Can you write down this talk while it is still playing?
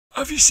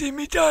Have you seen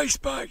me dice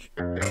bag?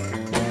 The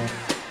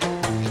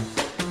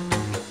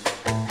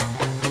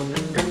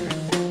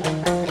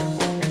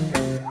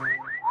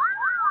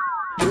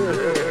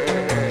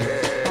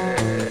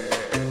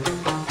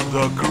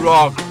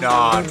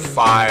GROGMEET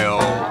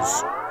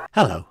Files.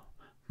 Hello,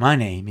 my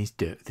name is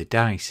Dirk the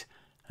Dice,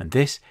 and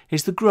this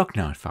is the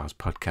GROGMEET Files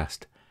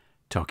podcast,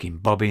 talking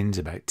bobbins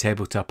about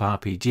tabletop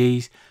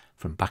RPGs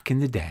from back in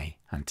the day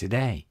and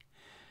today.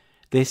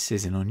 This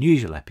is an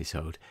unusual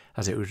episode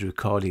as it was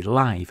recorded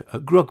live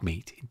at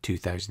GROGMEET in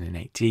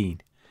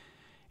 2018.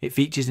 It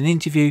features an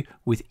interview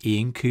with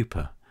Ian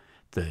Cooper,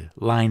 the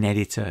line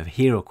editor of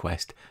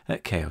HeroQuest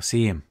at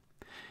Chaosium.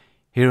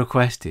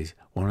 HeroQuest is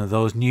one of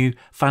those new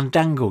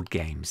fandangled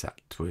games that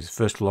was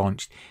first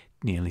launched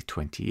nearly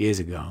 20 years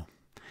ago.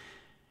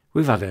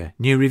 We've had a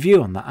new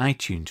review on the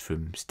iTunes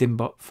from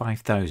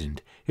Stimbot5000,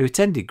 who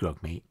attended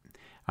GROGMEET,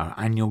 our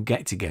annual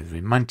get-together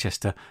in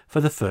Manchester,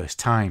 for the first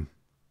time.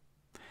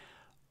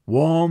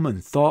 Warm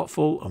and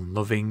thoughtful and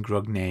loving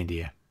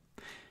Grognadia.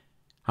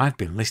 I've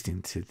been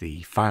listening to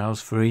the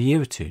files for a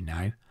year or two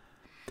now.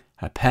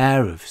 A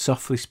pair of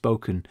softly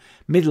spoken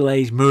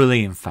middle-aged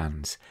Muralian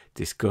fans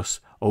discuss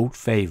old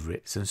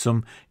favourites and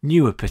some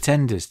newer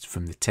pretenders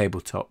from the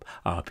tabletop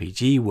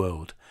RPG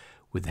world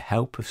with the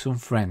help of some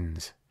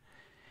friends.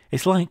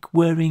 It's like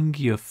wearing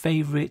your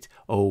favourite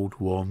old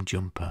warm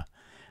jumper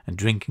and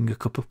drinking a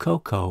cup of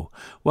cocoa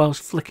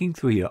whilst flicking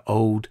through your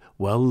old,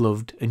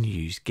 well-loved and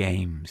used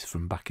games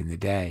from back in the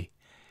day.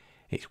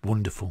 It's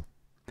wonderful.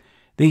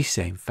 These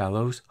same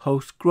fellows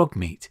host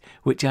GROGMEET,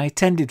 which I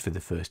attended for the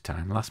first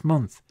time last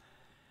month.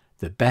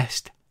 The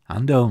best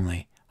and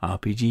only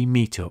RPG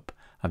meetup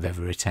I've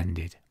ever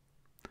attended.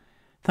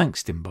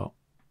 Thanks, Stimbot.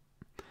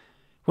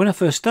 When I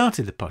first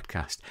started the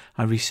podcast,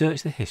 I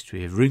researched the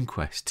history of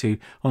RuneQuest to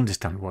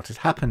understand what had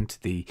happened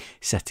to the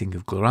setting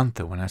of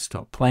Glorantha when I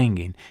stopped playing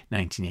in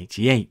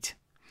 1988.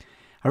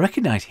 I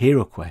recognised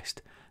HeroQuest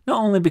not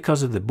only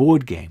because of the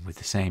board game with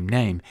the same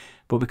name,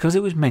 but because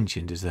it was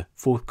mentioned as a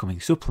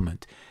forthcoming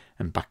supplement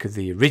and back of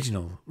the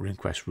original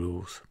RuneQuest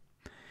rules.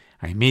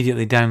 I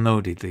immediately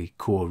downloaded the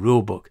core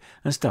rulebook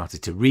and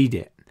started to read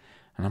it,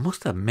 and I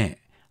must admit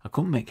I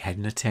couldn't make head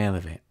nor tail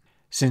of it.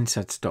 Since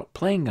I'd stopped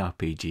playing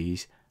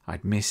RPGs,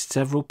 I'd missed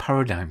several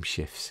paradigm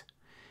shifts.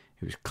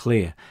 It was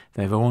clear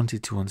that if I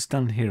wanted to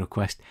understand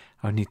HeroQuest,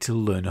 I would need to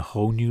learn a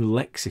whole new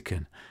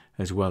lexicon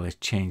as well as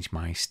change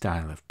my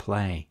style of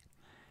play.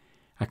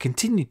 I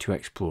continued to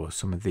explore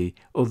some of the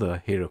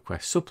other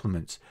HeroQuest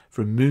supplements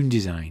from Moon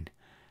Design,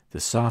 the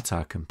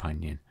Sartar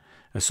Companion,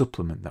 a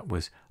supplement that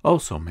was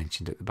also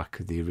mentioned at the back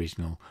of the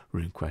original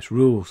RuneQuest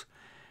rules,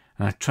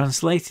 and I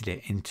translated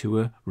it into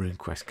a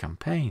RuneQuest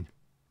campaign.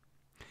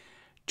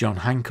 John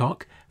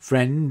Hancock,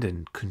 friend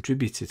and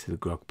contributor to the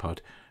GrogPod,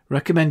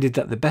 recommended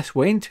that the best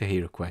way into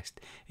HeroQuest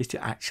is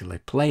to actually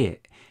play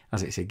it,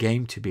 as it's a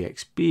game to be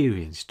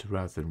experienced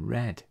rather than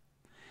read.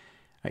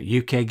 At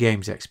UK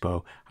Games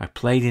Expo, I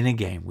played in a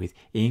game with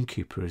Ian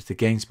Cooper as the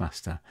games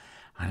master,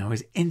 and I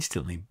was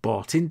instantly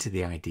bought into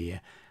the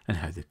idea and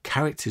how the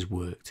characters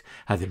worked,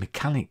 how the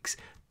mechanics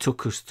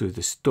took us through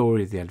the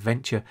story of the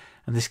adventure,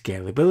 and the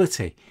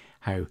scalability,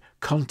 how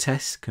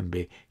contests can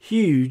be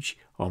huge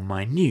or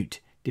minute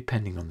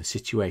depending on the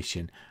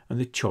situation and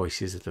the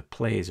choices of the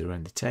players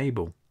around the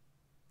table.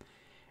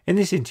 In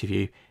this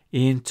interview,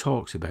 Ian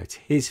talks about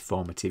his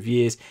formative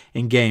years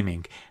in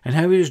gaming and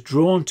how he was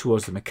drawn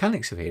towards the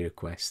mechanics of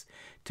HeroQuest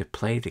to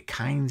play the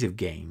kinds of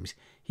games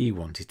he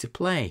wanted to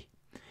play.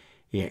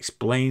 He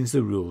explains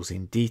the rules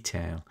in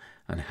detail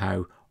and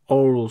how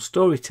oral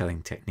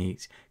storytelling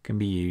techniques can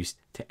be used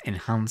to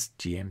enhance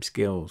GM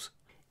skills.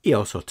 He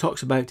also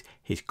talks about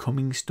his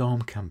Coming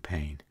Storm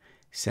campaign,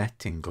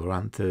 set in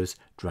Glorantha's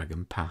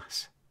Dragon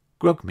Pass.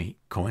 GROGMEET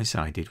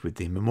coincided with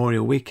the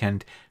Memorial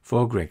Weekend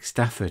for Greg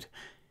Stafford.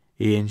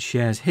 Ian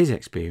shares his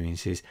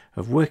experiences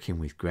of working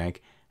with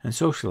Greg and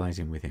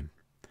socialising with him.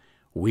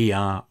 We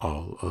are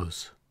all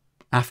us.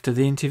 After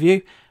the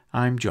interview,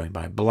 I'm joined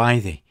by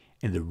Blythe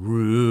in the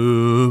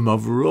room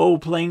of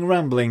role-playing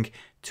rambling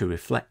to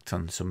reflect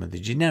on some of the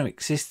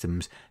generic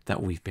systems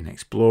that we've been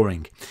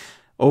exploring.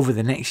 Over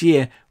the next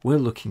year, we're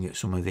looking at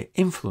some of the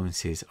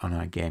influences on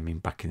our gaming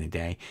back in the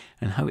day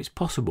and how it's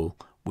possible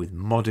with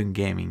modern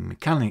gaming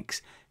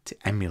mechanics to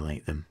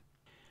emulate them.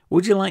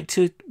 Would you like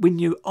to win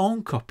your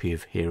own copy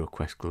of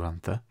HeroQuest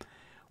Glorantha?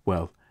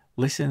 Well,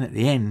 listen at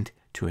the end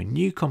to a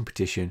new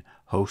competition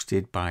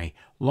hosted by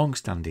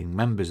long-standing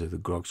members of the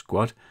Grog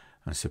Squad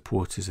and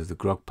supporters of the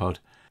GrogPod,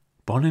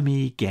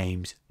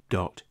 bonamygames.uk,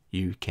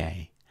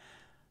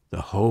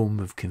 the home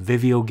of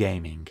convivial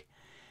gaming,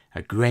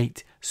 a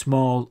great,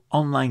 small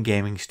online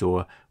gaming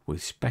store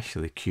with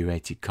specially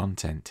curated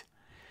content.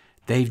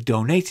 They've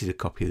donated a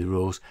copy of the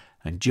rules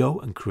and Joe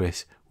and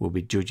Chris will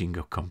be judging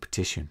a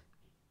competition.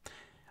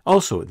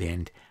 Also at the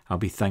end, I'll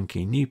be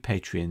thanking new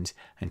patrons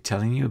and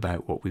telling you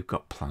about what we've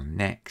got planned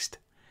next.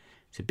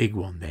 It's a big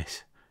one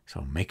this,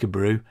 so make a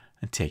brew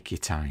and take your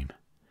time.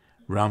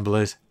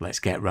 Ramblers, let's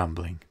get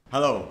rambling.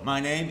 Hello, my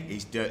name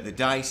is Dirk the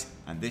Dice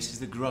and this is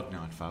the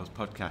GROGMEET Files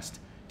podcast.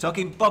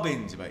 talking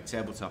bobbins about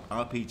tabletop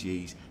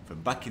RPGs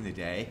from back in the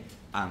day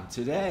and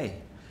today.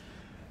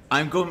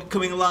 I'm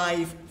coming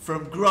live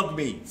from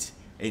GROGMEET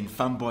in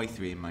Fanboy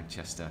 3 in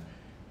Manchester.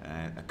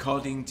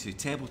 According to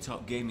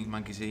Tabletop Gaming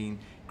Magazine,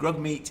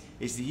 GROGMEET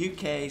is the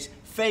UK's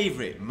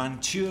favourite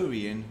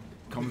Manchurian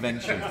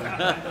convention.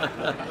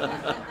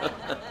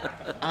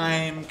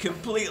 I'm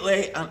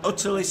completely and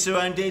utterly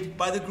surrounded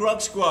by the Grog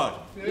Squad.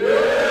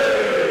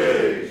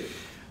 Yay!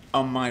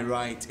 On my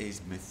right is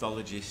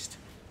mythologist,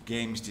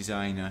 games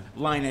designer,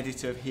 line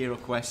editor of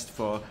HeroQuest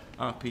for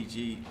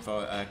RPG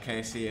for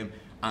KSEM,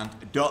 and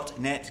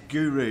 .NET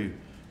guru,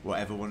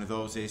 whatever one of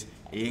those is,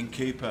 Ian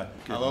Cooper.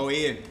 Hello,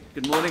 Ian.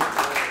 Good morning.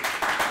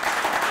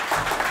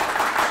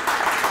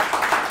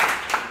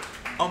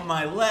 On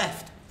my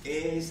left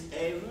is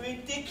a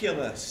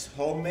ridiculous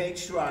homemade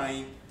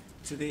shrine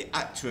to the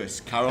actress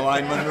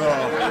Caroline Munro.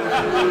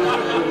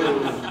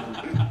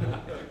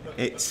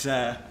 It's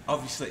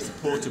obviously it's a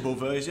portable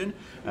version.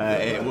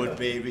 It would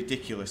be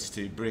ridiculous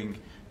to bring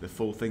the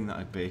full thing.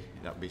 That'd be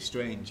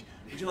strange.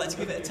 Would you like to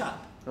give it a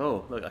tap?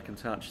 Oh, look, I can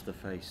touch the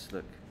face.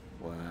 Look,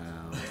 wow.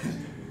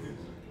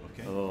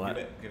 Okay. Oh,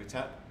 give it a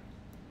tap.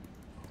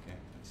 Okay.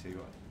 Let's see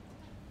what.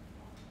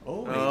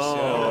 Oh,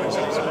 it's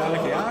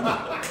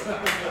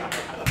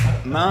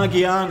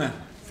Margiana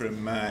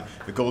from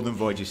the Golden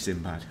Voyage of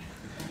Sinbad.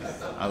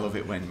 I love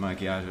it when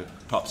Margiana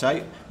pops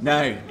out.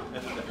 Now,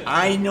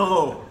 I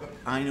know,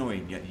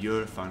 Ian,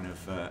 you're a fan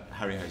of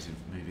Harryhausen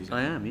movies.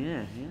 I am,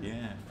 yeah.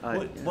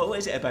 What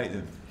is it about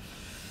them?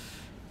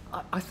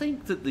 I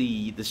think that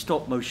the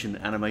stop motion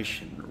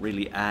animation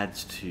really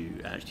adds to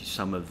actually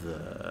some of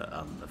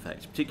the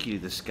effects, particularly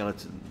the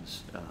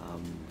skeletons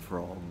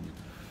from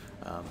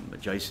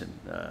Jason.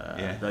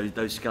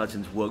 Those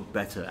skeletons work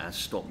better as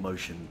stop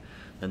motion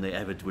than they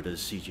ever would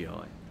as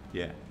CGI.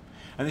 Yeah,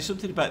 and there's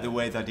something about the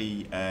way that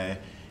they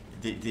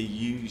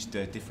used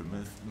different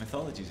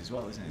mythologies as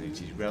well, isn't it?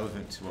 Which is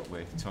relevant to what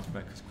we're talking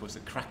about, because of course the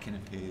Kraken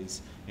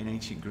appears in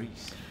ancient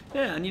Greece.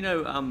 Yeah, and you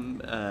know,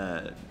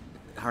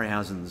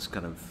 Harryhausen's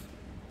kind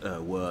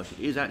of work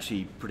is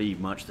actually pretty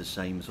much the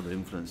same sort of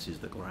influences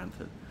that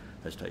Glorantha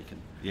has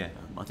taken. Yeah,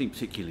 I think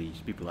particularly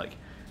people like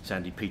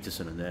Sandy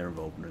Peterson and their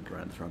involvement in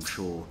Glorantha. I'm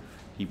sure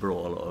he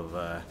brought a lot of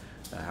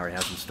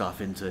Harryhausen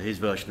stuff into his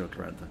version of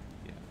Glorantha.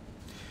 Yeah.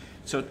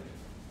 So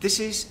this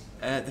is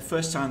the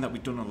first time that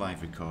we've done a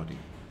live recording,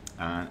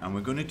 and we're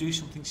going to do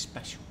something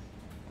special.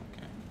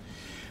 Okay.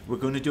 We're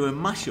going to do a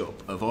mashup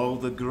of all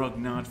the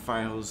Grognard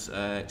Files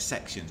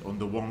sections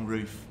under one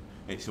roof.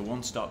 It's a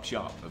one-stop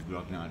shop of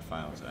Grognard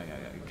Files.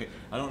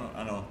 I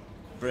know.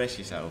 Brace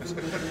yourselves.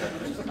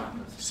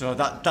 So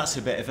that's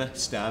a bit of a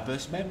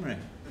starburst memory,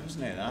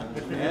 isn't it? That?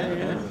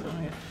 Yeah.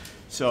 Oh, yeah.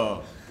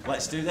 So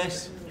let's do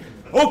this.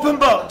 Open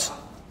box.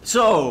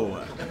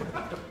 So,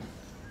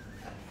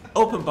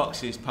 open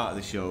box is part of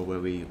the show where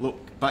we look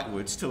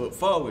backwards to look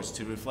forwards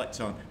to reflect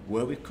on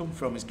where we've come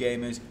from as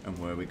gamers and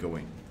where we're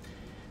going.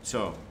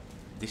 So,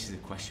 this is a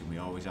question we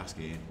always ask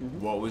Ian.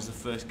 What was the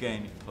first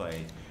game you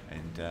played,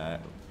 and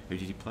who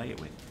did you play it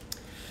with?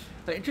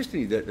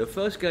 Interestingly, the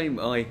first game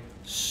I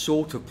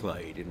sort of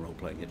played in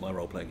my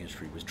role-playing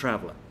history was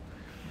Traveller.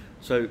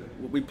 So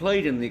we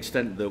played in the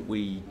extent that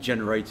we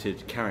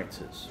generated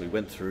characters. We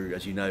went through,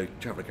 as you know,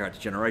 Traveller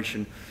character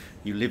generation.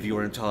 You live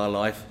your entire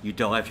life, you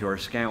die if you're a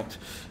scout,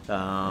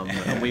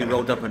 and we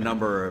rolled up a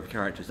number of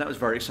characters. That was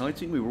very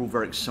exciting. We were all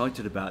very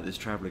excited about this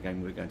Traveller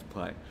game we were going to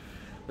play.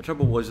 The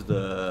trouble was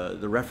the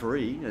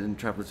referee, in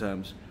Traveller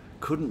terms,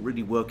 couldn't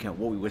really work out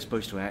what we were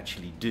supposed to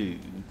actually do,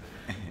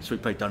 so we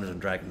played Dungeons and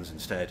Dragons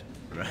instead.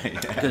 Right.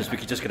 Because we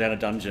could just go down a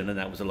dungeon and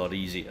that was a lot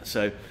easier.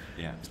 So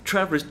yeah.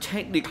 Traveller is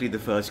technically the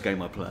first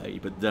game I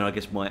played, but then I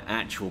guess my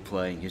actual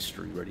playing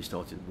history really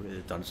started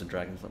with Dungeons and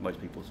Dragons, like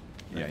most people's.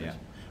 Yeah.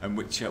 And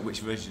which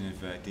version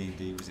of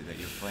D&D was it that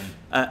you were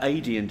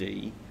playing?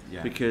 D&D,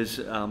 because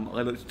I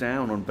looked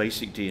down on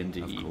basic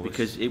D&D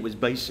because it was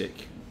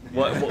basic.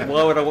 Why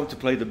would I want to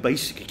play the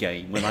basic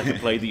game when I could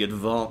play the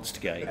advanced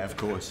game? Of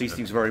course. These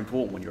things are very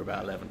important when you're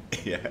about 11.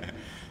 Yeah.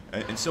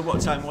 And so what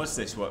time was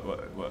this? What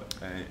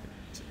year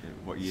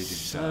did you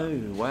start? So,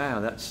 wow,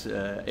 that's,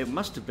 it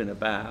must have been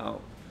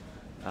about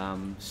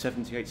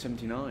 78,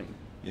 79.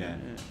 Yeah.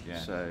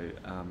 So,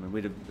 and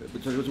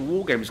there was a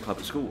war games club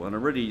at school, and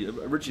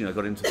originally I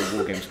got into the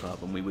war games club,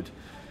 and we would,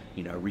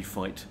 we would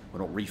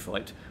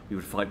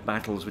fight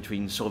battles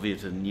between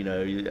Soviet and,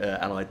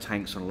 Allied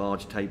tanks on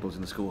large tables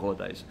in the school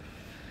holidays.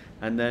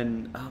 And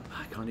then,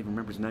 I can't even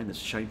remember his name, that's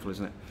shameful,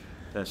 isn't it?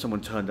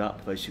 Someone turned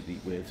up basically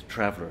with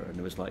Traveller, and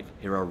it was like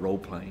hero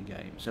role-playing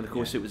games. And of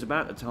course it was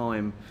about the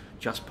time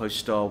just post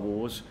Star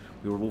Wars.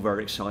 We were all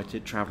very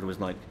excited. Traveller was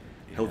like,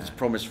 held this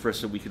promise for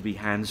us that we could be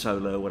Han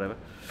Solo or whatever.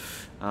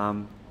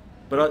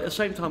 But at the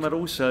same time I'd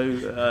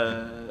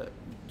also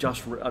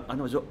I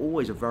was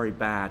always very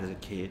bad as a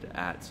kid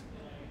at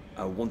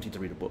wanting to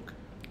read a book.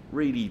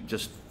 Really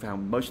just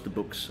found most of the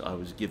books I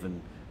was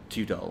given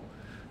too dull.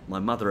 My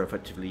mother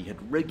effectively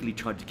had regularly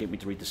tried to get me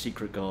to read The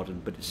Secret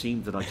Garden, but it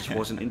seemed that I just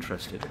wasn't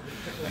interested.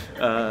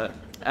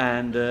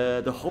 And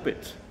The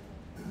Hobbit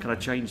kind of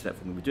changed that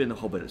for me. We're doing The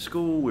Hobbit at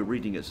school, we're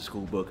reading it as a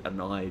school book,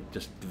 and I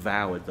just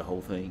devoured the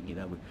whole thing, you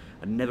know.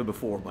 And never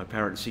before have my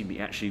parents seen me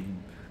actually,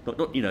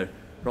 not you know,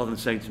 rather than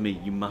saying to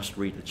me, you must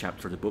read the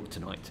chapter of the book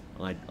tonight,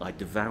 I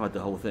devoured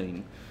the whole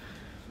thing.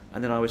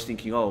 And then I was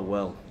thinking, oh,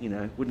 well, you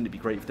know, wouldn't it be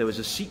great if there was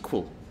a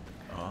sequel?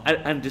 Oh.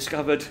 And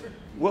discovered,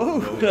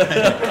 whoa!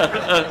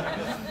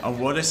 And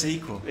what a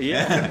sequel.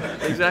 Yeah,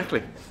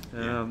 exactly.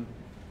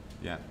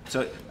 Yeah.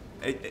 So,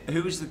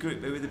 who was the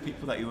group? Who were the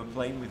people that you were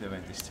playing with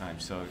around this time?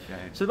 So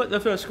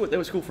they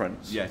were school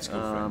friends. Yeah,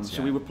 school friends.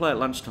 So we would play at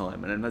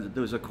lunchtime, and then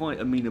there was a quite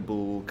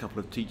amenable couple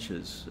of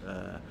teachers.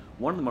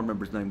 One of them, I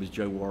remember his name was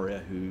Joe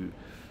Warrior, who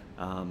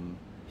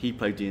he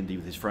played D&D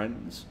with his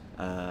friends,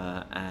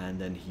 and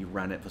then he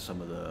ran it for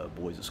some of the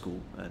boys at school.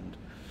 And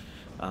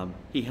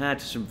he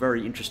had some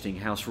very interesting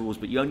house rules,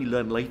 but you only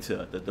learn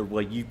later that the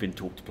way you've been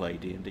taught to play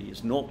D&D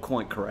is not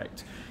quite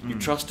correct. You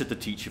trusted the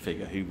teacher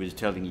figure who was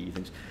telling you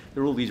things.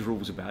 There are all these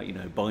rules about, you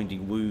know,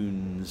 binding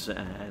wounds,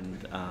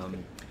 and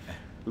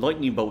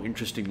lightning bolt,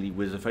 interestingly,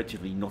 was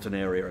effectively not an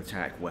area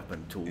attack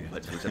weapon tool.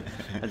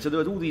 And so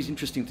there were all these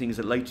interesting things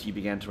that later you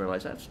began to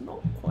realise that's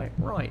not quite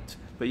right.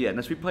 But yeah,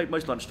 and so we played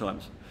most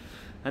lunchtimes.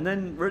 And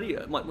then really,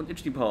 one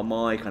interesting part of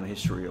my kind of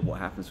history of what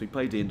happened, so we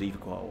played D&D for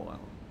quite a while.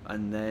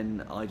 And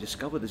then I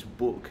discovered this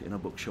book in a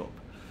bookshop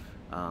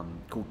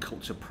called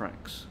Cults of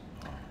Prax.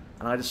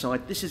 And I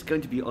decided this is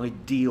going to be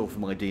ideal for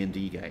my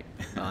D&D game.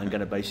 I'm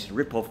going to basically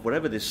rip off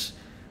whatever this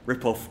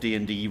rip-off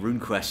D&D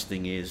RuneQuest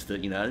thing is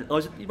that, you know,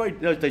 those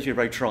days you were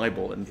very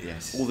tribal, and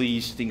all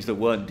these things that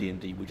weren't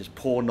D&D were just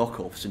poor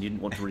knockoffs, and you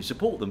didn't want to really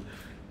support them.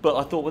 But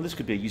I thought, well, this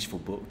could be a useful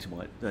book to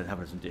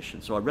have as an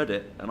edition. So I read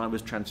it, and I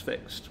was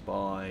transfixed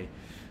by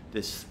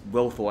this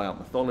well-thought-out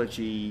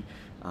mythology,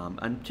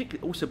 and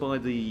particularly also by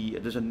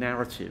there's a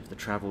narrative, the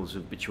travels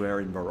of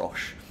Bituarian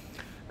Varosh,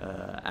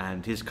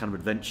 and his kind of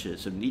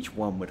adventures, and each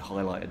one would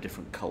highlight a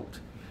different cult.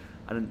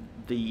 And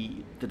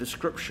the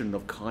description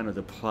of kind of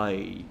the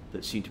play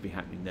that seemed to be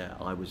happening there,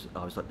 I was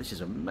like, this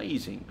is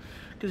amazing,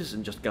 because this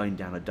isn't just going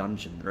down a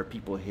dungeon. There are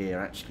people here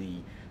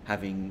actually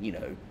having, you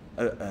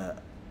know,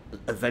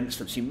 events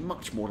that seem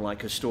much more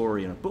like a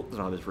story in a book that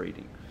I was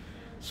reading.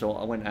 So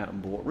I went out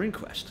and bought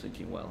RuneQuest,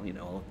 thinking, well, you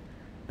know,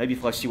 maybe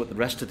if I see what the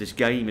rest of this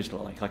game is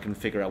like, I can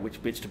figure out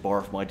which bits to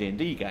borrow from my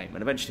D&D game.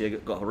 And eventually I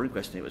got a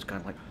RuneQuest, and it was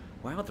kind of like,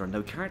 wow, there are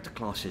no character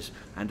classes,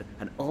 and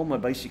armor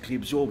basically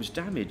absorbs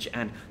damage,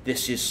 and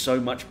this is so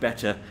much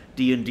better.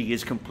 D&D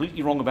is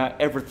completely wrong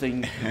about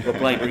everything. We're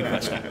playing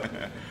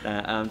RuneQuest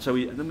now. So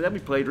then we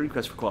played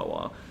RuneQuest for quite a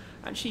while.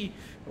 Actually,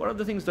 one of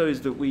the things though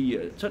is that we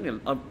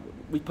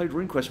we played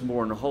RuneQuest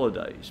more on the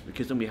holidays,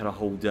 because then we had a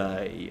whole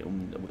day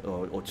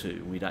or two,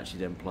 and we'd actually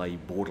then play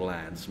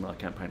Borderlands, some other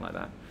campaign like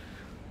that.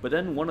 But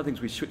then one of the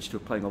things we switched to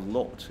playing a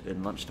lot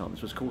in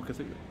lunchtimes was Call of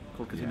Cthulhu.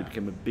 Call of Cthulhu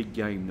became a big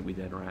game that we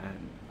then ran.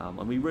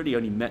 And we really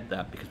only met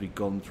that because we'd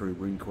gone through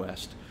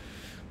RuneQuest,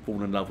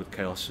 fallen in love with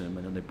Chaosium,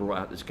 and then they brought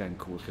out this game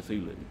called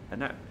Cthulhu.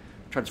 And that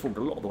transformed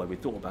a lot of the way we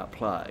thought about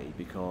play,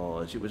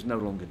 because it was no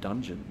longer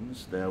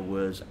dungeons. There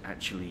was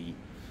actually,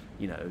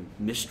 you know,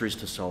 mysteries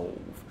to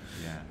solve.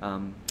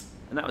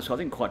 And that was, I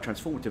think, quite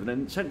transformative. And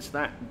then since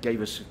that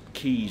gave us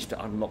keys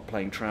to unlock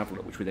playing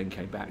Traveller, which we then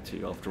came back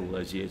to after all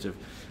those years of,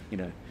 you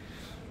know,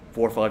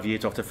 4 or 5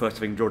 years after first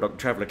having drawn up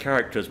Traveller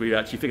characters, we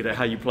actually figured out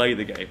how you play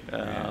the game.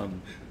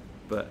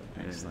 But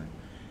excellent.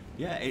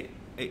 Yeah,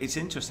 it's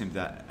interesting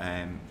that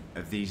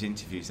of these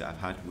interviews that I've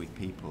had with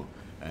people,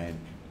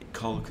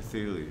 Call of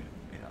Cthulhu,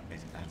 you know, it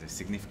had a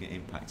significant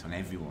impact on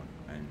everyone,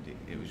 and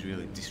it was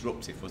really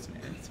disruptive, wasn't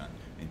it, at the time,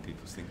 in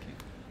people's thinking.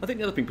 I think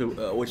the other thing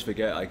people always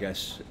forget, I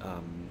guess,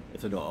 if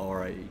they're not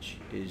our age,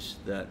 is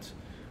that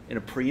in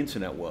a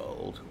pre-internet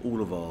world,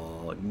 all of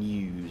our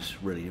news,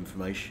 really,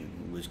 information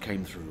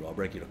came through our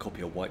regular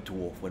copy of White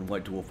Dwarf, when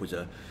White Dwarf was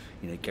a,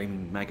 you know,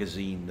 gaming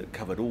magazine that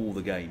covered all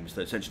the games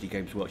that essentially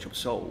Games Workshop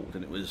sold,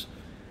 and it was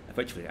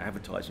effectively an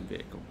advertising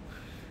vehicle.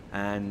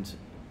 And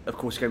of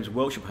course, Games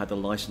Workshop had the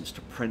license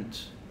to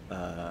print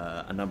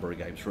a number of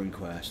games,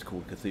 RuneQuest, Call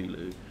of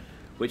Cthulhu,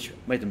 which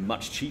made them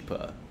much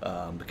cheaper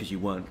because you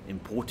weren't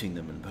importing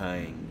them and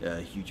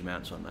paying huge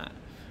amounts on that.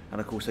 And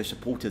of course, they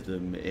supported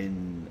them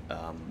in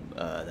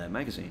their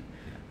magazine,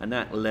 and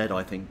that led,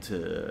 I think,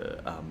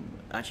 to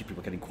actually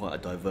people getting quite a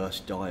diverse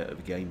diet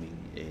of gaming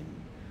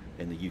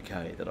in the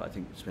UK that I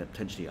think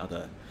potentially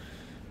other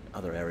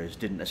areas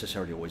didn't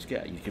necessarily always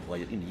get. You could buy,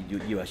 in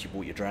the US, you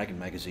bought your Dragon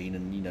magazine,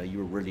 and you know you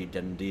were really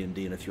in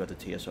D&D and a few other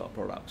TSR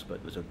products,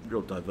 but there's a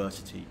real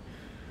diversity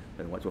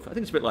in White Dwarf. I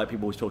think it's a bit like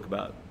people always talk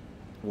about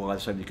why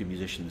so many good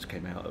musicians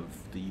came out of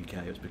the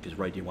UK. It was because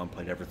Radio 1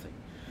 played everything.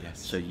 Yes.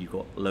 So you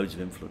got loads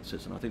of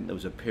influences, and I think there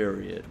was a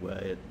period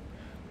where,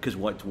 because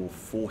White Dwarf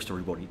forced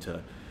everybody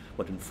to,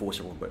 well, didn't force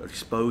everyone, but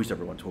exposed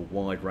everyone to a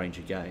wide range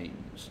of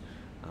games,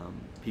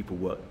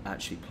 people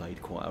actually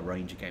played quite a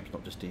range of games,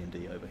 not just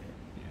D&D over here.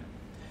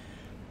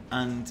 Yeah.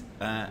 And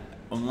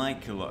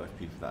unlike a lot of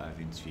people that I've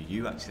interviewed,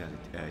 you actually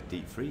had a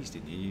deep freeze,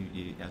 didn't you?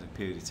 You had a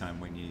period of time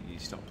when you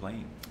stopped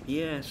playing.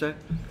 Yeah, so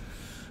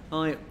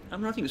I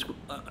mean, I think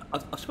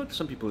I've spoken to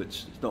some people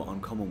it's not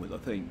uncommon with. I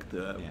think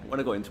that when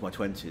I got into my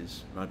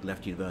 20s and I'd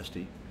left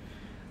university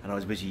and I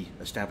was busy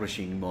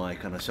establishing my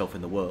kind of self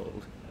in the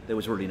world, there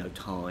was really no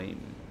time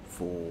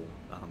for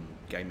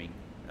gaming,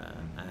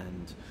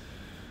 and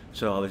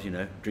so I was,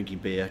 drinking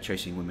beer,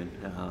 chasing women,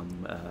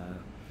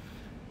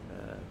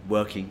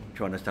 working,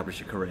 trying to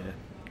establish a career,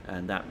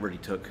 and that really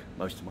took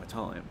most of my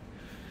time.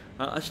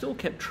 I still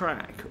kept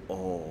track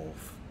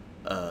of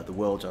the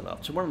worlds I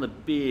loved. So one of the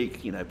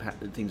big,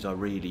 things I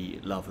really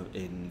love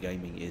in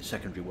gaming is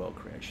secondary world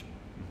creation.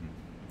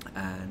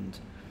 And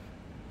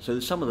so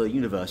some of the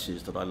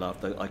universes that I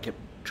loved, I kept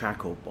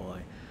track of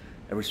by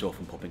every so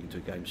often popping into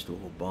a game store,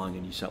 buying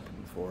a new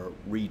supplement for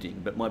reading.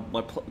 But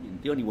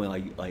the only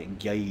way I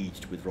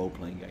engaged with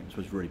role-playing games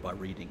was really by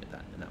reading at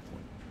that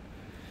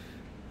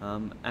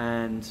point.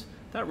 And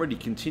that really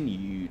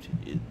continued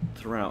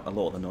throughout a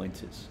lot of the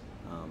 90s.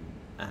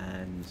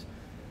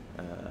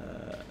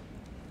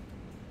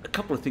 A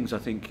couple of things I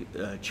think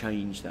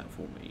changed that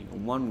for me.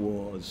 And one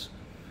was,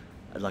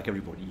 like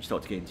everybody, you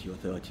start to get into your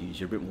 30s,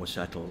 you're a bit more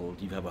settled,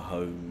 you have a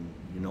home,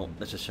 you're not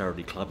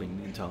necessarily clubbing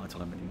the entire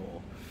time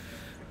anymore.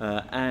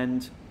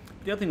 And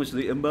the other thing was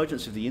the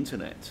emergence of the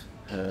internet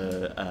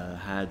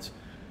had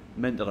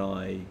meant that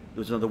there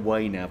was another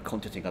way now of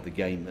contacting other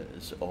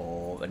gamers,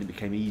 and it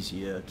became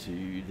easier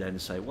to then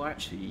say, well,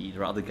 actually,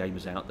 there are other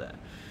gamers out there.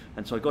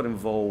 And so I got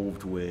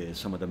involved with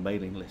some of the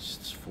mailing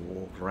lists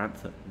for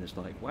Anthem, and it's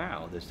like,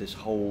 wow, there's this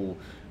whole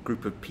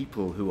group of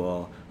people who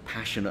are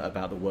passionate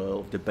about the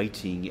world,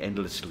 debating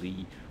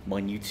endlessly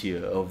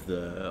minutiae of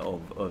the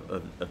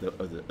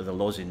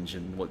lozenge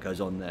and what goes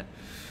on there.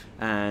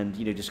 And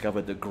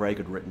discovered that Greg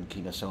had written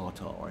King of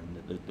Sartar,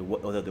 and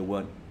although there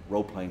weren't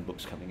role-playing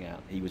books coming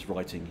out, he was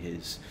writing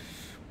his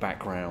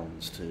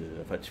backgrounds to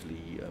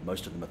effectively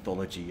most of the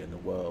mythology in the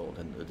world.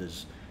 And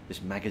there's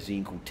this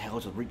magazine called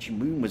Tales of the Reaching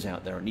Moon was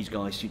out there, and these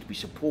guys seem to be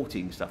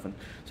supporting stuff. And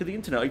so the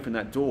internet opened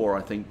that door,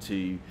 I think,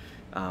 to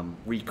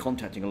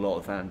recontacting a lot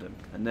of fandom.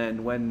 And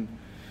then when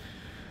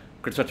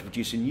Chris started to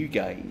produce a new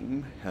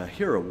game,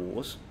 Hero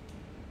Wars,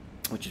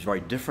 which is very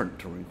different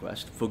to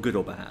RuneQuest, for good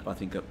or bad. I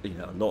think a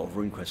lot of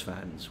RuneQuest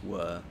fans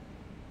were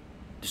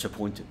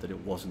disappointed that it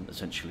wasn't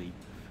essentially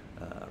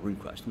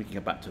RuneQuest. We can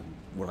get back to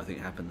what I think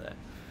happened there.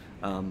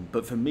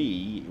 But for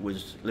me, it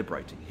was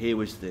liberating. Here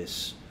was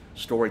this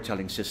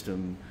storytelling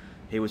system.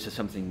 Here was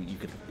something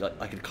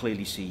I could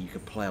clearly see you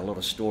could play a lot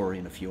of story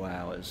in a few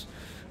hours.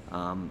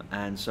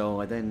 And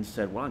so I then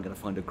said, well, I'm going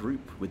to find a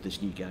group with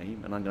this new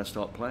game, and I'm going to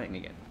start playing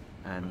again.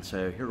 And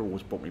so Hero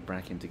Wars brought me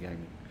back into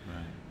gaming.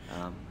 Right.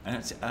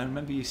 And I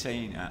remember you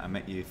saying, I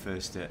met you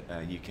first at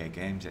UK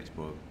Games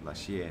Expo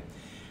last year,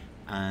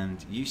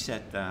 and you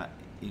said that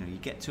you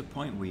get to a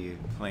point where you're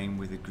playing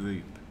with a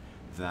group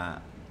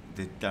that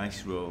the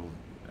dice roll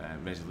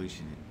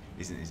resolution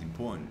isn't as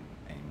important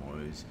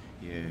anymore as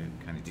your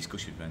kind of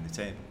discussion around the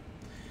table.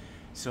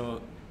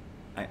 So,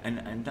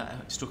 and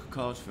that struck a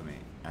chord for me,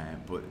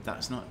 but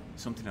that's not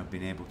something I've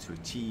been able to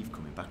achieve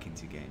coming back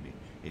into gaming.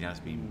 It has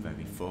been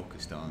very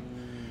focused on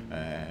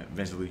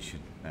resolution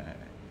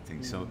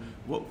things. So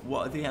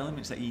what are the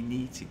elements that you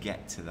need to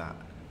get to that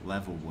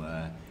level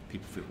where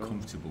people feel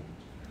comfortable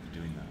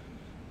doing that?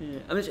 Yeah,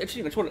 I mean, it's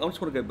interesting. I just want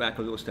to go back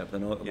a little step,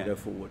 then I'll go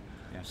forward.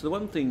 Yeah. So the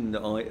one thing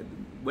that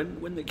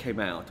when they came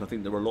out, I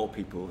think there were a lot of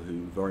people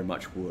who very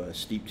much were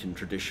steeped in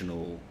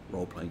traditional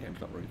role-playing games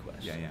like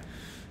RuneQuest. Yeah,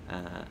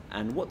 yeah.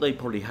 And what they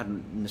probably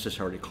hadn't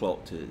necessarily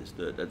clocked is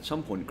that at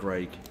some point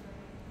Greg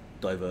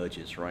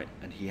diverges, right?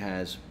 And he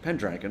has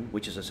Pendragon,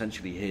 which is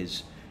essentially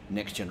his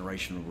next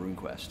generation of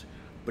RuneQuest,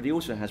 but he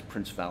also has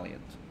Prince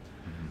Valiant.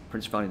 Mm-hmm.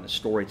 Prince Valiant, a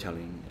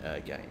storytelling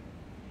game,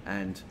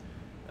 and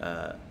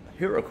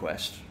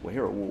HeroQuest, or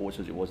Hero Wars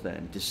as it was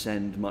then,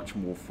 descend much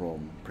more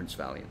from Prince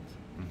Valiant.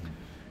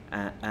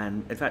 Mm-hmm.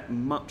 And in fact,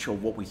 much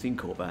of what we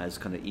think of as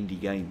kind of indie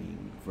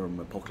gaming, from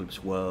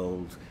Apocalypse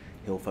World,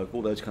 Hillfolk,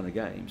 all those kind of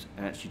games,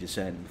 actually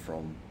descend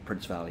from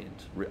Prince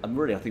Valiant. And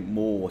really, I think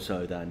more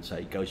so than,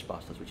 say,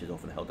 Ghostbusters, which is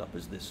often held up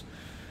as this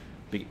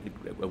big,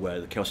 where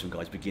the Chaosium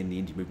guys begin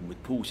the indie movement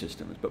with pool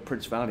systems. But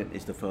Prince Valiant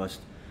is the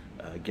first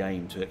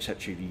game to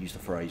actually use the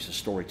phrase a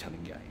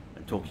storytelling game,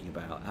 and talking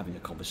about having a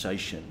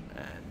conversation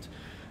and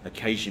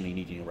occasionally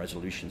needing a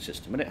resolution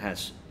system. And it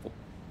has,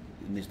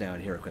 and there's now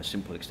in HeroQuest,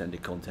 simple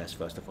extended contest,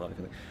 first to five.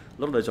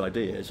 A lot of those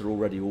ideas are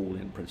already all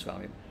in Prince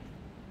Valiant.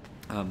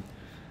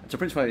 So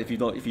Prince Valiant,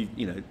 if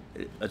you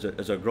as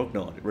a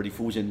grognard, it really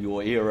falls in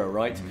your era,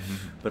 right?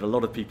 Mm-hmm. But a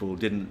lot of people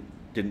didn't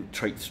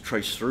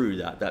trace through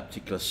that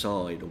particular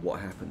side of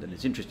what happened. And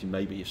it's interesting,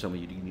 maybe if some of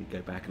you can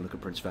go back and look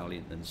at Prince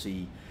Valiant and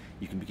see,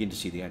 you can begin to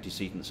see the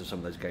antecedents of some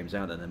of those games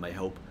out there, and they may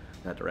help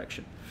in that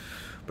direction.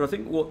 But I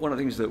think one of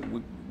the things that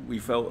we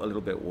felt a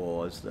little bit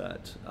was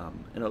that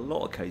in a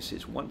lot of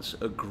cases, once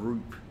a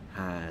group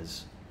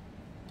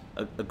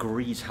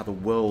agrees how the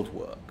world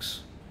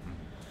works,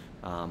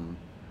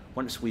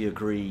 once we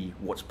agree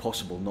what's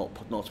possible, not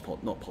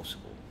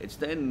possible, it's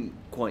then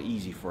quite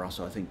easy for us,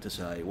 I think, to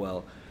say,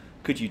 well,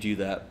 could you do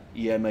that?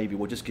 Yeah, maybe.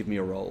 Well, just give me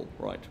a roll,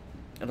 right?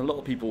 And a lot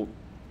of people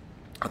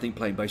I think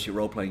playing basic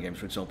role-playing games,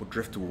 for example,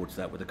 drift towards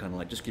that with a kind of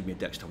like, just give me a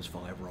dex times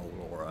 5 roll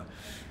or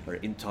an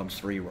int times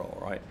 3 roll,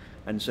 right?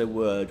 And so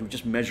we're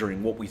just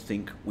measuring what we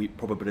think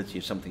probability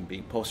of something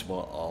being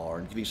possible are,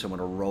 and giving someone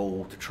a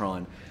roll to try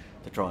and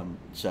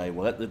say,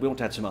 well, we want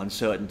to add some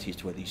uncertainty as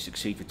to whether you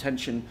succeed for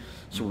tension,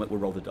 so we'll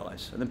roll the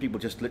dice. And then people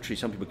just literally,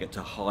 some people get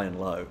to high and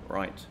low,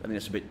 right? I think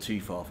that's a bit too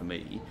far for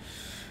me.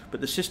 But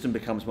the system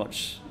becomes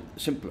much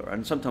simpler,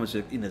 and sometimes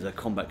the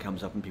combat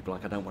comes up and people are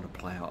like, I don't want to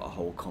play out a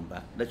whole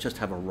combat. Let's just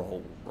have a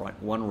roll, right?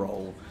 One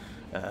roll,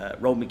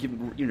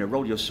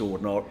 roll your sword,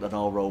 and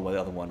I'll roll the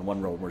other one.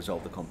 One roll will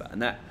resolve the combat, and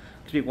that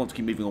because people want to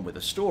keep moving on with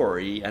the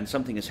story, and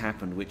something has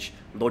happened which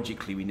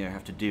logically we now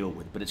have to deal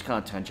with, but it's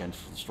kind of tangential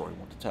to the story we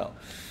want to tell.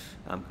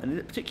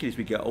 And particularly as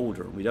we get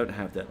older, we don't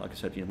have that. Like I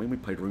said, when we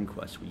played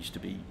RuneQuest, we used to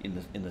be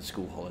in the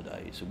school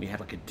holidays, and we had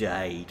like a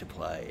day to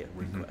play at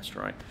RuneQuest,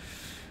 right?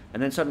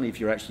 And then suddenly, if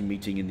you're actually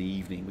meeting in the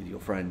evening with your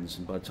friends,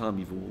 and by the time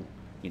you've all,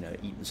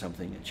 eaten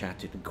something and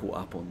chatted and caught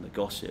up on the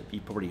gossip, you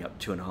probably have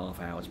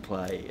 2.5 hours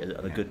play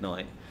at a good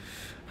night.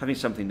 Having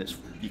something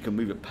you can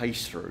move at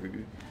pace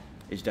through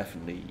is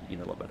definitely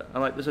a lot better.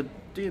 And there's a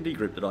D&D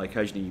group that I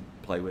occasionally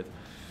play with,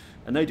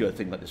 and they do a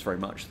thing like this very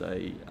much.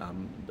 They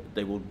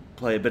will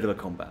play a bit of a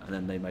combat, and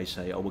then they may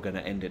say, "Oh, we're going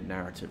to end it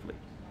narratively,"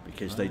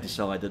 because they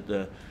decide that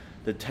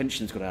the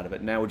tension's got out of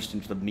it. Now we're just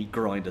into the meat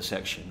grinder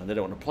section, and they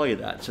don't want to play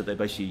that. So they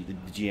basically,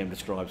 the GM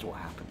describes what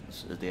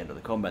happens at the end of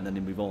the combat, and then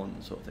they move on,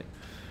 sort of thing.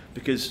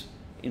 Because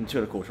in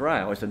 2.25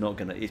 hours,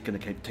 it's going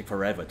to take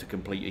forever to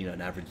complete, an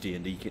average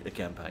D&D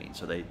campaign.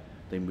 So they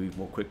move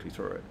more quickly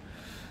through it.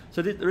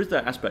 So there is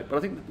that aspect, but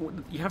I think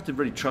you have to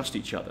really trust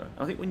each other.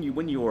 I think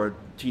when you're a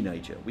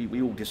teenager,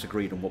 we all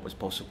disagreed on what was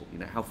possible.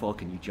 How far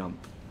can you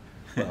jump?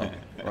 Well,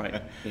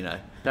 right,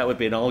 that would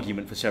be an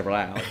argument for several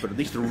hours, but at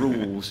least the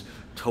rules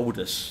told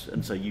us,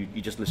 and so you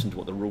just listened to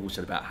what the rules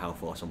said about how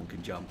far someone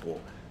can jump, or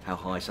how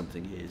high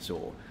something is,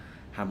 or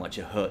how much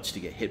it hurts to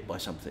get hit by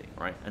something,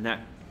 right? And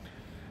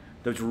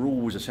those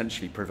rules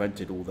essentially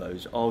prevented all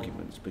those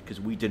arguments, because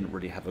we didn't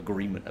really have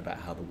agreement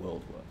about how the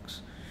world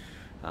works.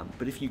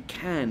 But if you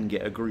can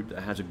get a group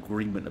that has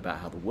agreement about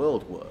how the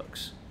world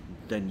works,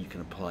 then you can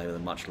apply with a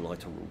much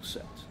lighter rule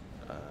set,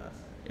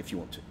 if you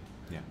want to.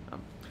 Yeah.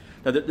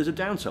 Now, there's a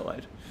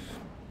downside,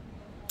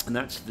 and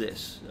that's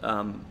this.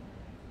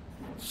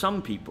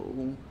 Some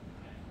people,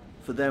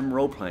 for them,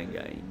 role-playing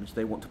games,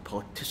 they want to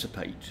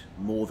participate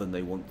more than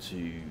they want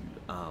to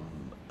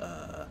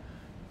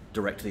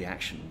direct the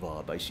action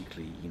via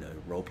basically,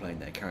 role-playing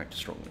their character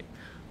strongly.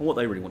 And what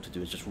they really want to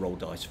do is just roll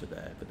dice for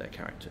their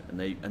character,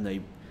 and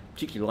they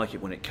particularly like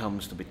it when it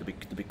comes to the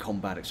big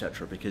combat,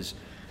 etc. Because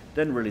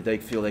then really they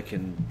feel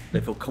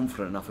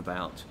confident enough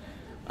about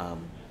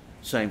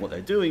saying what they're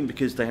doing,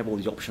 because they have all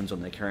these options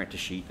on their character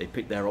sheet. They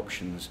pick their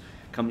options.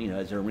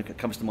 As it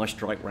comes to my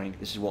strike rank,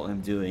 this is what I'm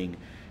doing,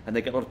 and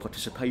they get a lot of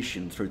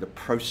participation through the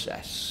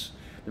process.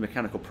 The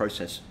mechanical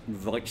process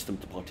invites them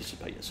to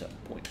participate at certain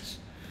points.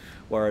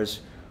 Whereas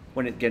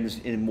when it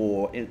gets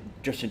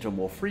just into a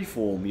more free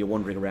form, you're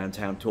wandering around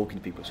town talking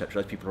to people,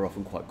 etc. Those people are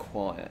often quite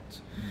quiet.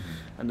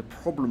 Mm-hmm. And the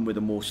problem with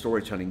a more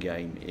storytelling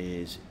game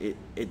is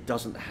it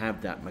doesn't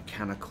have that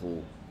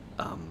mechanical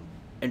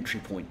entry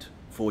point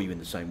for you in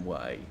the same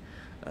way.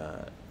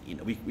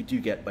 We do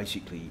get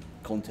basically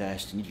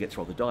contests, and you get to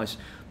roll the dice,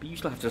 but you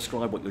still have to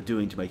describe what you're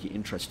doing to make it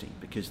interesting,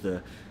 because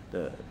the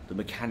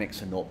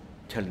mechanics are not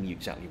telling you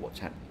exactly what's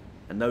happening.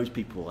 And those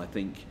people, I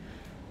think,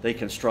 they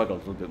can struggle a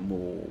little bit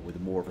more with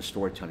more of a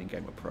storytelling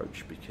game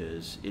approach,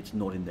 because it's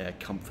not in their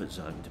comfort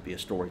zone to be a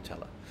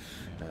storyteller.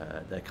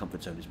 Their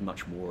comfort zone is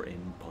much more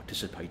in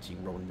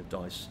participating, rolling the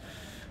dice.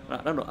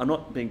 I'm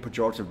not being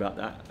pejorative about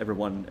that.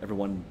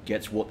 Everyone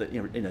gets what the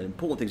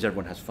important thing is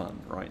everyone has fun,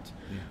 right?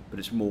 Yeah. But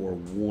it's more a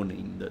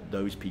warning that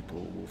those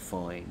people will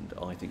find,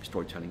 I think,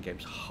 storytelling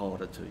games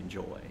harder to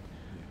enjoy.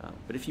 Yeah.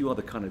 But if you are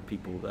the kind of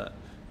people that,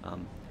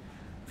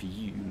 for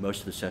you,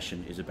 most of the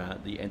session is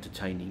about the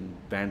entertaining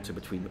banter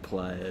between the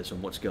players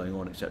and what's going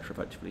on, etc.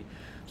 Effectively,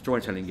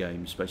 storytelling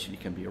games basically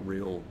can be a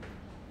real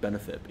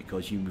benefit,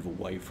 because you move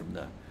away from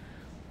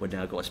we're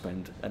now got to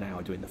spend an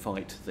hour doing the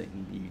fight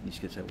thing. You need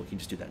to say, well, we can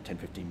just do that in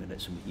 10-15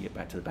 minutes, and we can get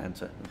back to the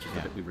banter, which is the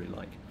bit we really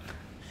like.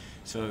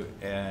 So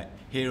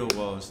Hero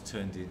Wars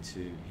turned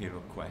into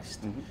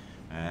HeroQuest.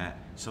 Mm-hmm.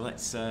 So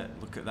let's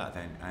look at that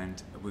then,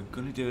 and we're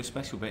going to do a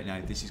special bit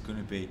now. This is going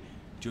to be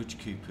Judge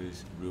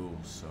Cooper's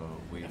rules. So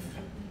we've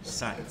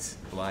sacked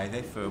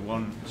Blythe for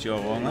one show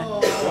only. Oh.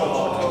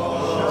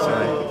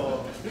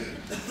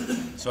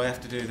 So I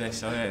have to do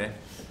this. Okay.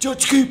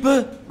 Judge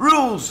Cooper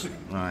rules.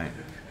 Right.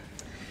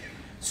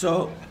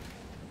 So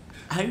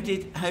how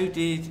did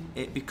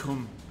it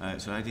become?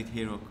 So how did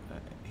Hero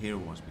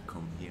Wars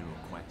become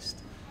HeroQuest?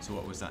 So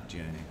what was that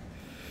journey?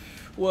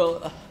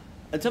 Well,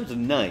 in terms of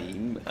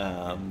name,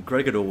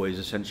 Greg had always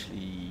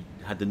essentially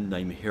had the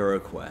name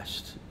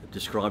HeroQuest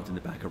described in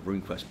the back of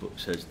RuneQuest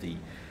books as the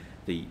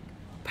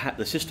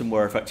system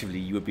where effectively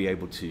you would be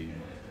able to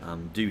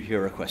do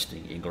hero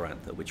questing in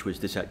Glorantha, which was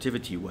this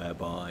activity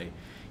whereby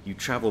you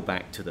travel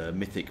back to the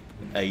mythic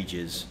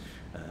ages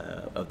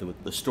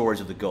the stories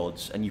of the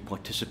gods, and you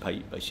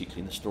participate basically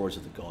in the stories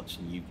of the gods,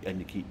 and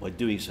you keep, by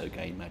doing so,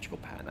 gain magical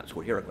power. And that's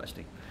called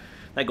HeroQuesting.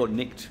 That got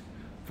nicked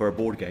for a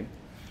board game,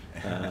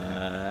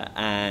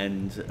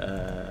 and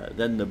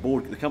then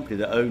the company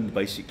that owned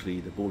basically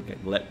the board game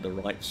let the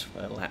rights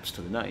lapse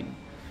to the name,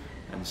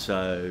 and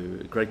so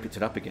Greg picked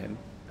it up again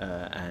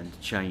and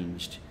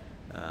changed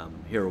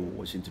Hero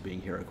Wars into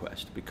being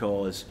HeroQuest,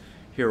 because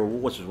Hero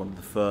Wars was one of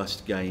the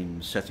first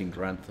games set in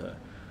Glorantha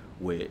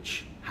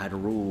which had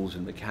rules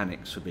and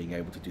mechanics for being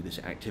able to do this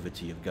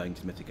activity of going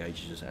to mythic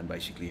ages and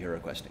basically hero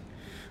questing.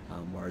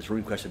 Whereas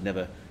RuneQuest had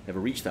never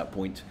reached that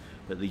point,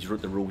 but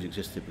the rules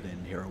existed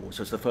within Hero Wars.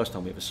 So it's the first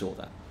time we ever saw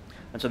that.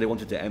 And so they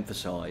wanted to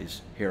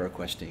emphasize hero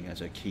questing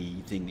as a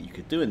key thing that you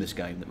could do in this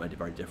game that made it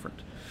very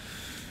different.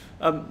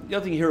 The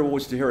other thing Hero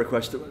Wars to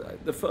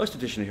HeroQuest, the first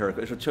edition of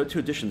HeroQuest, there were two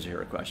editions of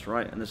HeroQuest,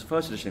 right? And there's the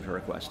first edition of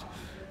HeroQuest.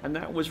 And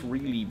that was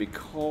really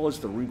because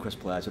the RuneQuest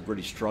players had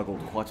really struggled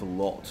quite a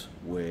lot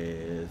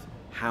with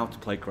how to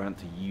play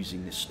Glorantha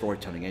using this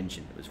storytelling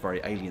engine that was very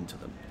alien to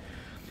them.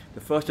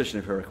 The first edition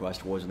of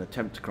HeroQuest was an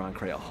attempt to try and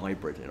create a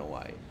hybrid in a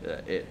way.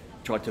 It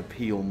tried to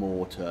appeal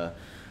more to,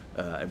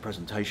 in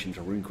presentation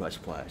to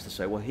RuneQuest players, to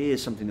say, well,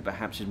 here's something that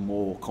perhaps is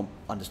more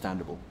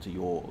understandable to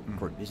your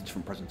group. Here's a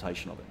different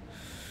presentation of it.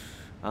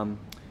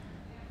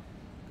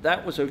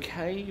 That was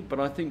okay, but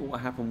I think what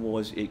happened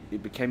was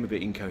it became a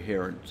bit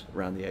incoherent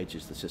around the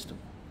edges of the system.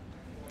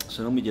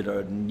 So then we did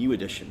a new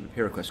edition.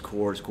 HeroQuest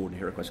Core is called,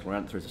 and HeroQuest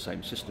Glorantha is the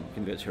same system. You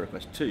can go to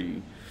HeroQuest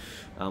 2.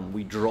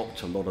 We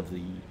dropped a lot of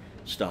the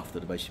stuff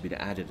that had basically been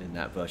added in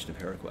that version of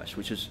HeroQuest,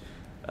 which is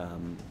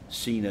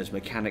seen as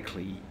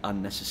mechanically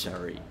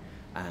unnecessary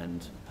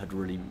and had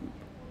really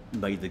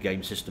made the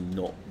game system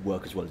not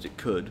work as well as it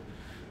could.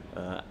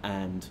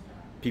 And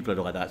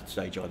people at that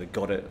stage either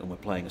got it and were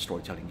playing a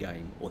storytelling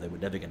game, or they were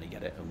never going to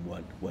get it and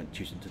weren't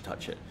choosing to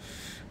touch it.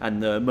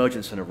 And the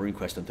emergence of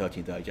RuneQuest and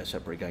 13th Age as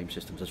separate game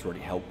systems has really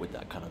helped with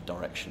that kind of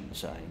direction,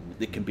 saying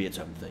it can be its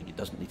own thing. It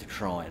doesn't need to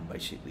try and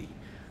basically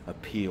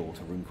appeal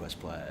to RuneQuest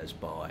players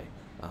by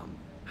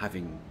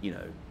having,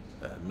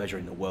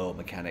 measuring the world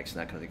mechanics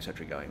and that kind of thing,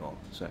 etc. going on.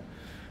 So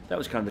that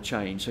was kind of the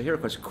change. So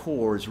HeroQuest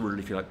Core is really,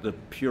 if you like, the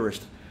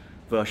purest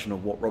version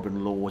of what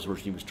Robin Laws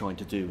originally was trying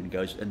to do, and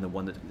goes in the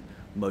one that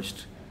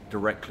most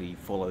directly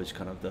follows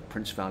kind of the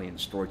Prince Valiant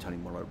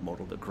storytelling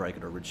model that Greg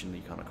had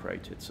originally kind of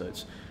created. So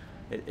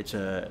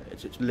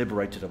it's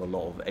liberated of a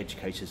lot of edge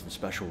cases and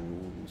special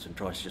rules, and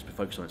tries to just be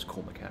focused on its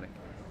core mechanic.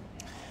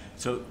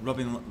 So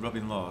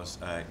Robin Laws,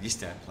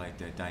 yesterday I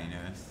played Dying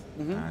Earth,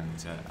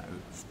 and I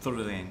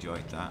thoroughly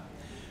enjoyed that.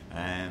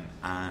 And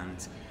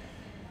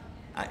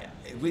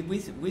with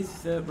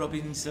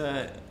Robin's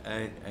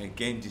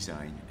game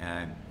design,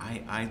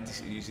 I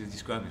usually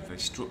describe it very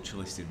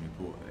structuralist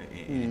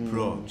in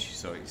approach.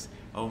 So it's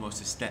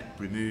almost a step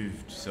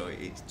removed. So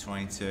it's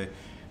trying to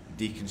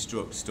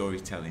deconstruct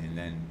storytelling and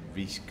then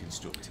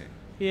reconstruct it.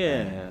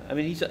 Yeah, I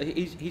mean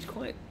he's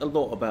quite a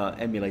lot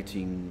about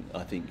emulating,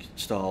 I think,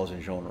 styles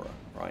and genre,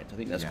 right? I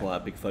think that's quite a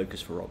big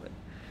focus for Robin.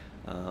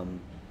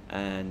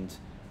 And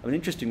I mean,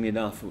 interestingly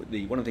enough, one of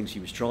the things he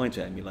was trying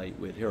to emulate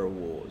with Hero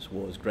Wars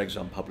was Greg's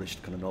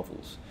unpublished kind of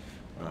novels,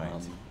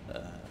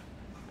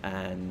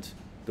 and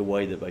the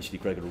way that basically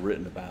Greg had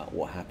written about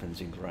what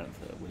happens in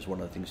Glorantha was one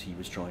of the things he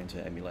was trying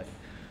to emulate.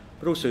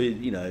 But also,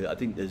 I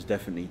think there's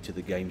definitely to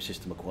the game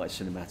system a quite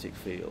cinematic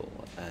feel,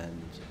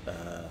 and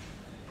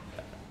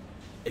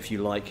if you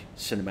like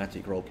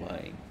cinematic role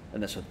playing,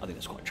 and I think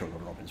that's quite true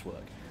of Robin's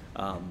work,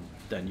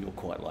 then you'll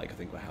quite like, I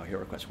think, how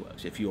HeroQuest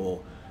works.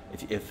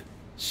 If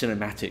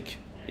cinematic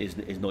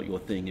is not your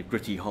thing, if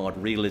gritty hard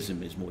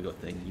realism is more your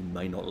thing, you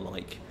may not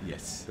like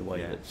the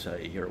way that,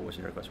 say, Hero Wars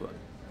and HeroQuest work.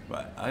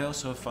 But I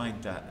also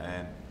find that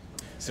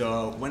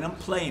so when I'm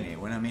playing it,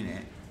 when I'm in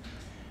it,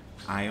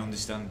 I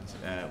understand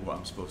what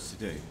I'm supposed to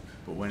do.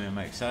 But when I'm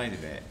outside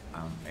of it,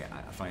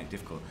 I find it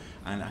difficult.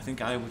 And I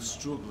think I would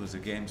struggle as a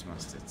games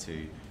master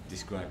to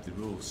describe the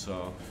rules.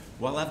 So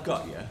while I've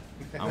got you,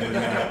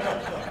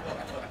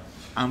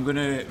 I'm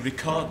gonna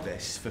record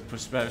this for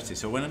prosperity.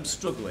 So when I'm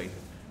struggling,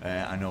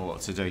 I know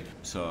what to do.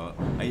 So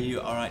are you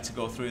all right to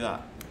go through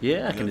that?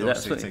 Yeah, I can do that.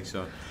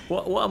 So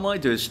what I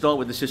might do is start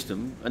with the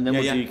system, and then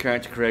we'll do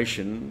character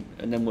creation,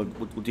 and then we'll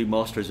do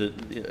master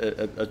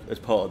as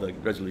part of the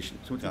resolution.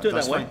 So we'll do it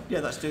that way. Yeah,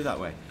 let's do that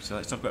way. So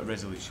let's talk about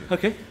resolution.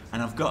 Okay.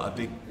 And I've got a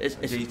big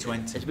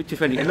D20. It's a bit too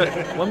funny. And look,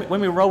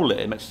 when we roll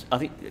it, I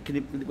think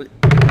can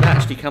that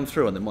actually come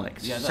through on the mic?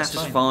 It's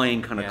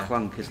satisfying kind of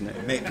clunk, isn't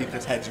it? Make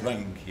people's heads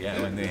ring,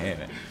 when they hear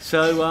it.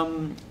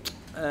 So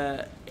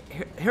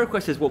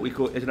HeroQuest is what we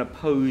call an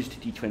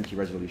opposed D20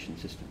 resolution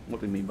system.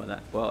 What do we mean by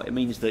that? Well, it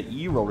means that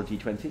you roll a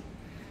D20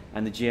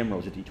 and the GM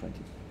rolls a D20.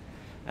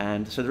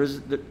 And so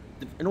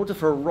in order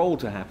for a roll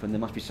to happen, there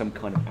must be some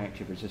kind of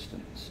active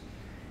resistance.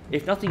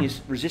 If nothing is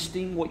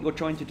resisting what you're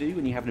trying to do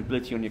and you have an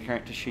ability on your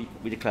character sheet,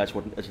 we declare it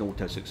as an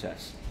auto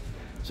success.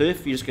 So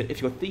if your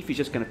thief is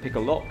just going to pick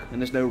a lock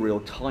and there's no real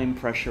time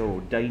pressure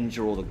or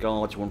danger or the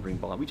guards wandering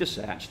by, we just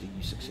say, actually,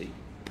 you succeed,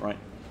 right?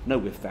 No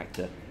whiff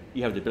factor.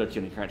 You have the ability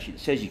on your character sheet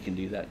that says you can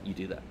do that, you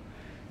do that.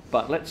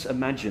 But let's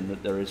imagine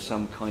that there is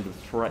some kind of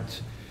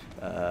threat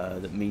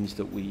that means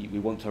that we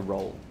want to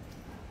roll.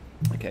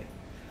 Okay,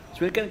 so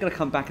we're going to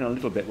come back in a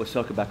little bit. We'll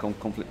circle back on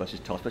conflict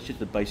versus task. That's just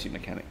the basic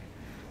mechanic.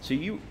 So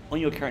you, on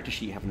your character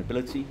sheet, have an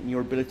ability, and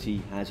your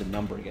ability has a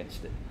number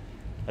against it.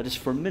 Now just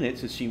for a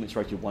minute, assume it's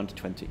rated 1 to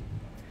 20.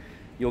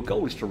 Your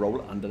goal is to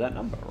roll under that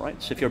number,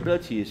 right? So if your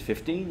ability is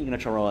 15, you're going to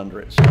try to roll under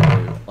it. So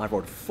I've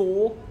rolled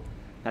 4,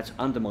 that's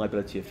under my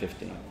ability of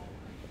 15.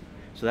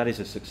 So that is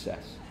a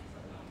success.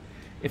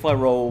 If I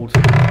rolled,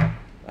 I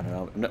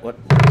don't know, what,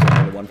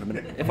 another one for a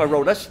minute. If I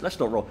rolled, let's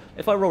not roll.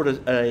 If I rolled My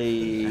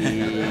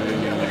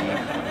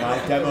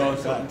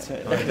demo's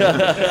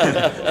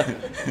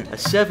a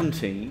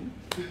 17,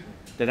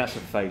 then that's a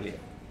failure.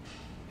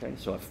 Okay,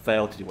 so I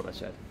failed to do what I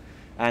said.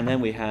 And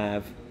then we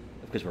have,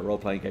 because we're a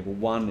role-playing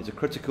game, 1 is a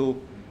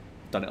critical,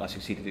 I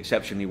succeeded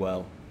exceptionally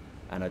well,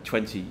 and a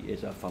 20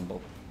 is a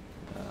fumble.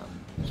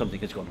 Something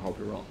has gone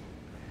horribly wrong.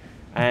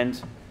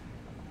 And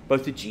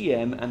both the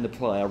GM and the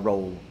player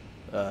roll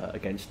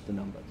against the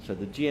number. So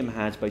the GM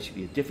has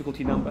basically a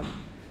difficulty number,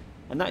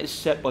 and that is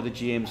set by the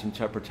GM's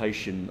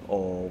interpretation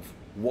of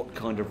what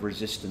kind of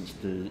resistance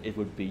it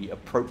would be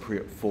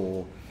appropriate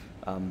for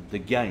the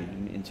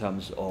game in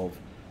terms of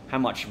how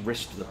much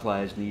risk do the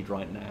players need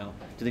right now.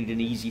 Do they need an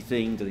easy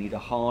thing? Do they need a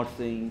hard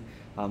thing?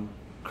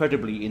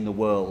 Credibly in the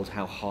world,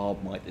 how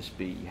hard might this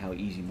be? How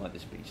easy might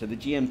this be? So the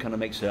GM kind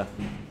of makes a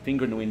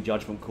finger in the wind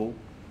judgment call,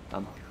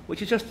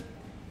 which is just,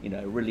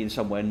 really in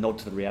some way a nod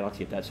to the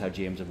reality of that's how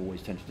GMs have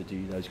always tended to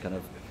do those kind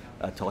of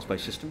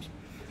task-based systems.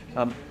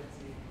 A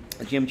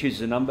GM chooses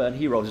a number and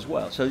he rolls as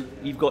well. So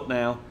you've got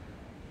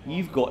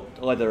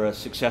either a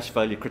success,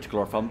 failure, critical,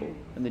 or a fumble,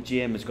 and the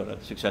GM has got a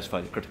success,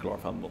 failure, critical, or a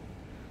fumble.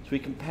 So we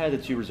compare the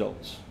two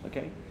results,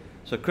 okay?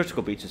 So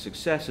critical beats a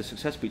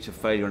success beats a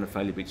failure, and a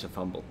failure beats a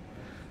fumble.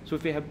 So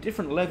if we have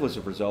different levels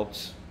of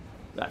results,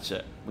 that's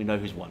it. We know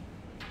who's won.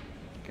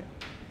 Okay.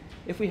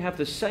 If we have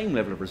the same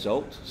level of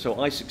result,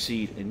 so I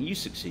succeed and you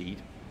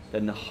succeed,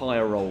 then the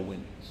higher roll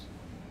wins.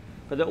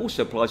 But that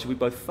also applies if we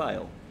both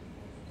fail.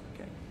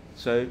 Okay.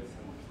 So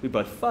if we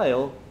both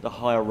fail, the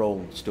higher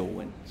roll still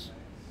wins.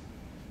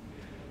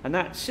 And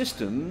that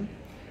system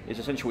is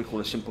essentially what we call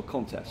a simple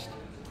contest.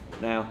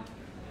 Now,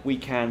 we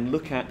can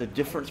look at the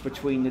difference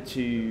between the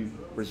two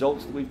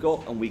results that we've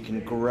got, and we can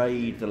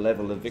grade the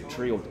level of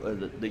victory or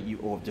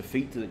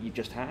defeat that you've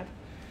just had.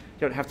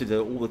 You don't have to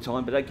do it all the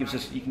time, but that gives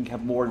us, you can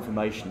have more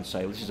information and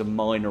say, well, this is a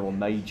minor or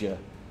major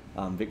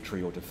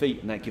victory or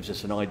defeat, and that gives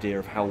us an idea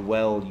of how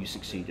well you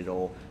succeeded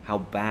or how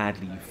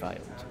badly you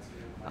failed.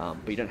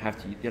 But you don't have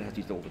to use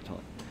it all the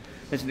time.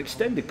 There's an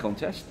extended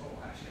contest.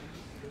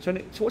 So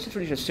what's the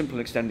tradition of simple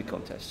and extended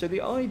contest? So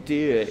the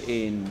idea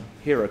in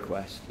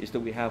HeroQuest is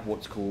that we have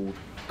what's called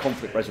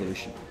conflict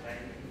resolution.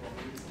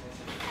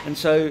 And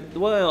so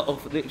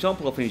the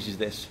example I often use is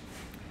this.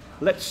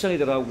 Let's say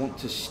that I want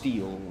to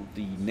steal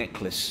the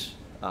necklace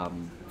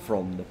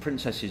from the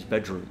princess's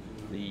bedroom.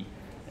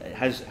 It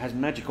has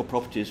magical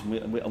properties,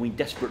 and we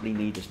desperately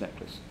need this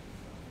necklace.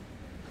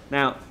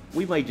 Now,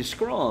 we may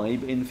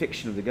describe in the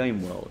fiction of the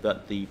game world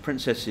that the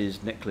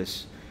princess's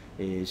necklace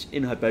is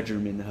in her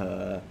bedroom in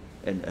her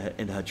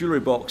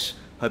jewellery box.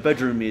 Her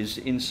bedroom is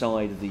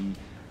inside the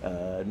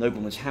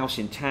nobleman's house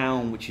in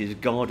town, which is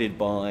guarded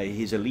by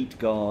his elite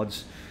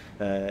guards,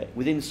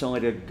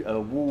 inside a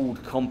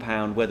walled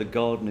compound where the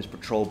garden is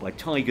patrolled by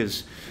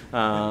tigers, the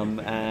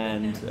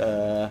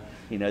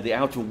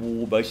outer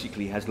wall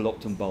basically has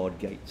locked and barred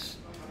gates.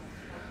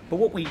 But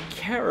what we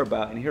care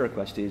about in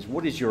HeroQuest is,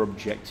 what is your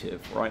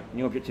objective, right? And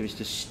your objective is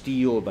to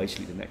steal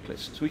basically the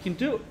necklace. So we can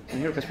do it. In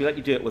HeroQuest, we let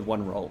you do it with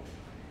one roll.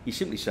 You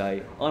simply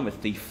say, I'm a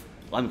thief,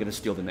 I'm going to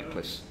steal the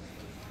necklace.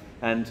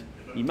 And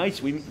we may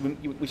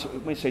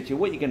say to you,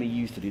 what are you going to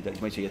use to do that?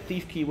 You may say a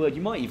thief keyword.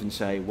 You might even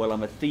say, well,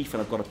 I'm a thief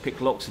and I've got a pick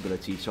locks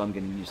ability, so I'm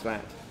going to use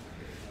that.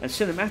 And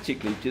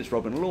cinematically, to this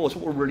Robin Laws,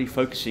 what we're really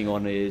focusing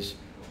on is,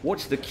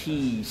 what's the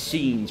key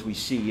scenes we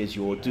see as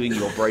you're doing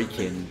your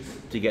break-in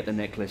to get the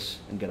necklace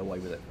and get away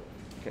with it?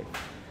 Okay.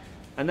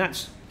 And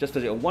that's just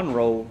a one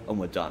roll and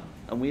we're done.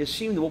 And we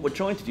assume that what we're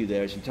trying to do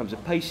there is, in terms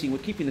of pacing, we're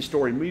keeping the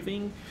story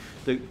moving.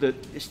 The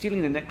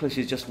stealing the necklace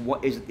is just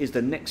what is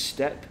the next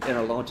step in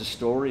a larger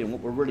story, and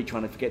what we're really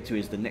trying to get to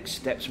is the next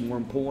step's more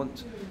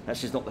important.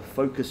 That's just not the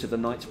focus of the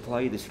night's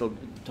play, this little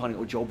tiny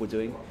little job we're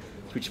doing.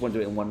 So we just want to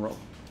do it in one roll.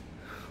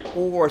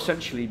 Or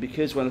essentially,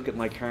 because when I look at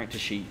my character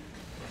sheet,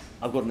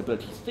 I've got an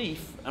ability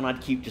thief, and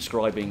I'd keep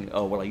describing,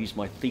 oh, well, I use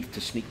my thief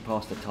to sneak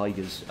past the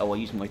tigers. Oh, I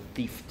use my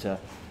thief to...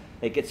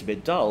 It gets a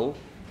bit dull.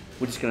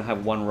 We're just going to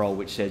have one roll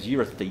which says,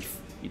 you're a thief,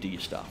 you do your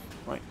stuff,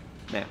 right?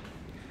 Now,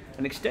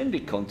 an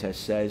extended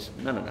contest says,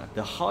 no,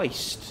 the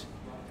heist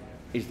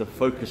is the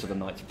focus of the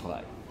night's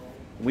play.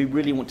 We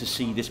really want to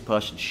see this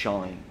person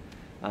shine.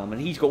 And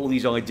he's got all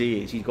these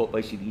ideas. He's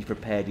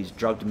prepared his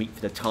drugged meat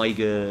for the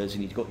tigers,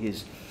 and he's got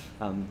his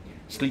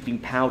sleeping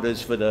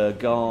powders for the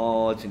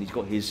guards, and he's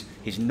got his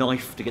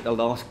knife to get the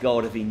last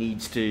guard if he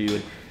needs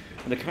to.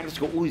 And the character's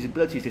got all these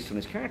abilities listed on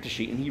his character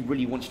sheet, and he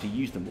really wants to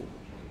use them all.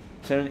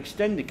 So in an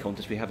extended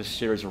contest, we have a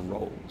series of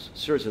rolls, a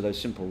series of those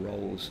simple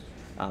rolls,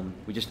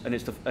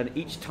 And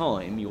each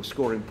time you're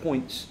scoring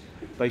points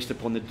based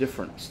upon the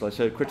difference.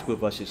 So critical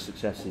versus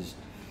success is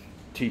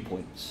 2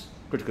 points.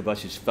 Critical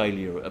versus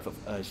failure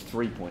is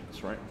 3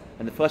 points, right?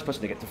 And the first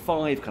person to get to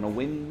 5 kind of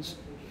wins.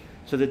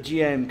 So the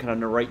GM kind of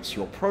narrates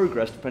your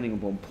progress depending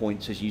upon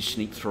points as you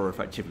sneak through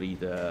effectively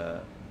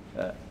the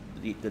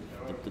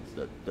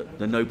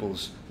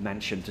noble's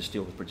mansion to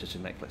steal the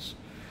princess's necklace.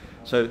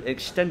 So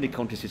extended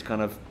contest is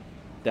kind of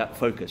that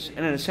focus.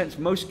 And in a sense,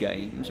 most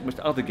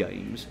other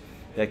games,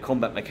 their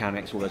combat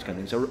mechanics, all those kind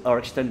of things, are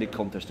extended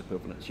contest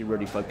equivalents. You're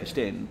really focused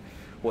in.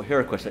 What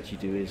HeroQuest lets you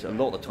do is a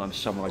lot of the time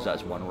summarize that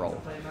as one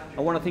role.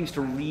 And one of the things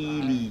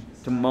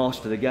to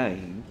master the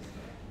game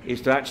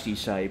is to actually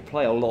say,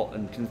 play a lot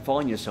and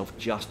confine yourself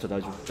just to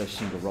those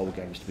single role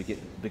games to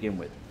begin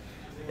with.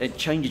 It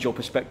changes your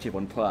perspective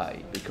on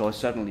play, because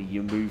suddenly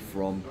you move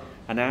from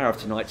an hour of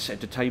tonight's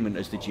entertainment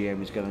as the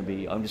GM is going to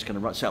be, I'm just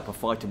going to set up a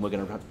fight and we're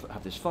going to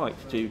have this fight,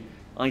 to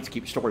I need to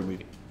keep the story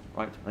moving,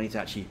 right? I need to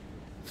actually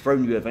throw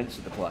new events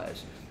at the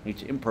players. I need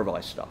to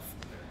improvise stuff.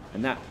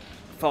 And that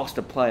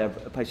faster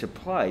pace of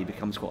play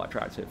becomes quite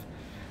attractive.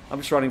 I'm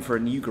just running for a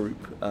new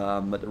group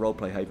at the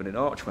Roleplay Haven in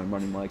Arch, where I'm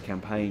running my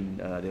campaign,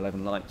 the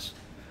 11 Lights.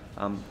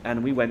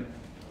 And we went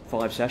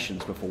 5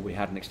 sessions before we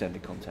had an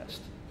extended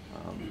contest.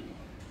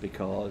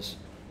 Because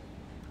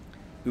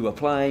we were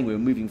playing, we were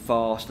moving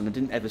fast, and there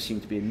didn't ever seem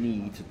to be a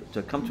need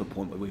to come to a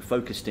point where we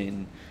focused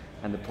in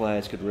and the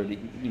players could really,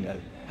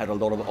 had a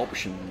lot of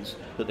options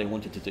that they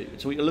wanted to do.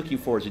 So what you're looking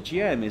for as a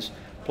GM is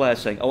players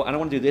saying, oh, and I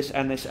want to do this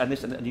and this and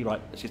this, and you're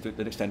right, let's just do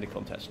an extended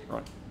contest,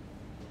 right?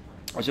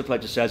 As a player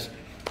just says,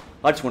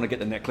 I just want to get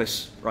the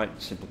necklace, right?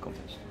 Simple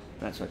contest.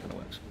 That's how it kind of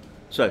works.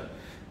 So,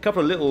 a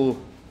couple of little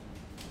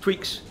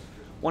tweaks.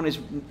 One is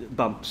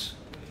bumps.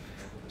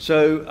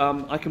 So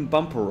I can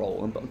bump a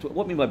roll, and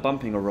what I mean by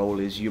bumping a roll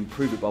is you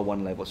improve it by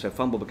 1 level. So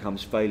fumble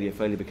becomes failure,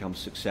 failure becomes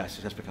success,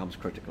 success becomes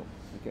critical.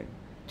 Okay.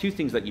 2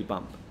 things that you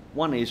bump.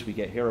 One is we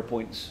get hero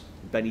points.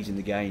 Benny's in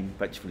the game.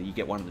 Effectively, you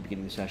get 1 at the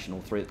beginning of the session, or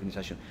 3 at the beginning of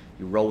the session.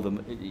 You roll them,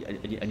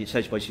 and it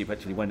says basically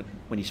effectively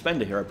when you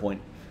spend a hero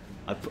point,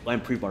 I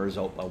improve my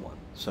result by 1.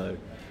 So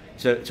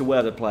it's aware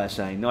of the player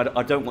saying, no,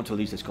 I don't want to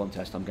lose this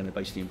contest. I'm going to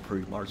basically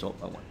improve my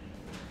result by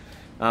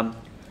 1.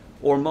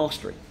 Or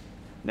mastery.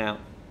 Now,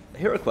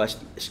 HeroQuest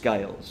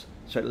scales,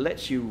 so it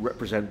lets you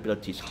represent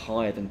abilities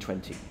higher than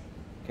 20.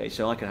 Okay,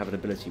 so I can have an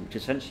ability which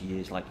essentially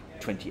is like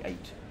 28.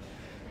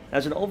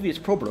 There's an obvious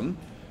problem.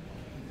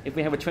 If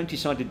we have a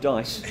 20-sided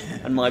dice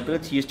and my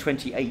ability is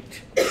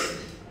 28,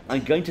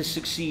 I'm going to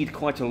succeed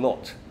quite a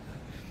lot.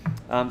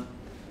 And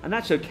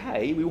that's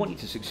okay, we want you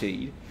to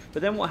succeed,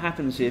 but then what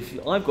happens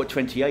if I've got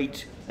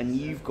 28 and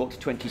you've got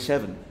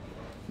 27?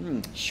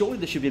 Surely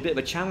there should be a bit of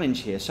a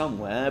challenge here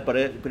somewhere, but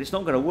it's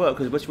not going to work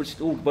because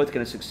we're all both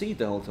going to succeed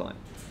the whole time.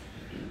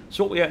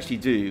 So what we actually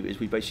do is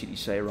we basically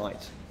say,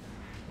 right,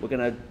 we're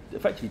going to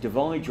effectively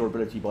divide your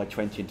ability by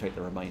 20 and take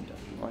the remainder,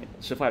 right?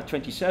 So if I have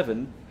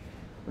 27, the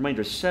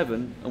remainder is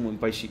 7, and we'll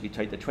basically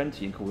take the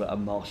 20 and call it a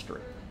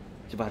mastery.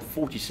 So if I had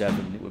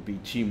 47, it would be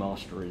 2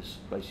 masteries,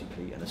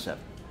 basically, and a 7.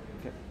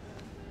 Okay.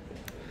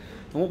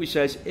 And what we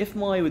say is, if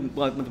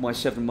with my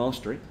 7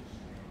 mastery,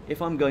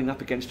 if I'm going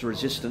up against a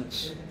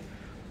resistance,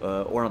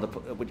 or another,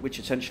 which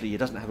essentially it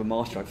doesn't have a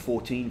mastery, like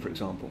 14, for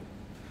example,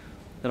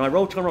 then I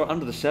try and roll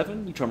under the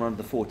 7, you try and roll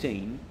under the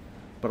 14,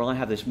 but I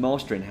have this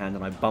mastery in hand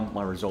and I bump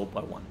my result by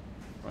 1,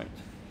 right?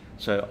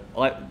 So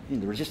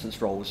the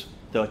resistance rolls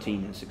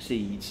 13 and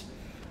succeeds.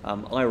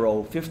 I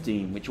roll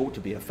 15, which ought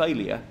to be a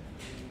failure,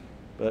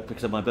 but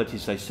because of my ability to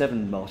say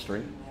 7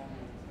 mastery.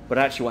 But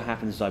actually what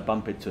happens is I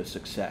bump it to a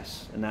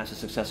success, and that's a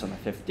success on a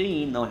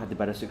 15, I have the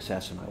better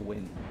success and I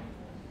win.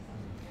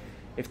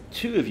 If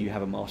 2 of you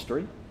have a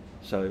mastery,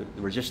 so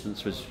the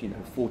resistance was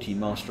 14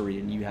 mastery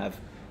and you have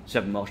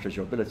 7 mastery as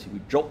your ability, we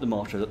drop the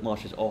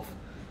masters off,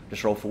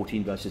 just roll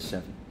 14 versus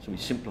 7. So we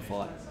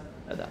simplify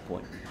at that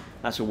point.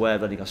 That's a way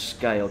of letting us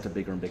scale to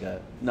bigger and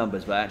bigger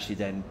numbers, but actually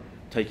then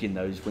taking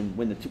those,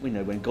 when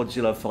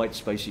Godzilla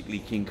fights basically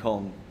King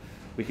Kong,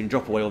 we can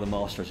drop away all the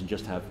masters and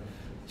just have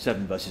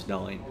 7 versus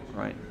 9,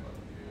 right?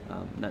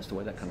 And that's the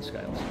way that kind of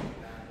scales.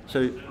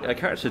 So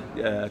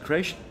character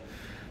creation.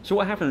 So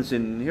what happens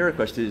in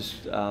HeroQuest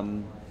is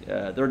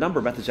there are a number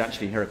of methods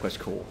actually in HeroQuest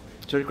Core.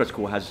 So HeroQuest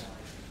Core has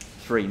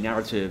 3: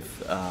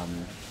 narrative,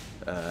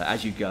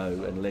 as you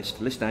go, and list.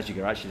 List and as you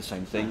go are actually the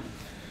same thing.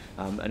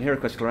 And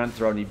HeroQuest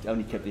Glorantha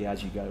only kept the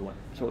as you go one.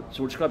 So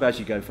we'll describe as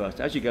you go first.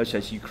 As you go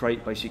says you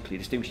create basically a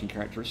distinguishing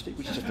characteristic,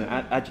 which is just an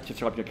adjective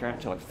describing your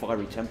character, like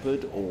fiery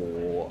tempered,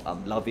 or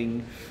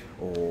loving,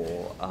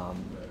 or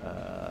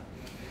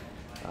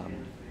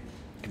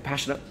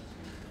compassionate.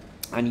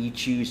 And you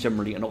choose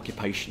generally an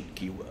occupation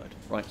keyword,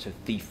 right? So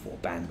thief or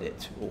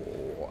bandit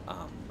or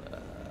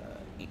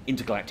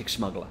intergalactic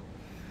smuggler.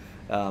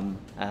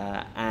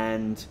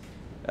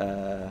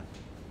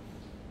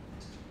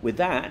 With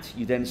that,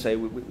 you then say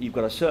you've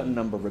got a certain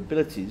number of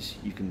abilities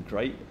you can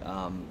create.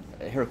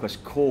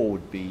 HeroQuest Core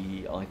would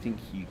be, I think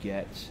you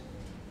get,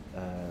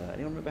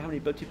 anyone remember how many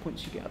ability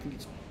points you get? I think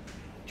it's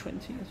 20 or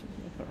something,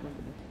 I can't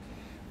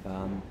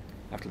remember.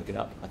 I have to look it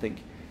up. I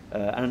think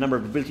and a number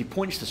of ability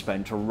points to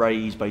spend to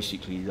raise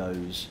basically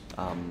those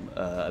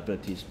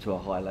abilities to a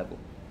higher level.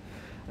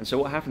 And so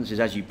what happens is,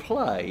 as you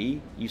play,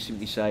 you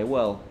simply say,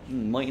 well,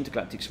 my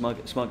intergalactic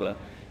smuggler,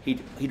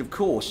 he'd of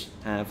course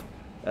have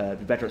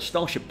be better at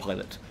starship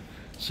pilot.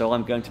 So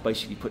I'm going to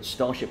basically put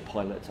starship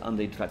pilot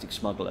under intergalactic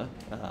smuggler.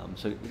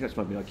 So that's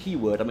my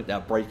keyword. I make that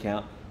a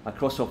breakout. I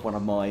cross off one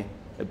of my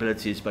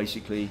abilities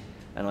basically,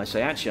 and I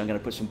say, actually, I'm going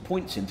to put some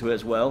points into it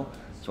as well.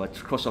 So I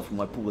cross off from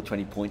my pool of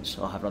 20 points.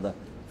 I'll have another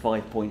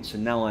 5 points,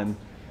 and now I'm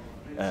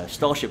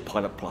Starship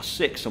Pilot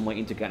 +6 on my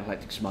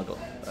intergalactic smuggler,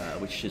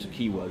 which is a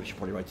keyword which is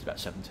probably rated about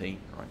 17.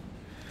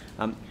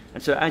 Right?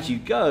 And so as you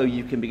go,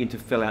 you can begin to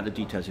fill out the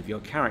details of your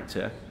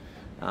character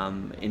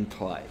in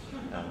play.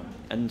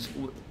 And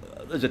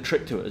there's a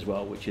trick to it as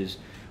well, which is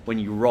when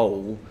you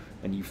roll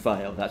and you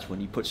fail, that's when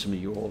you put some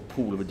of your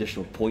pool of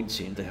additional points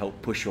in to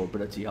help push your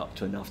ability up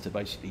to enough to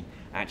basically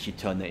actually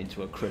turn that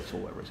into a crit or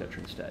whatever,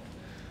 etc. instead.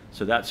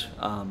 So that's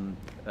kind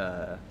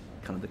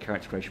of the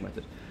character creation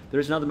method. There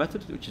is another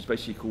method which is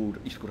basically called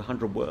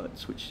 100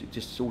 words, which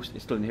it's still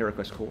in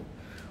HeroQuest core,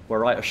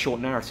 where I write a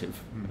short narrative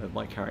of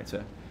my character,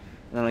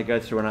 and then I go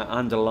through and I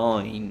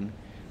underline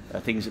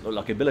things that look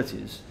like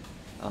abilities,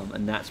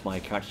 and that's my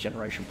character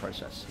generation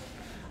process.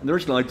 And the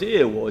original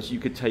idea was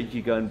if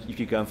you go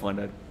and find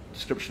a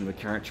description of a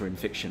character in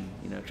fiction,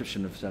 a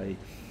description of say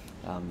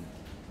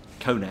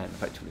Conan,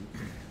 effectively,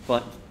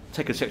 but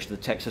take a section of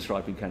the text that's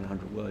right in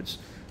 100 words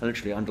and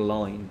literally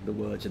underline the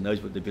words, and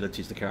those were the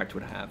abilities the character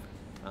would have.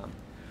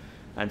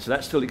 And so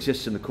that still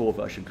exists in the core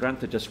version.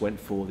 Grantha just went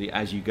for the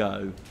as you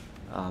go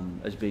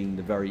as being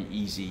the very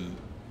easy,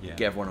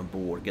 get everyone on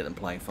board, get them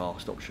playing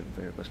fast option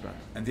for HeroQuest Grantha.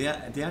 And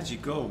the as you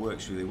go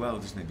works really well,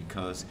 doesn't it?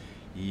 Because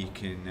you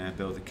can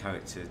build a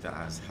character that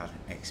has had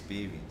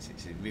experience.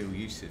 It's a real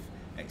use of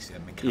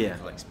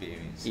mechanical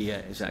experience. Yeah,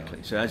 exactly.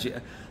 So as you,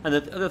 and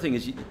the other thing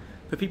is,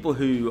 for people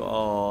who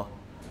are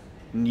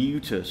new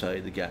to,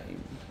 say, the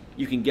game,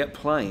 you can get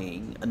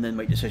playing and then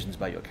make decisions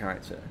about your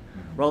character,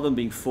 rather than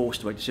being forced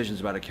to make decisions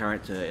about a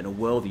character in a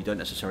world that you don't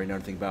necessarily know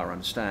anything about or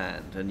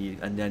understand,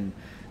 and then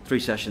 3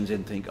 sessions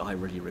in think, I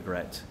really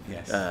regret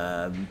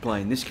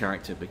playing this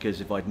character,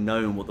 because if I'd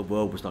known what the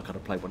world was like, I'd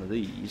have played one of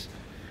these.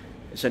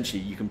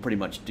 Essentially, you can pretty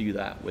much do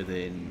that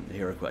within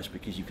HeroQuest,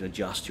 because you can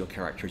adjust your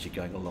character as you're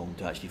going along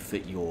to actually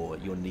fit your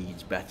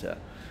needs better.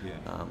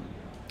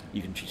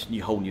 You can choose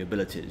whole new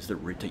abilities that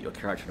rotate your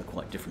character in a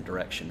quite different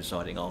direction,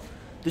 deciding, oh,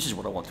 this is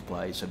what I want to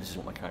play, so this is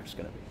what my character's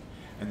going to be.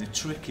 And the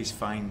trick is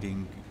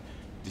finding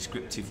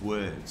descriptive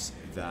words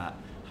that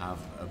have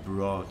a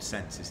broad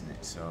sense, isn't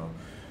it? So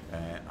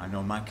I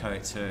know my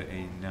character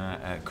in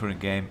current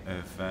game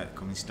of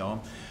Coming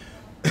Storm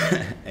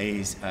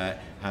has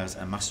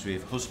a mastery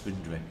of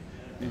husbandry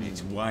in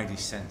its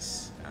widest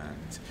sense,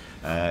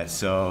 and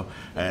so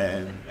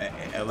it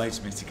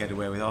allows me to get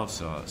away with all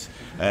sorts.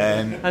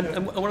 And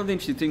one of the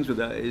interesting things with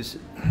that is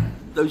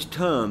those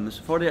terms,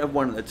 if I don't have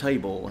one at the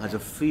table, has a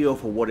feel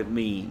for what it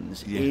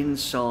means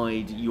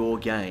inside your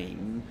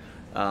game,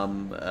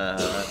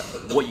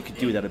 what you could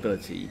do with that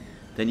ability,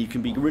 then you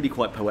can be really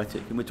quite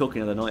poetic. And we're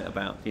talking the other night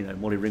about,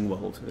 Molly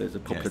Ringwald. There's a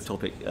popular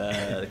topic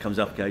that comes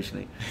up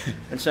occasionally,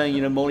 and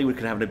saying, Molly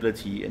could have an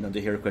ability in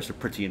under HeroQuest of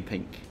pretty in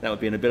pink. That would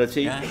be an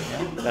ability,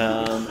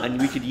 and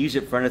we could use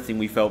it for anything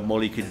we felt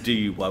Molly could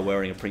do by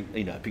wearing a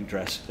pink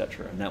dress,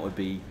 etc. And that'd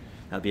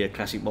be a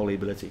classic Molly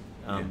ability.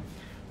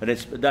 But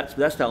that's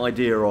that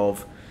idea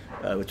of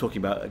we're talking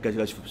about. It goes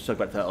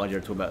back to that idea I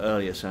was talking about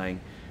earlier, saying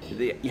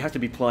you have to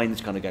be playing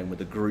this kind of game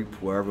with a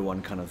group where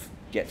everyone kind of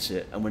gets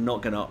it, and we're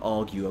not going to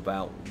argue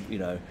about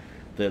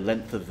the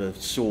length of the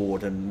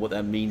sword and what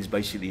that means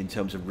basically in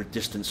terms of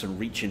distance and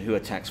reach and who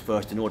attacks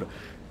first in order.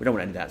 We don't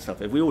want any of that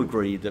stuff. If we all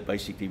agree that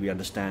basically we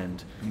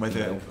understand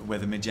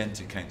whether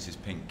magenta counts as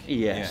pink.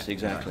 Yes,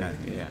 exactly.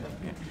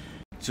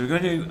 So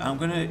I'm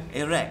going to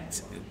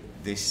erect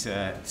this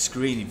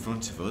screen in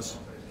front of us.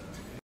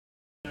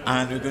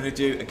 And we're going to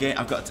do, again,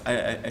 I've got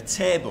a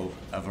table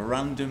of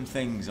random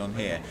things on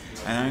here,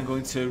 and I'm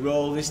going to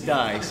roll this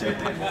dice,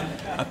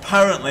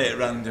 apparently at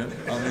random,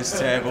 on this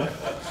table,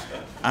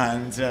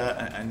 and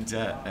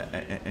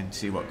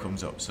see what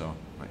comes up. So,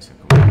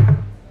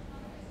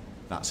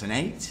 that's an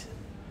 8.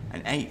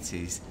 An 8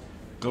 is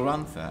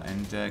Glorantha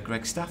and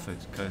Greg Stafford,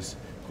 because,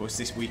 of course,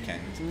 this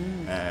weekend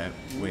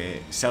we're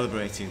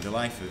celebrating the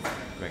life of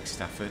Greg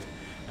Stafford,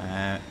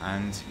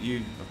 and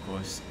you, of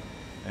course,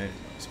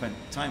 spent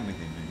time with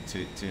him and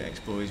to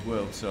explore his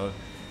world. So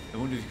I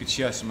wonder if you could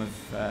share some of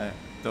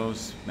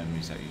those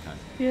memories that you had.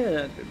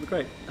 Yeah, that'd be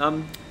great.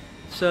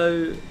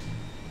 So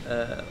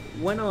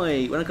when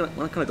I kind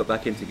of got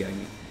back into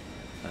gaming,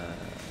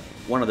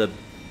 one of the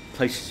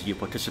places you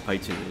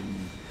participated in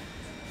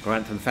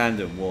Grantha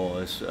fandom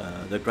was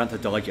the Grantha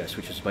Digest,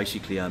 which was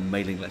basically a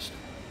mailing list,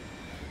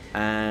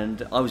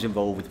 and I was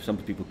involved with some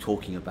people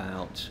talking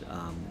about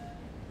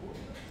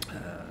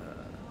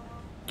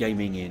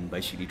gaming in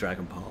basically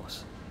Dragon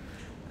Pass,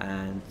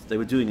 and they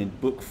were doing a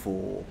book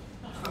for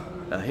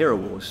Hero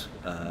Wars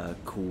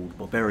called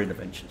Barbarian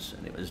Adventures,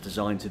 and it was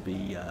designed to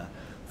be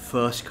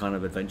first kind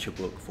of adventure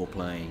book for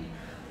playing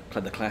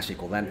the classic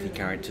Orthanthi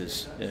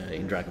characters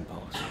in Dragon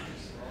Pass.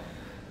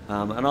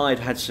 And I'd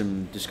had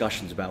some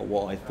discussions about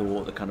what I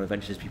thought the kind of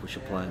adventures people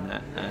should play in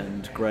that,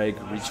 and Greg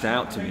reached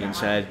out to me and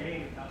said,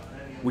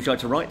 "Would you like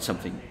to write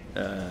something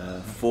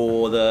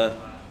for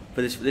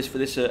this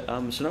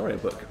scenario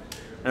book?"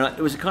 And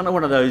it was kind of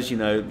one of those,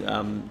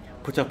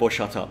 put up or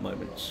shut up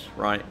moments,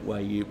 right? Where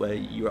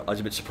I was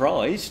a bit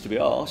surprised to be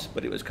asked,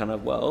 but it was kind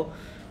of, well,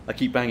 I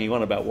keep banging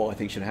on about what I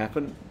think should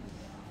happen.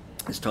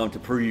 It's time to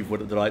prove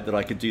that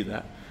I could do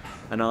that.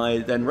 And I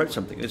then wrote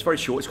something. It's very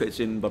short. It's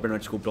in Barbarian.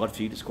 It's called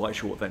Bloodfeud. It's quite a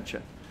short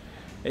adventure.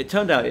 It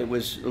turned out it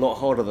was a lot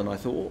harder than I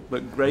thought,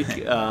 but Greg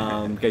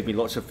gave me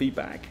lots of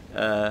feedback,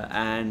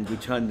 and we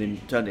turned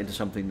it into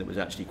something that was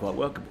actually quite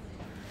workable.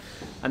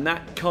 And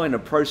that kind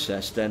of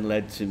process then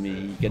led to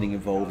me getting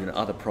involved in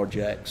other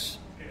projects,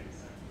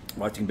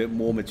 writing a bit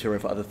more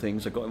material for other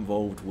things. I got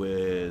involved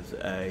with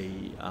a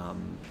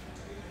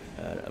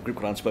group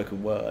called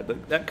Unspoken Word,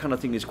 but that kind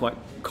of thing is quite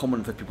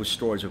common for people's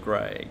stories of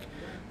Greg,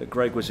 that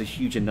Greg was a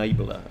huge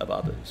enabler of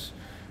others.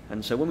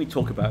 And so when we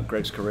talk about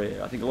Greg's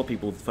career, I think a lot of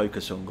people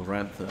focus on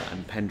Glorantha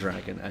and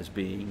Pendragon as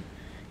being,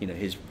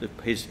 his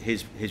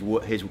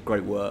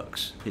great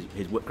works,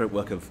 his great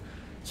work of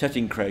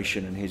setting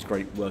creation, and his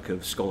great work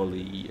of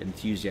scholarly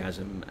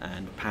enthusiasm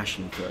and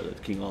passion for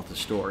King Arthur's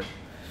story.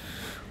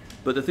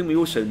 But the thing we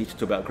also need to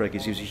talk about Greg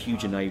is he was a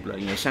huge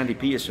enabler. Sandy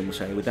Peterson will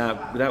say,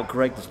 without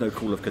Greg, there's no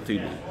Call of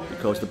Cthulhu,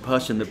 because the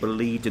person that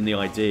believed in the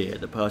idea,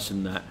 the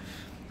person that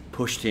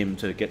pushed him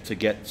to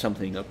get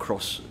something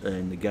across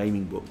in the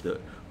gaming book that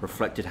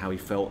reflected how he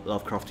felt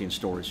Lovecraftian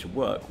stories should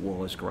work,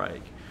 was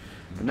Greg.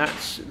 And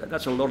that's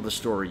a lot of the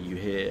story you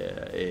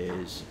hear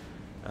is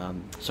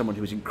someone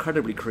who was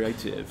incredibly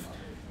creative,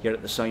 yet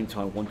at the same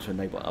time wanted to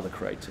enable other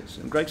creators.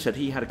 And Greg said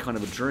he had a kind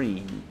of a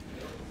dream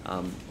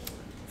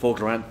for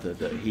Glorantha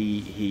that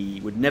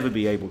he would never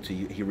be able to,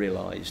 he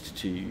realised,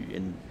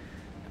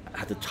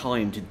 had the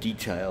time to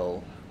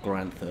detail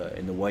Glorantha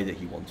in the way that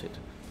he wanted.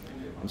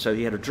 And so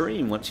he had a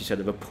dream, once he said,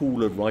 of a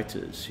pool of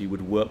writers who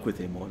would work with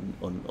him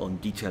on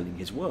detailing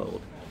his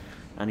world.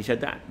 And he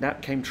said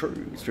that came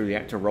true through the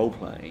act of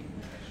role-playing.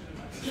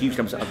 Huge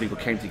numbers of other people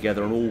came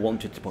together and all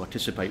wanted to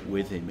participate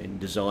with him in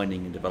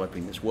designing and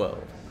developing this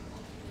world.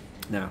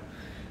 Now,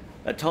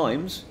 at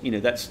times,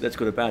 that's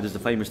good or bad. There's the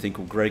famous thing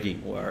called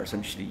Gregging, where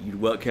essentially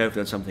you'd work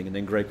carefully on something and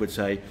then Greg would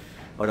say,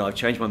 "Oh no, I've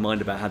changed my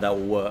mind about how that all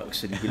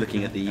works," and you'd be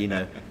looking at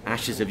the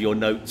ashes of your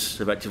notes,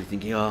 effectively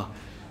thinking,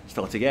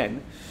 start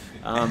again.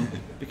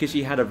 Because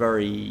he had a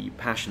very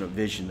passionate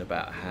vision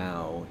about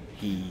how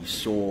he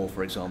saw,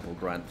 for example,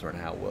 Glorantha and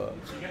how it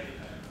worked.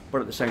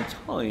 But at the same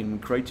time,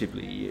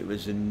 creatively, it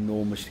was an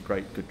enormously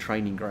good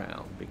training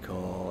ground,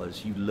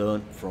 because you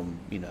learnt from,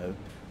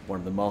 one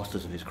of the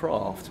masters of his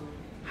craft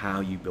how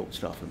you built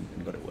stuff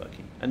and got it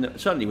working. And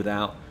certainly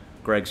without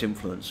Greg's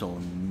influence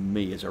on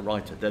me as a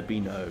writer, there'd be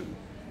no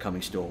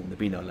Coming Storm, there'd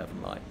be no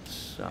 11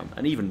 Lights.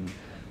 And even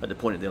at the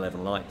point of the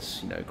 11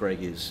 Lights,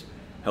 Greg is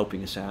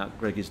helping us out.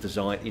 Greg is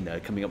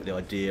coming up with the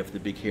idea for the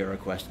big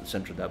HeroQuest at the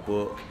centre of that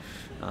book.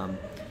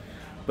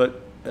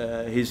 But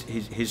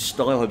his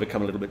style had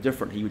become a little bit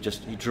different.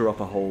 He drew up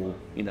a whole,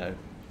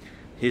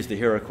 here's the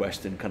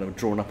HeroQuest, and kind of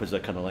drawn up as a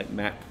kind of like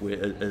map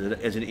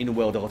as an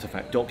in-world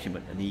artifact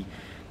document. And he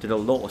did a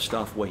lot of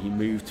stuff where he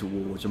moved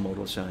towards a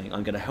model saying,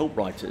 I'm going to help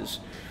writers,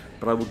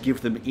 but I will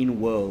give them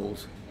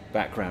in-world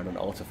background and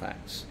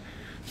artifacts,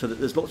 so that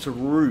there's lots of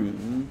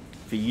room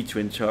for you to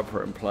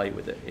interpret and play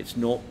with it. It's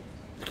not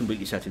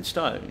completely set in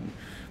stone,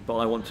 but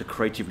I want to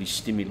creatively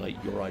stimulate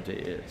your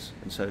ideas.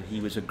 And so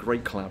he was a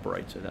great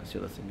collaborator. That's the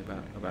other thing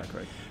about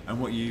Greg. And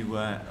what you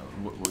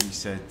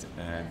said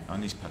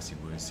on his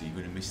passing words, so you're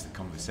going to miss the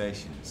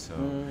conversations. So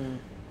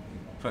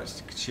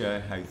perhaps you could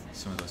share how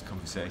some of those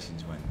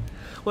conversations went.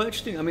 Well,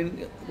 interesting. I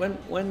mean,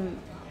 when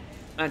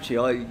actually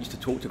I used to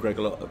talk to Greg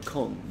a lot at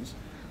cons,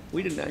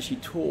 we didn't actually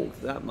talk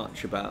that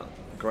much about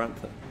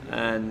Glorantha,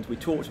 and we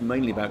talked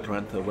mainly about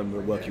Glorantha when we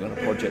were working on a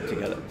project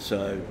together.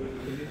 So.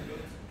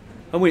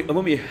 And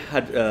when we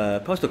had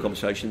personal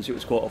conversations, it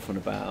was quite often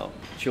about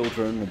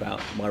children,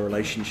 about my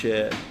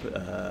relationship. There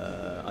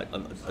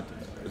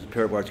was a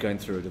period where I was going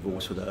through a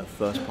divorce with a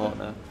first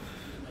partner,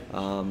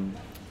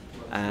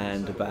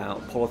 and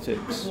about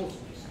politics.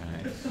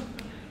 Right.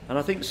 And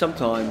I think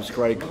sometimes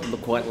Greg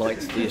quite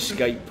liked the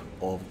escape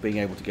of being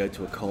able to go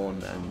to a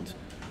con and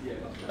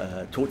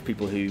talk to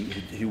people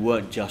who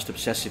weren't just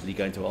obsessively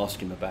going to ask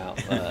him about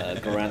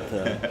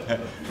Glorantha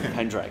and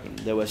Pendragon.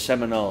 There were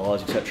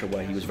seminars, etc.,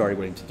 where he was very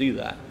willing to do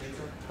that.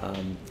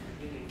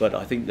 But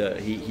I think that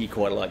he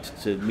quite liked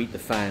to meet the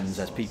fans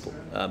as people.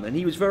 And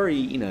he was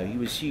he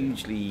was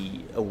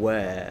hugely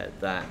aware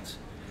that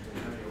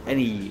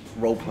any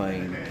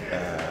role-playing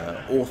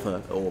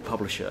author or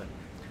publisher,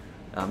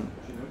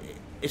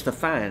 it's the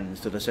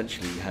fans that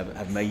essentially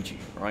have made you,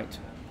 right?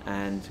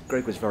 And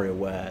Greg was very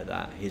aware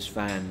that his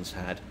fans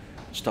had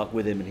stuck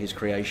with him in his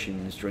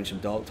creations during some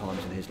dark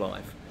times in his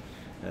life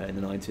in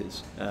the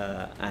 90s,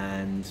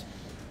 and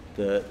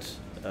that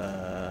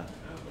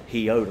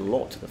he owed a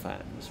lot to the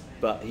fans.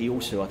 But he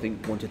also, I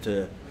think, wanted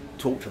to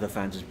talk to the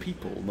fans as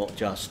people, not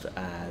just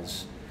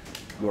as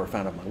were a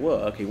fan of my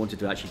work, he wanted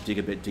to actually dig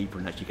a bit deeper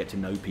and actually get to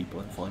know people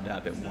and find out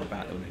a bit more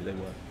about them and who they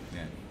were.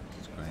 Yeah,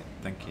 that's great.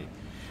 Thank you.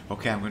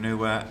 Okay, I'm going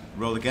to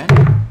roll again.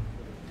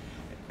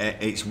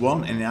 It's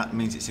 1, and that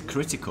means it's a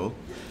critical.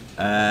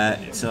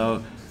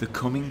 So, the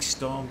Coming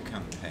Storm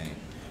campaign.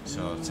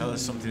 So, tell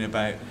us something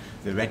about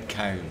the Red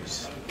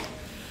Cows.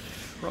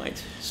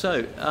 Right.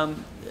 So,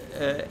 and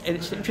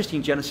it's an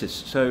interesting genesis.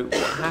 So, what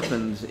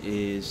happened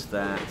is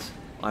that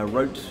I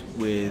wrote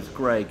with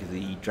Greg,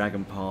 the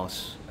Dragon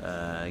Pass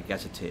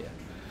gazetteer,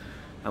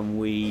 and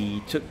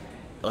we took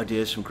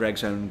ideas from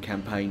Greg's own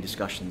campaign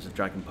discussions of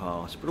Dragon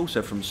Pass, but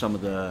also from some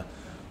of the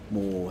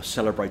more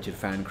celebrated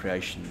fan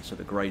creations, so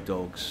the Grey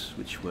Dogs,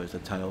 which was the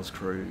Tales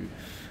crew.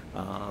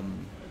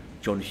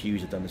 John Hughes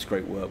had done this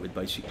great work with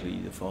basically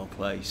the Far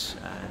Place,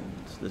 and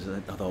there's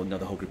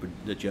another whole group of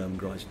the German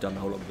guys who've done a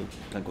whole lot of the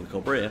plan called the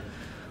Colbria.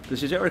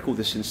 There's this area called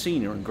the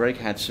Cincina, and Greg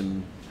had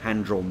some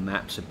hand-drawn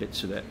maps of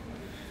bits of it.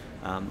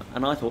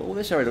 And I thought,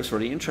 this area looks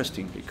really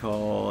interesting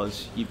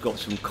because you've got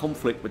some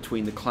conflict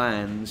between the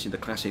clans, the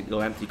classic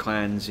Atlantic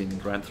clans in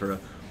Grantha,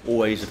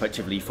 always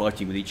effectively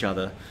fighting with each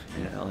other.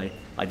 You know,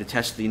 I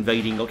detest the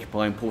invading,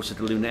 occupying ports of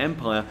the Lunar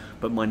Empire,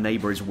 but my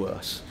neighbour is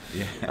worse.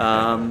 Yeah.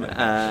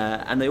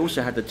 And they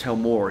also had the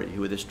Telmori,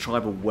 who are this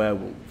tribe of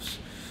werewolves.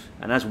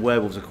 And as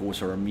werewolves, of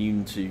course, are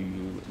immune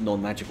to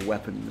non-magical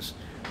weapons,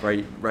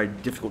 very, very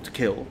difficult to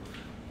kill.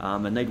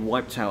 And they'd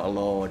wiped out a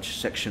large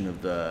section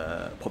of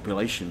the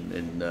population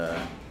in the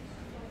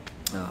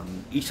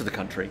east of the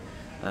country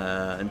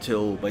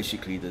until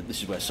basically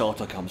this is where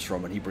Sartor comes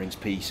from, and he brings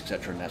peace,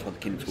 etc. And that's why the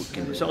kingdom's called the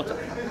Kingdom of Sartor.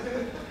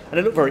 And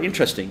it looked very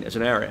interesting as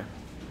an area.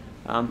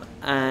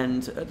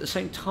 And at the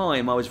same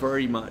time, I was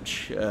very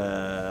much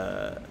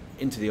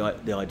into the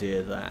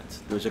idea that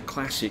there was a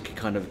classic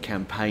kind of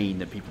campaign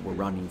that people were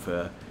running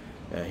for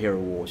Hero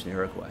Wars and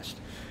HeroQuest.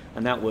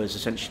 And that was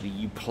essentially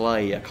you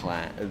play a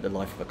clan, the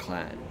life of a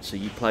clan. So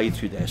you play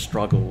through their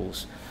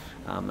struggles.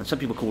 And some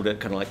people called it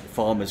kind of like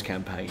farmer's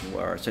campaign,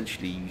 where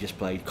essentially you just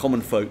played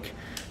common folk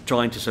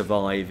trying to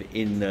survive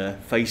in the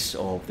face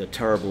of the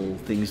terrible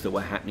things that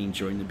were happening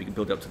during the big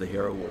build-up to the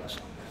Hero Wars.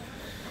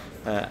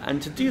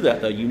 And to do that,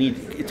 though,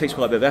 it takes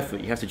quite a bit of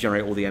effort. You have to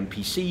generate all the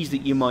NPCs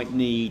that you might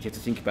need. You have to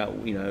think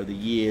about, the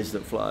years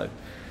that flow.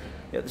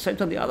 At the same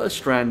time, the other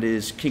strand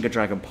is King of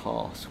Dragon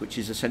Pass, which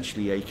is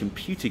essentially a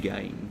computer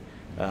game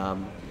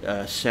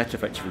set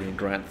effectively in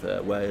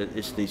Grantha, where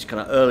it's this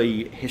kind of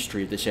early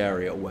history of this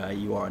area where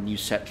you are a new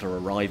settler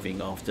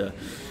arriving after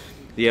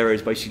the area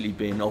has basically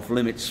been off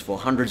limits for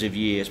hundreds of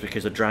years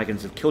because the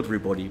dragons have killed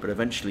everybody, but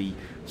eventually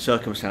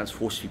circumstance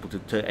forces people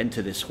to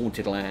enter this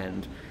haunted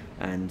land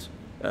and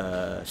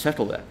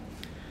settle there.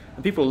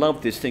 And people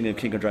love this thing of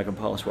King of Dragon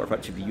Pass, where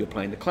effectively you're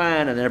playing the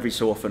clan, and every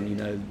so often,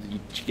 you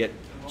get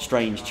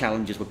strange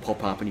challenges would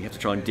pop up, and you have to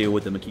try and deal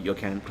with them and keep your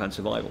clan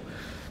survival.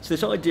 So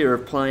this idea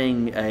of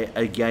playing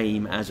a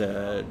game as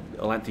a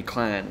Atlantic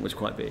clan was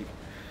quite big.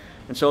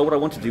 And so what I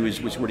wanted to do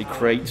was really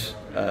create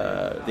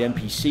the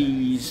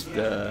NPCs,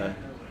 the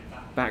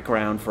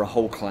background for a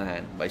whole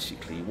clan,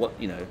 basically. What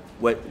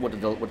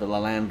did the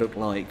land look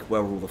like?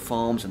 Where were all the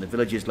farms and the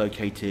villages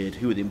located?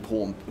 Who were the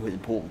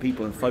important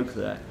people and folk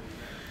there?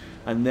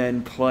 And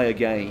then play a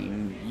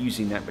game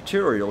using that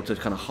material to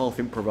kind of half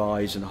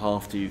improvise and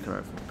half do kind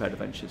of prepared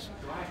adventures.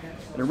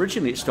 And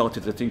originally it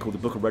started with a thing called the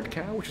Book of Red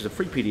Cow, which is a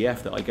free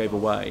PDF that I gave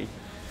away.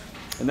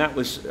 And that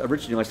was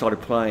originally I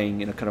started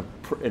playing in a kind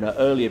of in an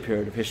earlier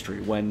period of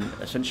history when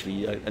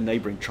essentially a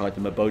neighbouring tribe,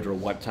 the Maboda, were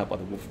wiped out by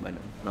the Wolfmen. And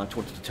I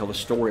wanted to tell the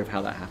story of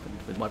how that happened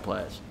with my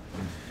players.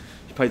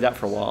 I played that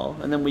for a while,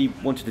 and then we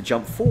wanted to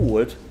jump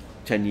forward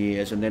 10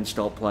 years and then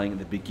start playing at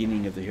the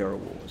beginning of the Hero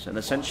Wars. And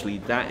essentially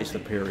that is the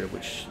period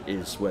which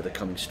is where the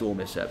Coming Storm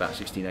is at, about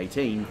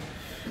 1618,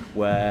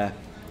 where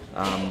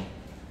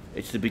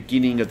it's the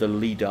beginning of the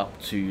lead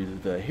up to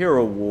the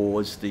Hero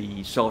Wars,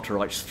 the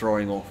Sartorites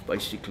throwing off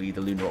basically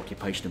the lunar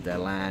occupation of their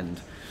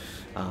land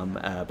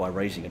by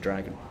raising a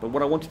dragon. But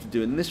what I wanted to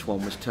do in this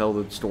one was tell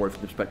the story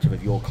from the perspective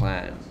of your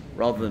clan.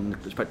 Rather than the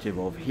perspective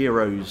of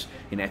heroes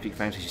in epic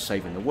fantasy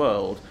saving the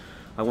world,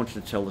 I wanted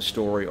to tell the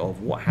story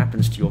of what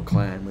happens to your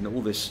clan when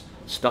all this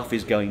stuff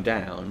is going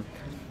down.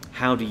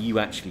 How do you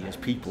actually, as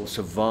people,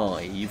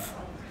 survive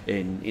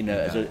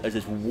as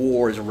this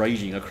war is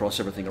raging across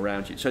everything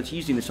around you? So it's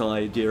using this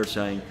idea of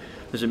saying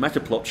there's a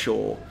meta plot,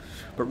 sure,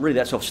 but really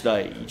that's off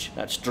stage.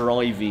 That's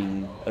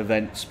driving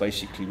events,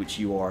 basically, which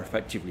you are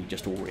effectively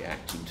just all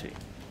reacting to.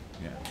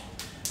 Yeah,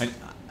 and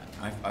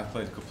I've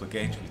played a couple of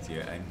games with you,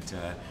 and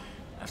I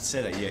have to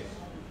say that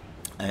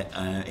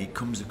it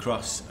comes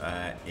across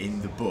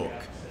in the book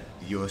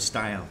your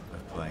style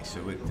of play. So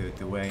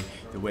the way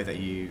that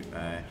you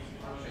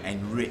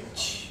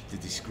enrich the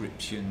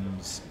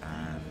descriptions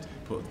and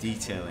put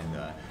detail in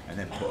there, and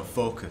then put a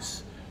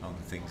focus on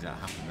the things that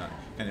happen, that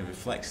kind of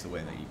reflects the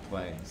way that you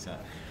play. Is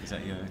that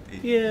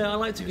yeah, I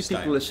like to give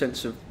people a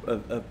sense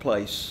of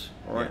place.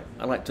 Right?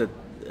 Yeah. I like to,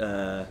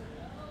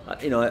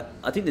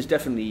 I think there's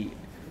definitely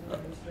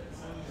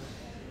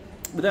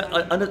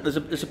there's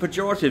a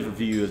pejorative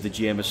view of the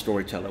GM as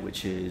storyteller,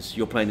 which is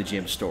you're playing the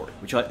GM's story,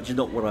 which is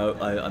not what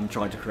I'm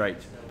trying to create.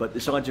 But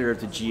this idea of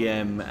the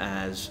GM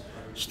as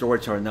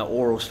storyteller in that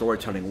oral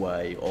storytelling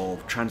way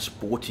of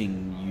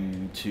transporting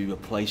you to a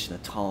place and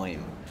a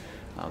time,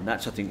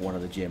 that's, I think, one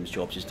of the GM's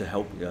jobs, is to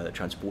help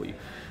transport you.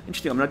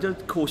 Interesting, I mean, I did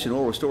a course in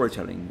oral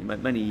storytelling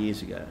many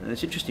years ago, and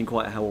it's interesting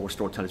quite how oral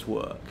storytellers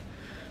work.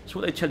 So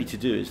what they tell you to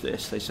do is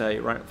this. They say,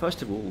 right,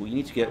 first of all, you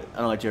need to get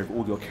an idea of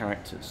all your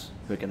characters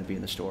who are going to be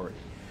in the story.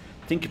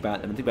 Think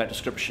about them and think about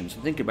descriptions,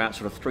 and think about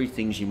sort of 3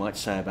 things you might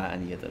say about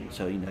any of them.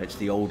 So, it's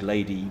the old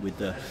lady with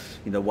the,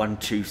 one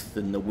tooth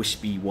and the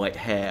wispy white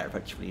hair,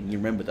 effectively, and you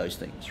remember those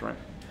things, right?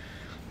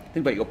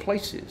 Think about your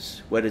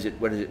places. Where does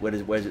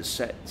it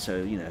set?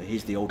 So,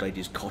 here's the old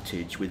lady's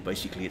cottage with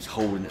basically its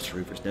hole in its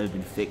roof. It's never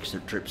been fixed.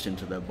 It drips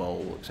into the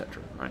bowl,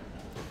 etc. Right?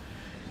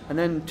 And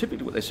then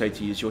typically what they say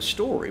to you is your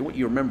story. What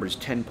you remember is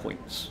 10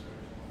 points.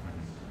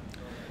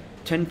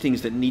 10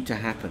 things that need to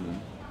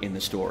happen in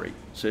the story.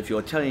 So if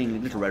you're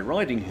telling Little Red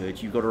Riding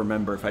Hood, you've got to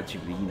remember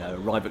effectively, got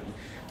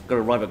to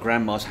arrive at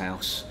Grandma's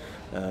house,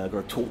 got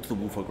to talk to the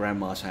wolf at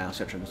Grandma's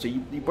house, etc. So you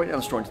break down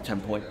the story into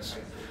 10 points.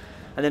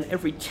 And then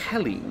every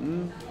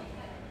telling,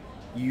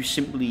 you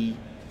simply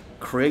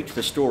create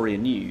the story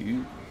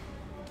anew,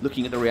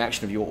 looking at the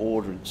reaction of your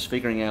audience,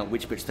 figuring out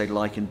which bits they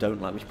like and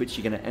don't like, which bits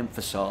you're going to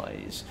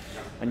emphasize,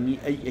 and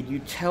you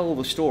tell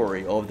the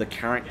story of the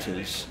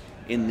characters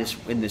in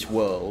this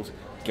world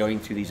going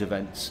through these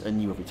events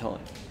anew every time.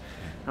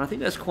 And I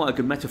think that's quite a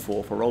good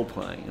metaphor for role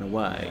playing, in a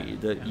way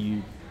that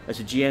you,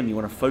 as a GM, you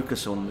want to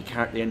focus on the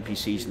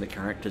NPCs and the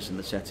characters and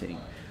the setting,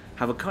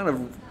 have a kind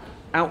of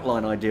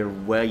outline idea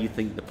of where you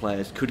think the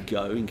players could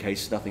go in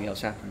case nothing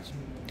else happens.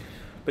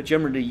 But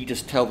generally, you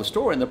just tell the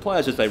story, and the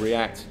players, as they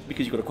react,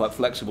 because you've got a quite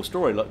flexible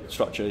story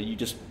structure,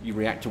 you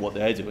react to what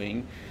they're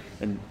doing,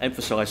 and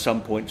emphasise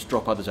some points,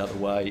 drop others out of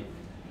the way,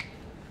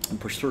 and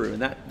push through.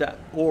 And that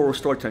oral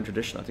storytelling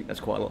tradition, I think, that's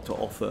quite a lot to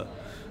offer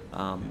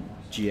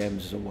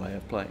GMs as a way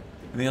of playing.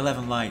 The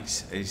 11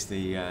 Lights is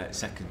the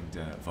second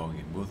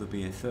volume. Will there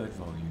be a third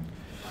volume?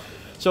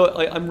 So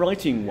I'm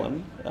writing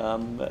one.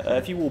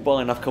 If you will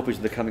buy enough copies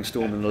of The Coming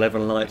Storm and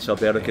 11 Lights, I'll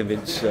be able to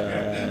convince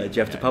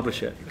Jeff to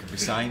publish it. It can be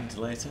signed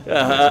later.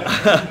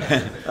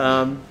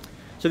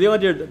 So the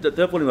idea,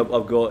 the volume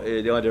I've got,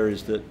 the idea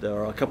is that there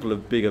are a couple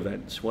of big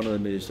events. One of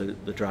them is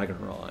the Dragon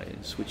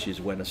Rise, which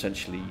is when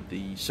essentially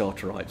the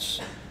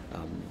Sartorites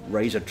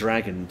raise a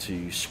dragon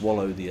to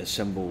swallow the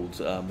assembled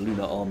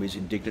lunar armies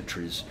and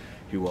dignitaries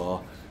who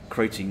are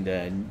creating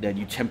their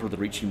new Temple of the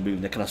Reaching Moon,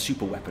 their kind of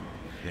super weapon.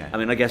 Yeah. I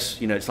mean, I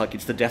guess,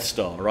 it's the Death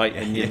Star, right?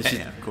 And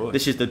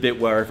this is the bit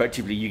where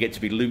effectively you get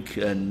to be Luke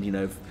and,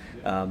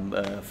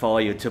 fire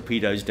your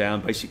torpedoes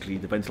down, basically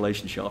the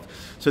ventilation shaft.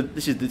 So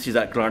this is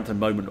that grand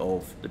moment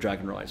of the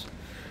Dragon Rise.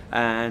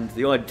 And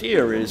the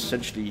idea is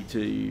essentially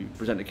to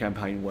present a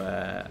campaign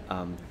where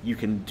you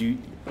can do,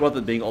 rather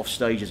than being off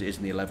stage as it is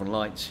in the 11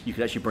 Lights, you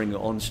can actually bring it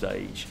on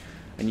stage,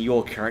 and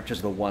your characters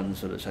are the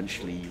ones that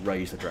essentially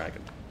raise the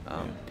dragon.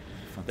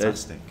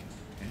 Fantastic.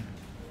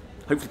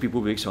 Hopefully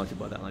people will be excited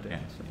by that idea.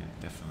 Yeah,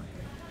 definitely.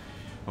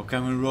 Okay,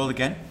 I'm going to roll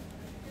again.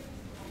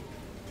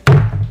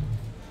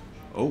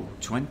 Oh,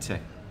 20.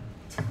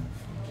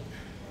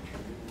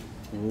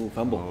 Oh,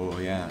 fumble. Oh,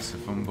 yeah, it's a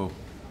fumble.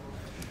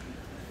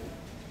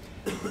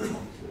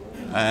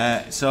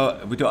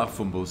 So we don't have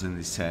fumbles in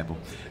this table.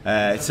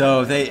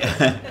 So they,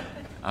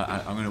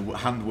 I'm going to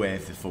hand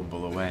wave the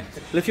fumble away.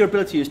 Well, if your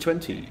ability is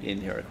 20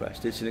 in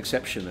HeroQuest, it's an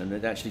exception, and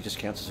it actually just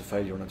counts as a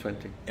failure on a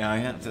 20.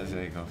 Yeah,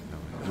 there you go.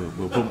 No,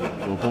 we'll bump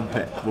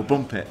it. We'll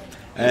bump it.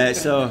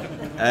 So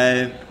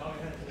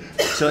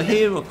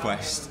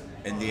HeroQuest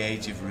in the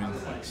age of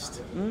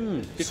RuneQuest.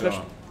 Good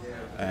question.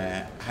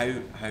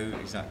 How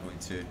is that going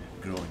to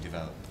grow and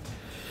develop?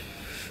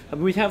 I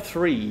mean, we have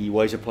 3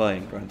 ways of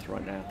playing Granth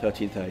right now: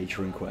 13th Age,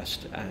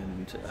 RuneQuest,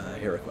 and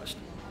HeroQuest.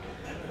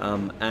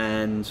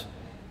 And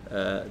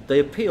they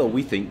appeal,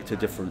 we think, to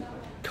different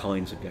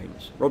kinds of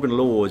games. Robin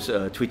Laws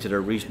tweeted a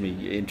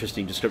reasonably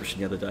interesting description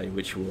the other day,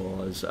 which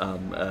was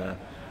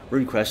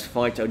RuneQuest,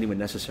 fight only when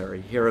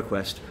necessary;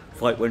 HeroQuest,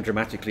 fight when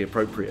dramatically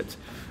appropriate;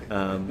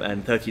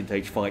 and 13th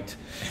Age, fight,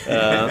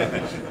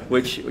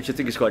 which I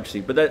think is quite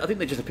interesting. But I think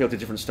they just appeal to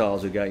different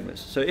styles of gamers.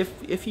 So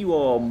if you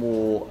are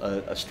more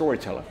a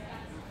storyteller,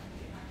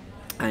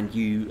 and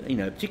you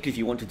particularly if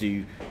you want to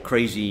do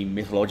crazy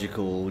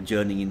mythological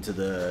journeying into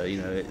the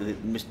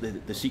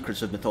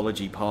secrets of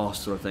mythology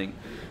past sort of thing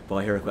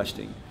by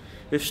HeroQuesting,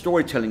 if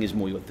storytelling is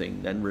more your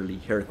thing, then really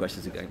HeroQuest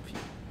is a game for you.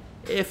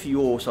 If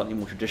you're slightly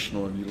more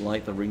traditional and you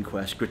like the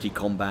RuneQuest gritty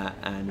combat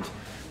and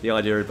the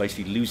idea of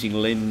basically losing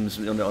limbs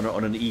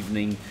on an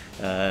evening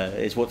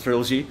is what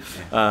thrills you,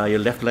 your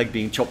left leg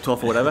being chopped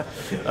off or whatever,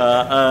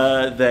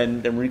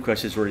 then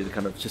RuneQuest is really the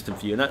kind of system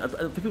for you. And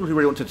for people who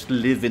really want to just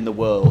live in the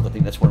world, I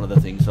think that's one of the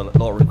things. So a lot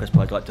of RuneQuest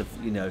players like to,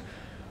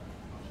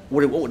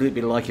 what would it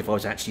be like if I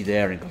was actually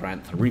there in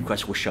Glantha?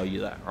 RuneQuest will show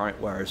you that, right?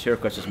 Whereas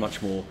HeroQuest is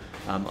much more,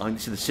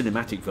 this is the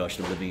cinematic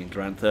version of living in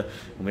Glantha,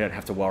 and we don't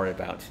have to worry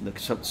about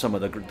some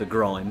of the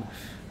grime.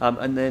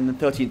 And then the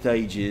 13th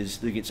Age is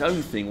doing its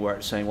own thing, where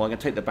it's saying, well, I'm going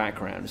to take the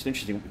background. It's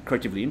interesting,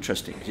 creatively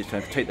interesting, because it's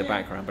going to take the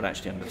background, but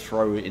actually I'm going to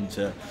throw it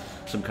into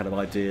some kind of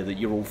idea that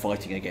you're all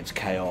fighting against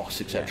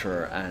chaos,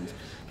 etc. And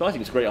but I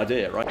think it's a great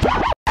idea, right?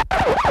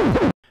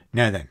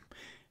 Now then,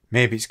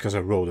 maybe it's because I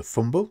rolled a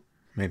fumble,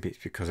 maybe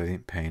it's because I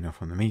didn't pay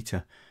enough on the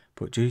meter,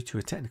 but due to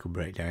a technical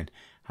breakdown,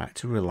 I had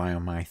to rely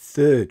on my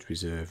third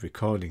reserve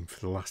recording for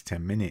the last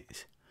 10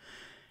 minutes.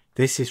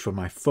 This is from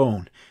my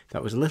phone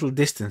that was a little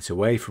distance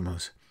away from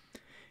us.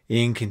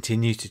 Ian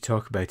continued to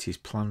talk about his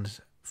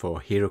plans for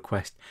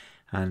HeroQuest,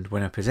 and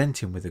when I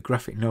present him with a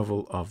graphic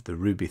novel of the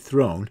Ruby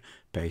Throne,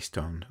 based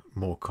on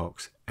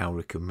Moorcock's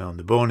Elric of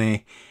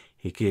Melniboné,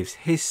 he gives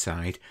his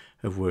side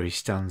of where he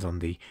stands on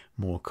the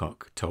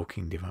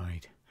Moorcock-Tolkien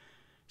divide.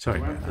 Sorry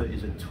about that. Glantha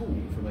is a tool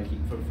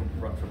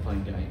for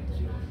playing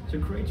games. So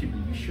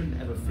creatively, you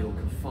shouldn't ever feel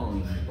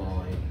confined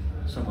by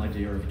some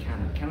idea of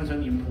canon. Canon is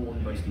only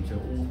important basically to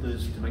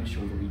authors to make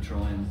sure that we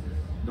try and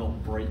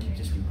not break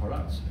existing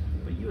products.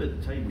 But you at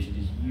the table should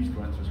just use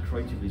Glantha as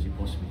creatively as you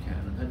possibly can,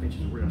 and Headbench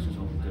is a really nice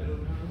example to do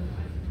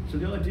it. So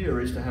the idea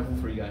is to have all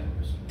three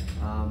games.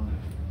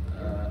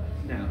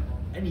 Now,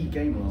 any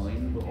game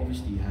line will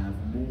obviously have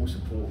more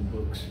supporting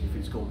books if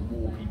it's got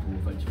more people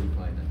eventually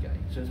playing that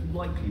game. So it's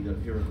likely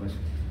that HeroQuest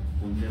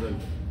will never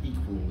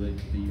equal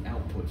the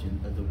output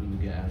that we will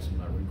get out of something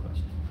like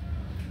RuneQuest.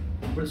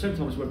 But at the same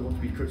time as well, we want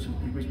to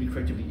be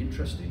creatively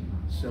interesting.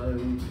 So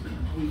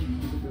we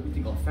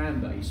think our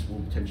fan base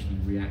will potentially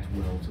react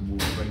well to more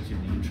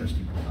creatively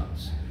interesting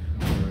products.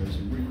 Whereas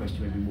in RuneQuest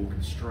you may be more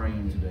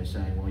constrained to they're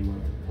saying, well, you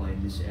want to play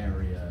in this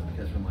area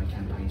because that's where my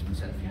campaign's been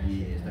set for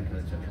years, that kind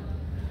of stuff.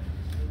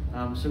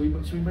 So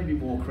we may be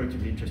more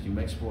creatively interesting. We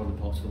may explore other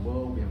parts of the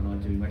world. We have an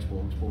idea. We may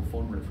explore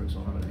Fonrit, for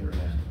example, out here.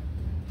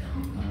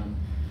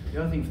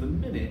 The other thing for the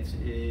minute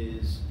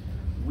is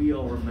we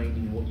are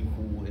remaining what you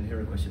call in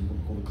HeroQuest what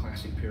we call the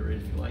classic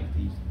period, if you like,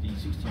 the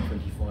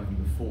 1625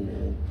 and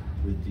before,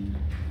 with the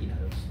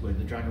where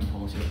the Dragon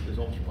Party is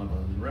occupied by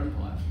the Lunar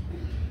Empire,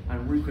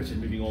 and RuneQuest is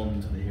moving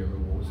on to the Hero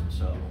Wars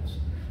themselves.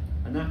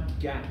 And that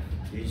gap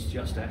is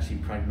just actually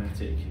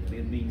pragmatic.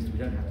 It means we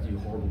don't have to do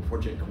horrible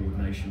project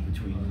coordination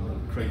between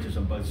creators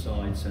on both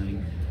sides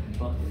saying,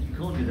 but you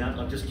can't do that,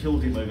 I've just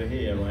killed him over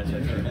here, right?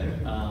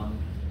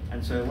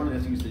 And so one of the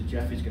things that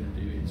Jeff is going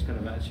to do is kind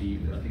of actually,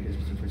 I think it's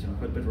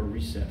quite a bit of a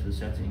reset to the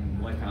setting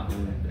and wipe out all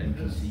the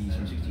NPCs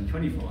from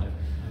 1625,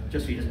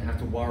 just so he doesn't have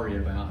to worry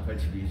about,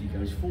 effectively, as he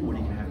goes forward,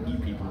 he can have new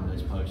people in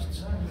those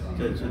posts.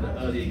 So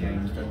the earlier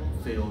games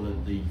don't feel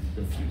that the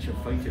future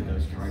fate of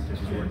those characters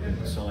has already been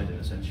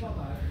decided, essentially.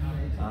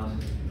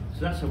 So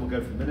that's how we'll go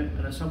for the minute,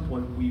 and at some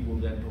point we will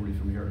then probably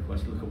from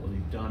HeroQuest look at what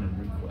they've done in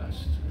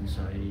RuneQuest and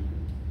say,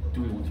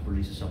 do we want to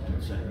release a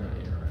supplement set in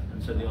that era?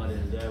 And so the idea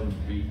there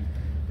would be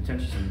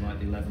potentially something like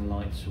the 11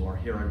 Lights or our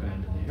hero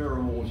band in the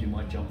Hero Wars. You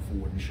might jump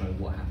forward and show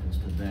what happens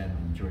to them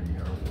during the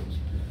Hero Wars.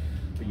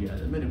 But yeah, at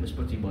the minute we're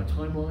splitting by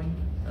timeline,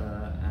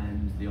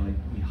 and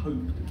we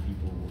hope that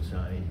people will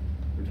say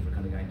for different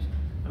kind of games.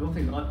 And one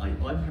thing,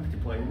 I'm happy to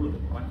play all of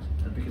them,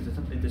 right? Because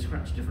they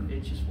scratch different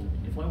itches for me.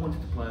 If I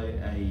wanted to play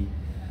a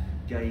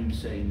game,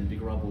 say in the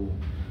Big Rubble,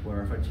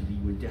 where effectively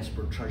we're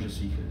desperate treasure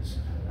seekers,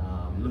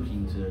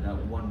 looking to that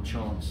one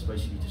chance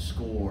basically to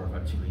score,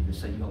 effectively to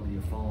set you up with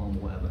your farm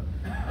or whatever,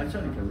 I'd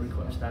certainly play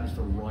RuneQuest. That is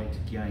the right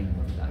game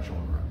for that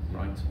genre,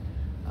 right?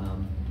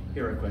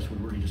 HeroQuest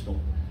would really just not,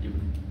 it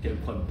would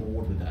get quite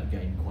bored with that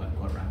game quite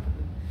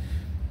rapidly.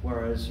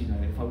 Whereas,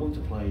 if I want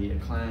to play a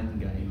clan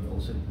game,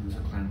 also there's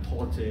a clan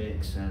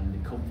politics and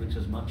the conflict's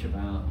as much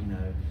about,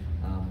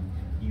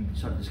 you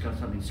suddenly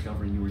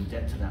discovering you're in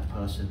debt to that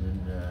person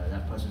and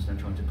that person's then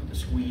trying to put the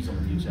squeeze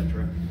on you,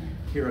 etc.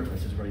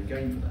 HeroQuest is a great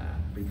game for that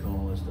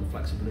because the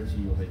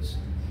flexibility of its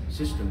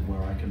system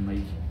where I can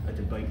make a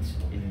debate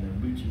in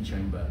the mooting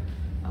chamber,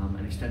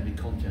 an extended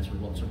contest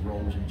with lots of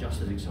roles and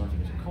just as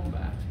exciting as a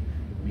combat,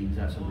 means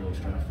that's a real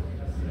strength for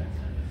it.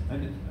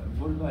 And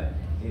what about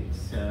its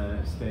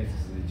status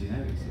as a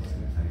generic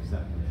system? How is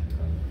that going to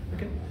go?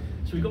 Okay,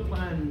 so we've got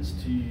plans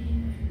to,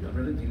 I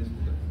don't think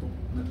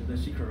there's no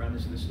secret around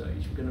this at this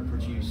stage, we're going to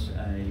produce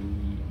a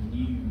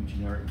new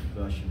generic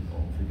version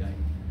of the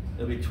game.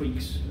 There'll be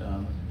tweaks,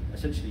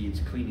 essentially it's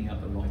cleaning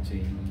up the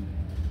writing,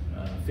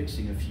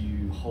 fixing a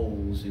few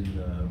holes in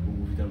the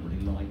rules we don't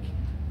really like,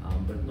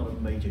 but not a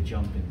major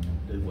jump in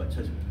the way it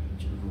says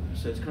the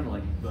rules. So it's kind of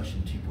like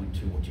version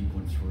 2.2 or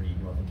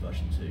 2.3 rather than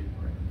version 2,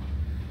 right?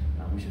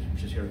 Which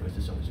is HeroQuest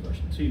itself is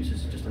version 2, so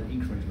it's just an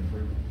incremental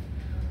improvement.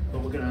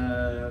 But we're going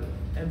to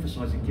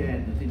emphasise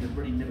again the thing that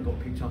really never got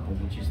picked up on,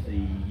 which is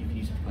you can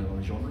use it to play a lot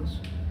of genres.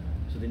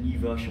 So the new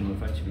version will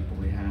effectively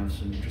probably have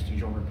some interesting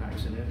genre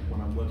packs in it. What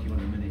I'm working on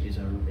in a minute is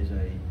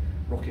a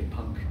rocket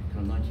punk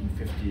kind of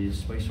 1950s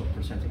space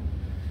opera setting.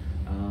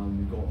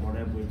 We've got Ron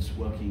Edwards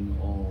working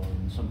on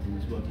something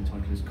that's working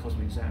titled as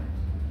Cosmic Zap,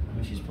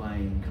 which is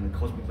playing kind of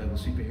cosmic level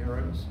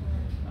superheroes.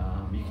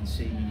 You can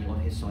see on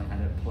his site,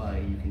 Handout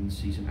Play, you can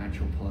see some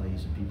actual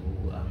plays of people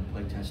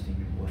play testing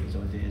his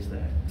ideas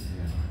there.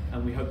 Yeah.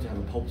 And we hope to have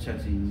a pulp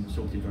setting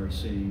sorted very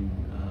soon.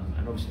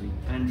 And obviously,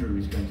 Andrew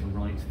is going to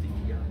write the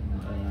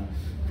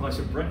price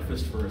of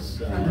breakfast for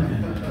us.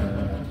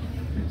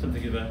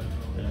 Something of a.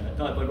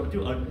 So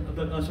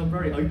I'm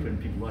very open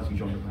to people writing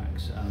genre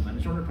packs. And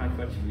the genre pack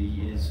effectively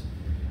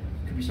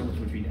could be somewhere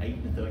between 8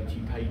 and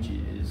 32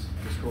 pages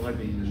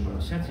describing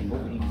your setting. All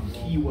we need is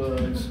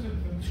keywords,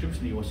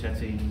 description of your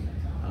setting,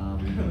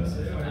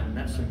 and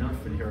that's enough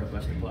for the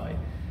HeroQuest to play.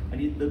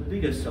 And the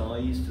bigger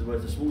size,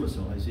 whereas the smaller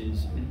size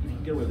is, if you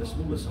can go with the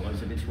smaller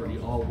size, and it's really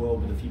our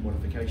world with a few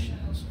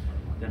modifications,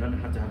 then I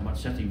don't have to have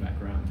much setting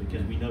background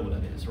because we know what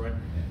that is, right?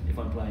 If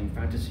I'm playing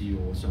fantasy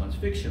or science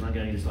fiction, I'm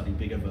going to need a slightly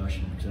bigger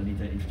version because I need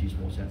to introduce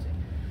more setting.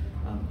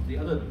 The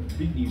other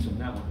big news on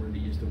that one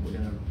really is that we're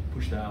going to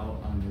push that out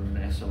under an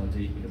SRD.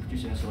 We're going to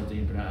produce an SRD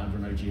and put it out under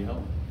an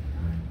OGL,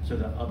 so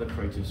that other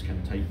creators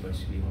can take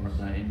basically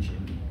that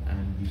engine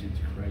and use it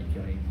to create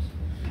games.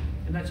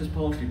 And that's just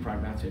partially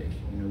pragmatic.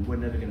 We're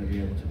never going to be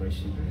able to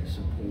basically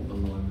support the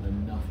line with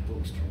enough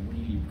books to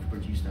really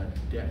produce that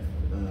depth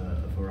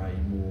for a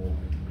more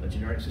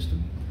generic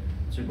system.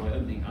 So by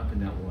opening up in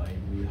that way,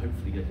 we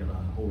hopefully get a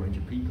whole range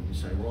of people who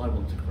say, well, I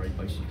want to create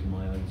basically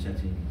my own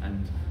setting,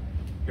 and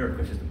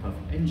HeroQuest is the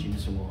perfect engine,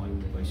 so I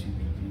will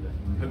basically do that.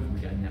 And hopefully we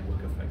get a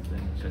network effect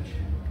then,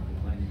 essentially,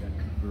 playing the game.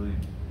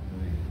 Brilliant.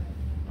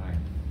 Right,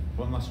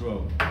 one last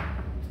row.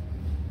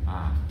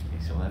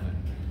 It's 11.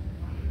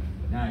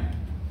 Now,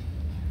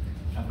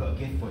 I've got a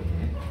gift for you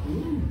here.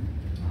 Ooh.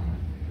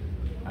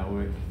 I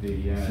work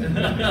the. I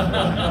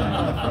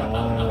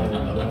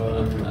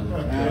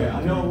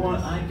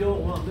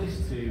don't want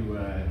this to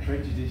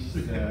prejudice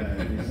this.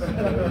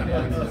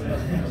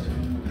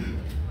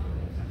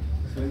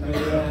 So in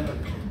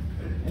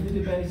the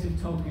debates of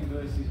Tolkien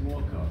versus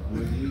Walcott,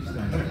 where do you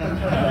stand?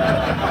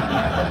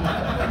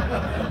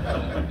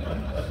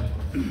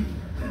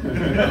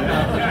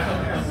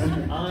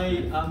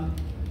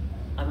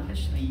 I'm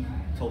actually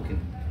Tolkien.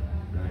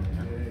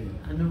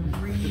 And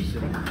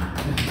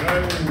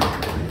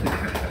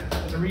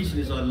the reason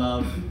is I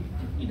love,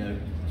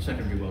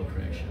 secondary world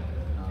creation.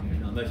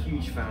 I'm a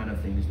huge fan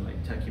of things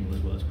like Techimal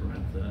as well as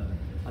Grantha.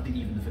 I think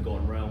even the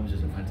Forgotten Realms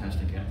is a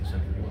fantastic act of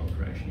secondary world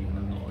creation, even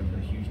though I'm not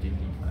a huge D&D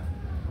player.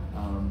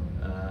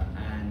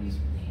 And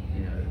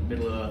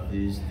Middle Earth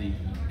is the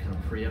kind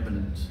of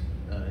preeminent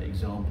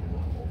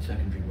example of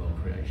secondary world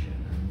creation,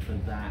 and for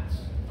that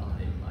I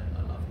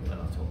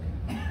love Tolkien.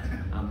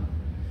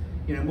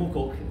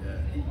 Moorcock,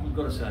 you've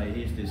got to say,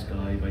 here's this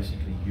guy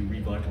basically who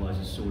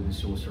revitalises sword and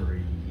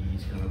sorcery.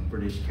 He's kind of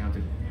British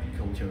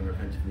counterculture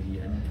effectively,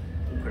 and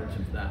all credit to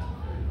him for that.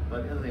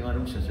 But the other thing I'd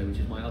also say, which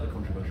is my other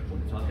controversial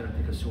point, if I'm going to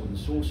pick a sword and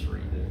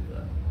sorcery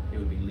author, it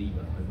would be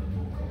Lieber over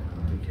Moorcock,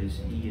 because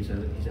he's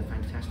a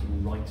fantastic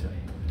writer.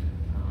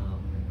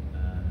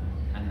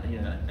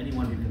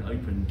 Anyone who can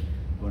open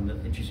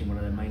introducing one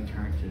of their main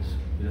characters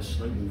with a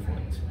snowball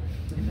fight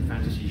in the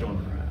fantasy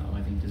genre,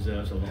 I think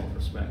deserves a lot of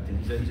respect, and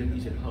he's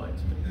a poet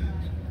to me.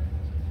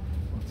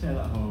 Well, take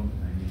that home,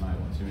 and you might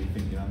want to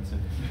rethink your answer.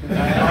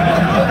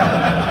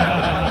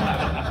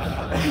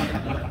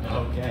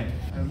 Okay.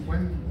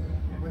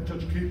 When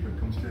Judge Cooper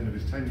comes to the end of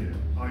his tenure,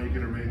 are you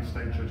going to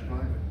reinstate Judge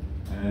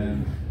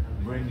Blimey?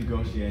 We're in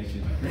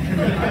negotiation.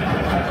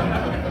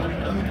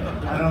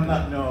 And on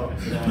that note,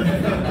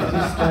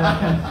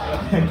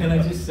 can I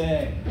just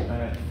say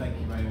thank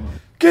you very much.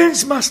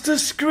 Games Master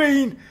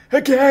Screen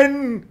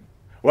again!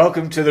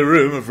 Welcome to the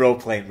room of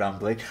role-playing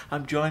rambling.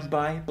 I'm joined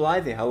by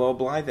Blythe. Hello,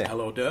 Blythe.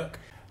 Hello, Dirk.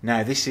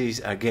 Now, this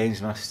is a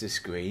Games Master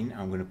Screen.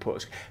 I'm going to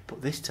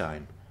but this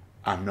time,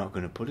 I'm not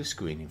going to put a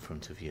screen in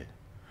front of you.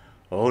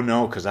 Oh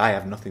no, because I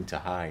have nothing to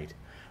hide.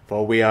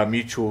 For we are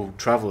mutual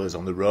travellers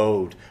on the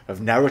road of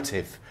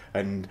narrative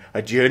and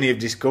a journey of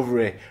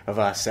discovery of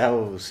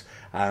ourselves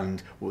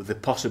and the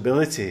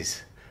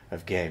possibilities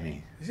of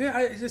gaming.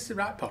 Is this the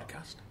right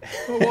podcast?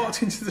 I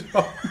walked into the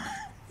wrong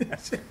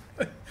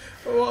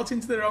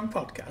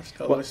podcast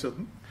all of a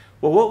sudden.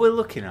 Well, what we're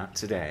looking at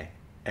today,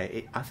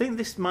 I think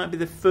this might be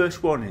the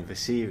first one in the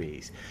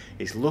series,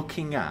 is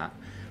looking at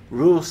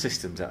rule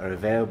systems that are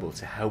available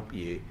to help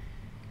you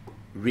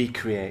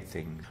recreate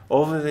things.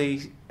 Over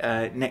the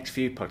next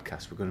few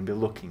podcasts, we're going to be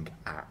looking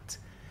at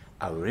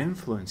our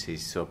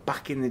influences. So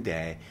back in the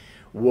day,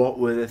 what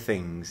were the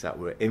things that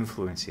were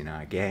influencing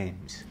our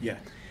games? Yeah.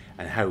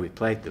 And how we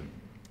played them.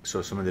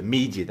 So some of the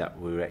media that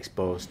we were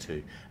exposed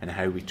to and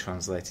how we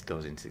translated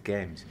those into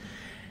games.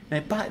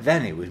 Now back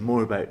then it was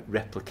more about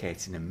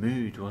replicating a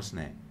mood,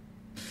 wasn't it?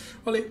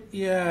 Well,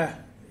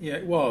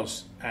 it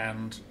was.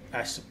 And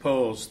I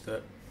suppose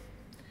that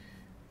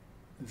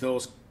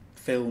those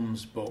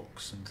films,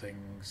 books and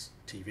things,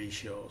 TV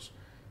shows,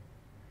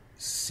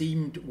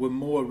 were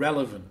more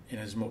relevant in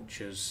as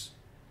much as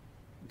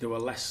there were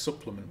less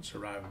supplements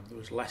around, there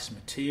was less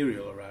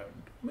material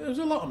around. I mean, there was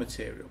a lot of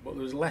material, but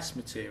there was less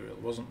material,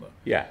 wasn't there?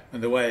 Yeah.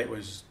 And the way it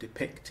was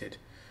depicted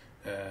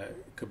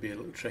could be a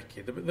little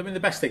tricky. I mean, the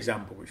best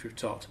example, which we've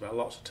talked about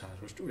lots of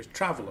times, was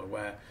Traveller,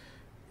 where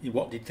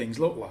what did things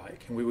look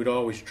like? And we would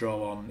always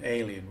draw on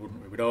Alien,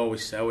 wouldn't we? We'd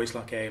always say, oh, it's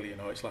like Alien,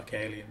 or it's like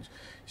Aliens.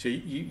 So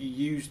you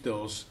used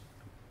those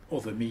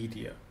other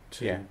media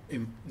to...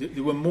 They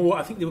were more...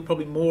 I think they were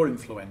probably more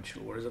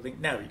influential, whereas I think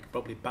now you could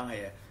probably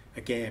buy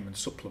a game and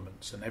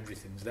supplements and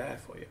everything's there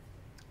for you.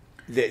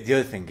 The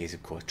other thing is,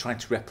 of course, trying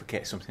to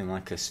replicate something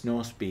like a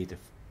snow speeder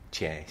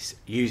chase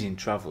using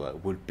Traveller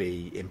would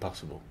be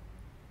impossible.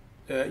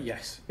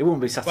 Yes. It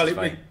wouldn't be satisfying.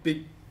 Well, it'd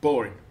be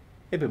boring.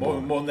 It'd be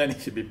boring. More than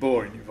anything, it'd be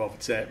boring. You'd involve a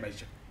tape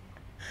measure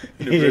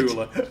and a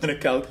ruler and a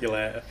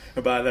calculator,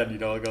 and by then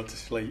you'd all gone to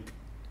sleep.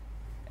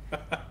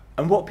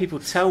 And what people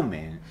tell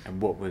me,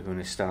 and what we're going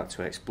to start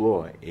to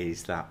explore,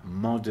 is that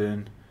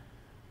modern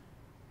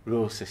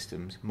rule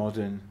systems,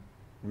 modern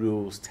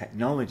rules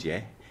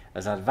technology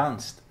has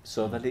advanced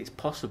so that it's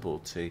possible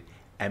to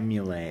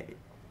emulate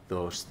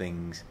those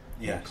things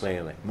more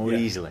clearly, more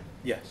easily.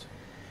 Yes.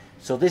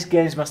 So this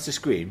Games Master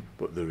screen,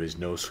 but there is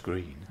no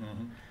screen,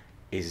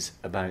 is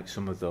about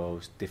some of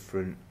those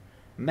different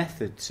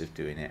methods of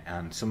doing it,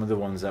 and some of the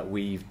ones that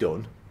we've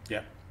done.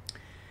 Yeah.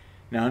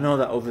 Now I know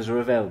that others are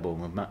available,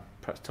 and we might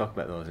perhaps talk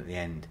about those at the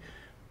end,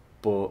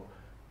 but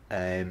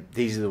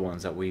these are the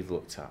ones that we've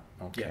looked at.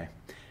 Okay.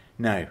 Yeah.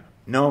 Now,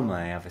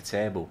 normally I have a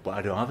table, but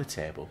I don't have a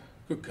table.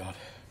 Good God.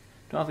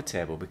 I don't have a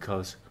table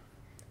because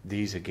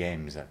these are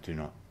games that do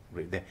not...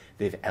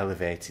 They've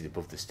elevated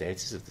above the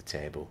status of the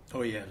table.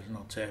 Oh yeah, there's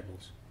no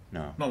tables.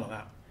 No. Not like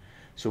that.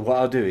 So what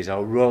I'll do is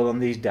I'll roll on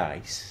these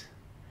dice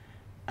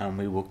and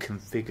we will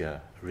configure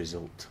a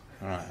result.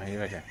 Alright, are you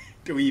ready?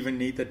 Do we even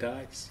need the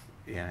dice?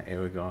 Yeah,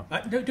 here we go.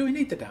 Do we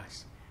need the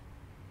dice?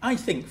 I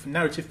think, for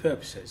narrative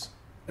purposes,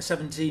 a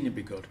 17 would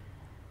be good.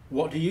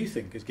 What do you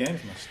think as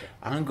Games Master?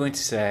 I'm going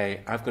to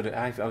say, I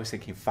was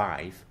thinking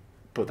 5,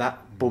 but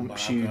that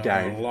bumps you I'm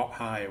down. a lot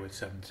higher with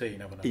 17,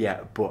 haven't I?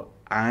 Yeah, but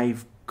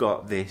I've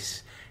got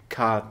this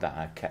card that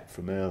I kept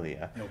from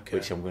earlier,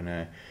 which I'm going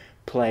to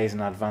play as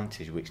an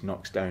advantage, which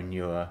knocks down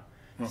your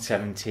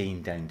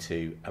 17 down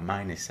to a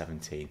minus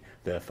 17.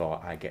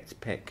 Therefore, I get to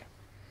pick.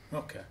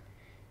 Okay.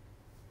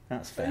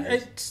 That's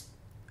fair.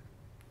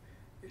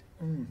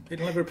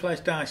 It'll never replace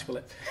dice, will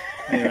it?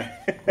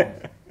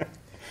 Anyway.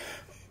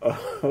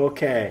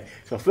 Okay,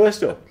 so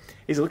first up,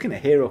 he's looking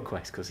at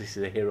HeroQuest, because this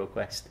is a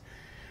HeroQuest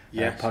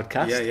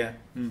podcast. Yeah.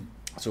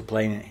 So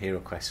playing at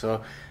HeroQuest.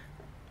 So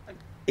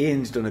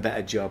Ian's done a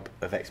better job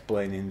of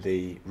explaining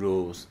the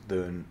rules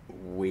than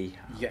we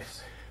have.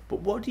 Yes.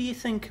 But what do you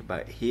think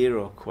about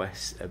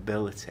HeroQuest's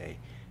ability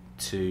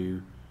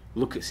to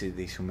look at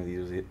some of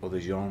the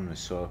other genres?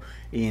 So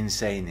Ian's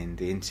saying in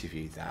the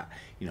interview that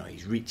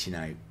he's reaching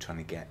out, trying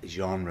to get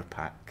genre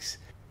packs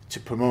to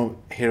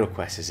promote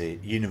HeroQuest as a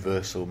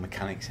universal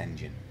mechanics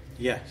engine.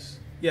 Yes.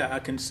 Yeah, I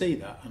can see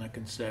that, and I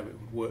can say it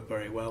would work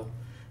very well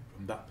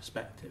from that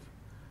perspective.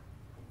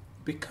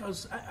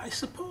 Because I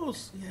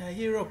suppose,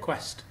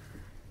 HeroQuest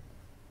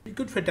is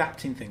good for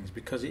adapting things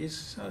because it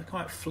is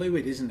quite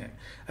fluid, isn't it?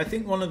 I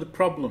think one of the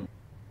problems,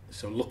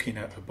 so looking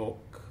at a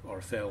book or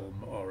a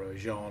film or a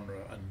genre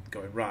and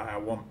going, right, I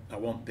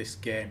want this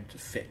game to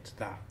fit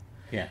that.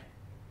 Yeah.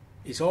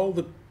 It's all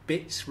the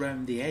bits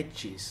round the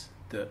edges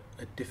that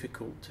are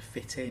difficult to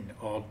fit in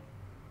or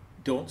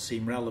don't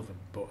seem relevant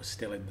but are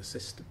still in the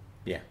system.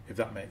 Yeah. If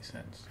that makes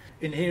sense.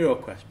 In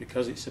HeroQuest,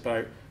 because it's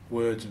about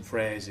words and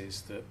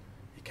phrases that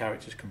your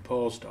character's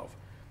composed of,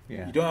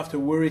 you don't have to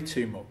worry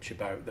too much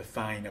about the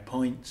finer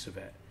points of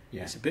it.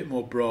 Yeah. It's a bit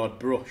more broad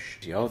brush.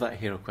 All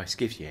that HeroQuest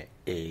gives you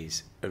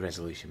is a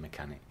resolution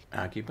mechanic,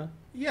 arguably.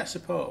 Yeah, I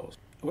suppose.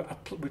 We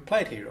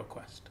played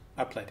HeroQuest.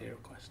 I played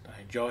HeroQuest.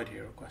 I enjoyed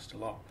HeroQuest a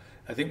lot.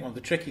 I think one of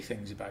the tricky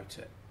things about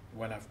it,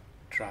 when I've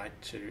tried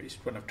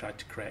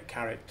to create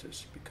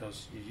characters,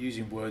 because you're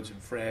using words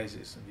and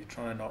phrases and you're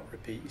trying to not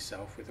repeat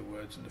yourself with the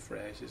words and the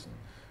phrases and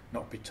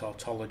not be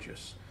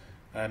tautologous.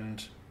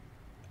 And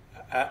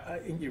I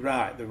think you're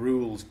right, the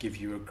rules give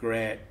you a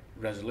great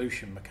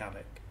resolution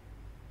mechanic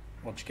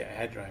once you get a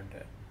head around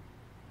it.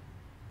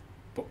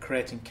 But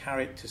creating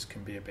characters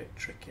can be a bit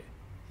tricky.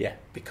 Yeah.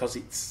 Because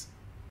it's...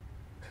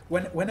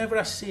 Whenever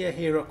I see a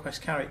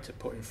HeroQuest character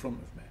put in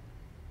front of me,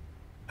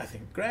 I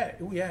think, great,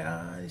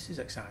 this is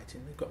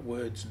exciting. They've got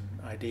words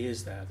and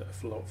ideas there that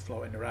are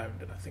floating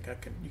around, and I think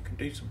you can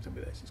do something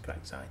with this. It's quite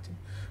exciting.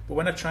 But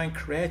when I try and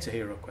create a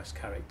HeroQuest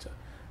character,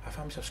 I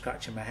find myself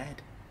scratching my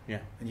head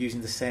and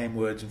using the same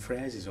words and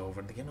phrases over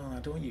and thinking, I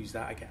don't use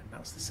that again.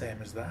 That's the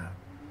same as that.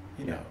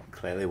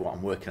 Clearly what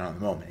I'm working on at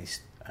the moment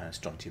is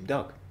Strontium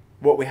Dog.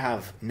 What we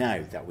have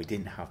now that we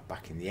didn't have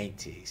back in the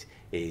 80s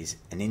is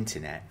an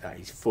internet that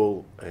is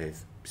full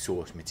of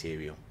source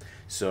material.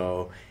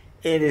 So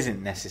it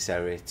isn't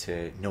necessary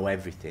to know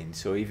everything.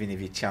 So even if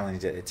you're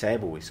challenged at the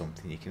table with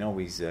something, you can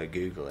always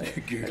Google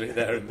it. Google it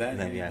there and then.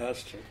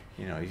 That's true.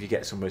 If you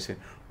get somebody saying,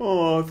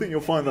 I think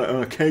you'll find that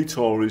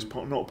Qatar is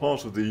not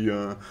part of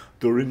the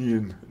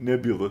Dorinian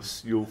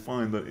nebulous, you'll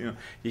find that,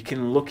 you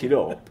can look it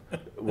up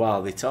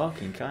while they're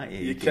talking, can't you?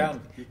 You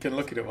can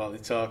look it up while they're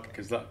talking,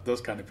 because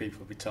those kind of people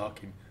will be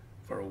talking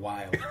for a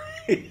while.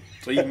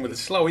 So even with a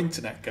slow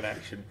internet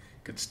connection,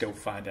 you can still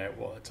find out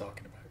what they're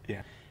talking about.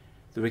 Yeah.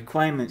 The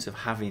requirements of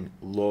having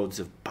loads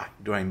of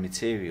background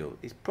material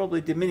is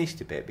probably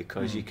diminished a bit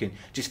because you can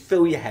just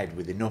fill your head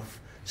with enough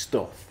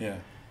stuff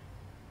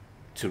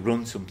to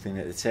run something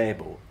at the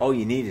table. All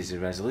you need is a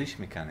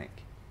resolution mechanic.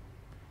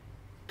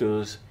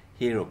 Does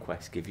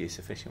HeroQuest give you a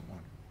sufficient one?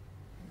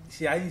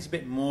 See, I think it's a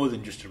bit more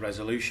than just a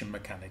resolution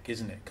mechanic,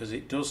 isn't it? Because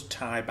it does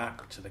tie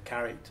back to the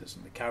characters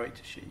and the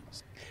character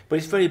sheets. But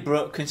it's very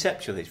broad.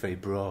 Conceptually, it's very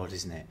broad,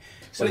 isn't it?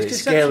 So well,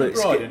 it's conceptually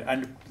broad,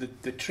 and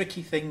the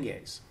tricky thing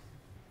is,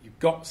 you've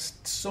got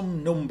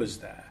some numbers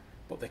there,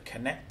 but they're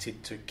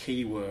connected to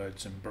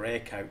keywords and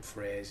breakout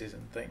phrases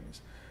and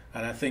things.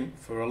 And I think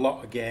for a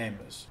lot of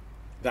gamers,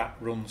 that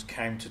runs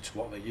counter to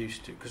what they're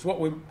used to. Because what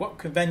we're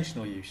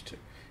conventionally used to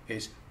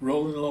is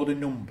rolling a load of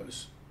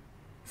numbers,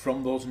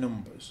 from those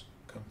numbers,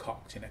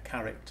 concocting a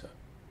character.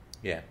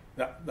 Yeah.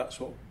 That's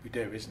what we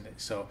do, isn't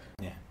it? So,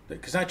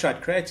 because I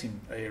tried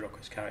creating a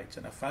HeroQuest character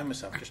and I found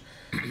myself just...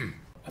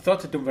 I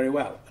thought I'd done very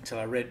well until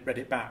I read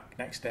it back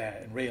next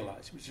day and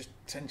realised it was just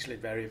essentially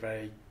very,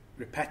 very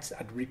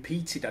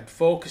repetitive. I'd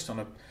focused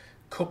on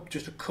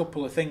just a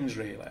couple of things,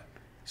 really.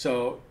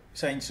 So,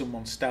 saying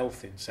someone's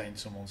stealthy and saying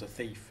someone's a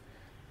thief.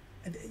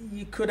 And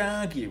you could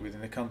argue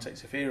within the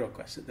context of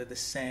HeroQuest that they're the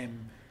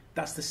same...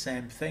 That's the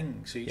same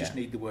thing. So you just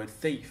need the word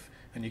thief,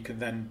 and you can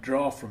then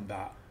draw from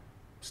that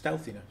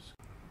stealthiness.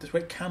 That's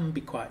where it can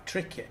be quite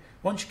tricky.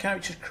 Once your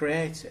character's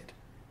created,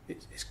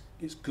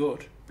 it's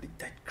good.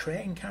 But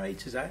creating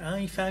characters,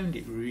 I found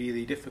it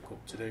really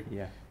difficult to do.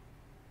 Yeah.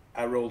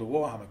 I rolled a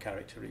Warhammer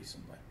character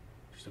recently.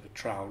 Just had a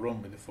trial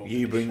run with the full.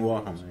 You bring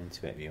Warhammer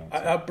into it, you want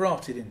to. I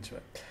brought it into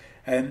it.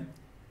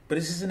 But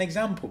this is an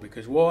example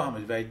because Warhammer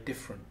is very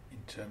different in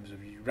terms of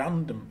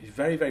random. It's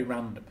very, very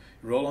random.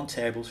 You roll on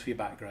tables for your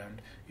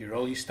background. You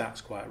roll your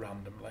stats quite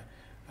randomly.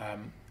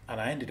 And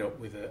I ended up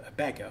with a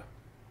beggar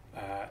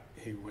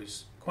who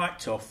was quite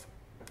tough,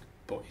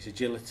 but his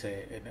agility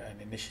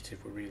and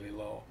initiative were really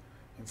low.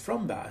 And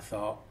from that I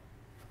thought,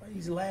 well,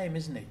 he's lame,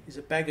 isn't he? He's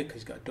a beggar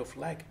because he's got a duff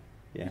leg.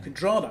 Yeah. You can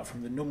draw that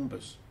from the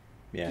numbers.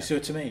 Yeah. Do you see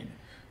what I mean?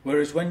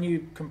 Whereas when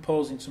you're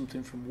composing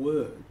something from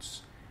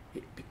words,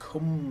 it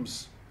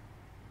becomes...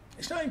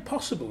 It's not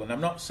impossible, and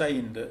I'm not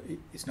saying that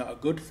it's not a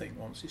good thing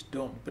once it's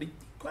done, but it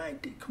can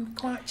be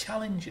quite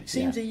challenging. It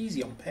seems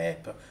easy on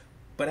paper,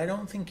 but I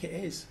don't think it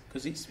is,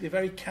 because it's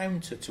very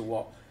counter to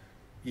what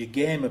your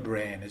gamer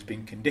brain has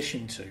been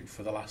conditioned to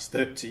for the last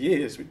 30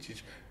 years, which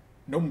is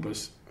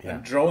numbers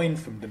and drawing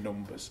from the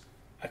numbers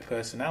a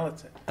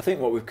personality. I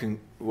think what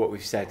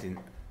we've said in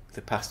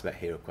the past about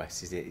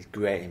HeroQuest is that it's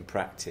great in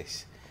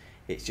practice.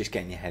 It's just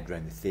getting your head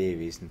around the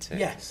theory, isn't it?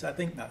 Yes, I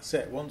think that's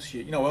it. Once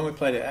when we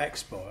played at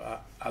Expo,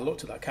 I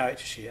looked at that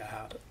character sheet I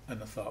had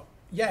and I thought,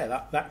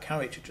 that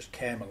character just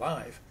came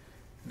alive,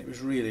 and it was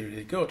really,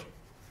 really good.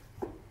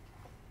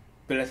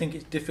 But I think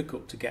it's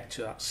difficult to get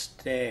to that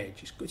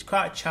stage. It's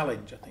quite a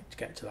challenge, I think, to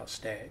get to that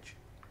stage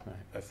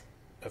of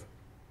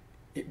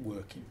it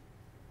working.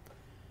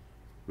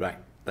 Right.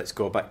 Let's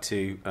go back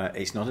to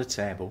it's not a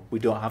table. We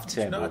don't have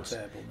tables. It's not a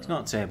table. No. It's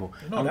not a table.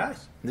 There's no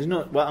dice. There's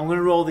no. Well, I'm going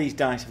to roll these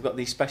dice. I've got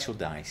these special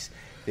dice.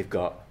 They've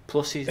got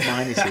pluses,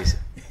 minuses,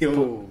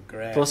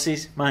 great.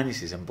 Pluses,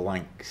 minuses, and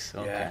blanks.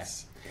 Okay.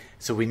 Yes.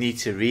 So we need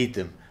to read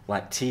them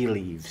like tea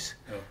leaves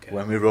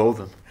when we roll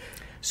them.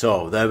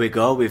 So there we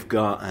go. We've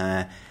got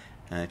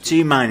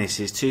 2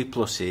 minuses, 2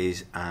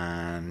 pluses,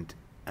 and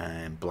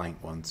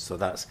blank ones. So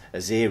that's a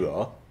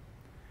 0.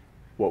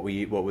 What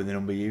were the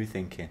number you were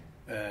thinking?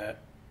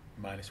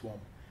 -1.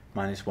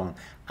 -1.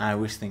 I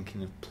was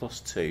thinking of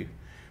 +2,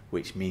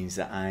 which means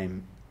that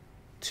I'm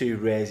 2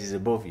 raises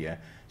above you.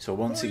 So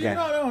once again,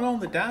 no, on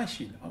the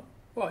dice,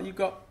 What, you've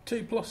got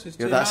 2 pluses,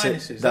 2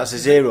 minuses. That's a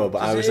 0,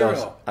 but I was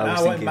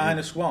thinking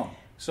 -1.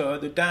 So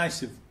the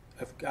dice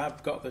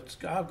I've got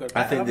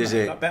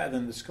better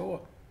than the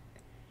score.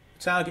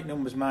 The target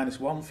number's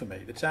 -1 for me.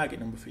 The target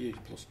number for you is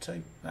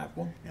 +2. I have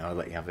 1. No, I'll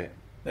let you have it.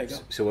 There you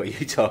go. So what are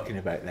you talking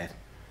about then?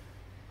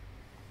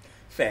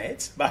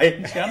 Fate, by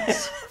any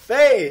chance.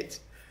 Fate?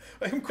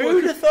 Who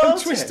would have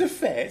thought twist of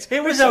fate.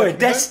 It was our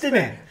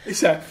destiny.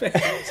 It's our fate.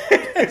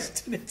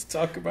 Destiny to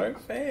talk about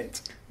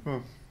fate.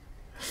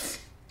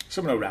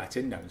 Someone will write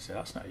in now and say,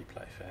 that's not how you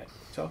play fate. What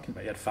are you talking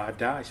about? You had 5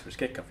 dice for a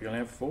kick-off, you only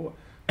have 4.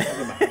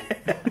 Never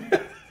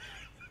mind.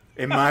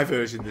 In my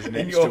version, there's an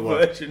in extra your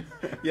one. version.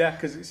 Yeah,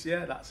 because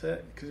that's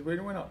it. Because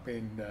we're not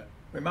being...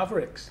 we're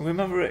mavericks. We're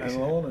mavericks.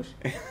 And loners.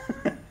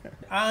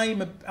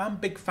 I'm a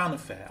big fan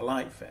of fate. I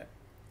like fate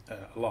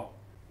a lot.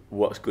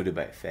 What's good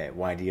about Fate?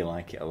 Why do you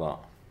like it a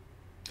lot?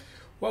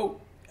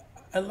 Well,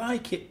 I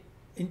like it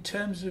in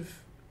terms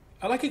of...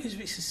 I like it because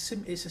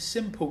it's a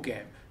simple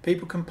game.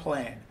 People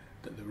complain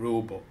that the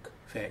rulebook,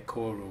 Fate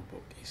core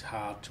rulebook, is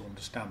hard to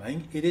understand. I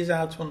think it is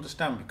hard to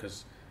understand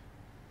because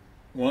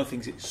one of the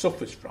things it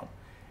suffers from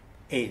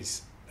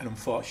is an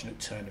unfortunate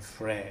turn of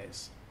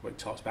phrase where it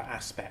talks about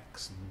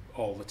aspects and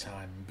all the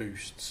time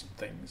boosts and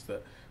things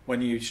that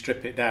when you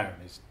strip it down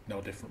is no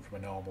different from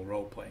a normal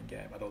role-playing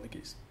game. I don't think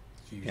it's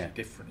hugely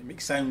different.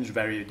 It sounds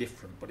very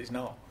different, but it's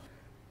not.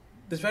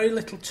 there's very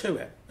little to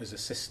it as a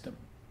system,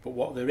 but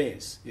what there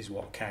is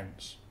what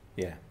counts.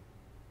 Yeah.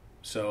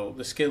 So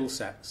the skill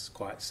set's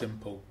quite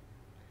simple.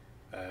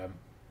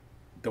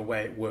 The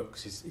way it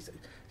works is it's a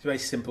very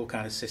simple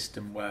kind of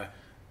system where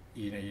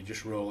you're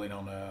just rolling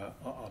on a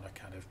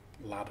kind of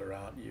ladder,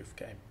 aren't you? Of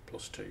getting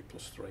 +2,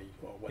 +3,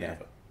 or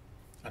whatever,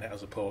 and it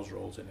has opposed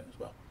rolls in it as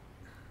well.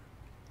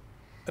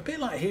 A bit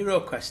like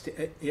HeroQuest,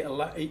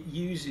 it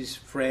uses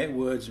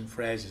words and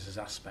phrases as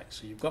aspects.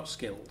 So you've got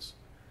skills,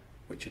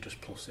 which are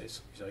just pluses.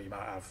 So you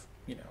might have,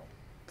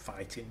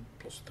 fighting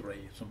 +3 or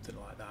something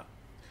like that.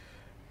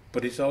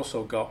 But it's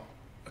also got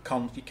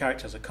your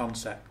character has a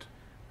concept,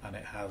 and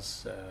it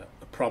has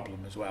a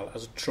problem as well. It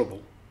has a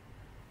trouble,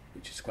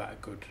 which is quite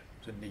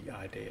it's a neat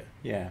idea.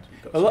 Yeah.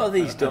 So A lot of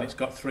these and it's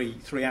got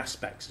three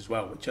aspects as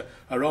well, which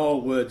are all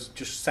words,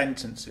 just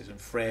sentences and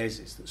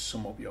phrases that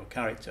sum up your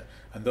character,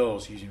 and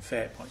those, using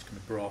fate points, can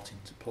be brought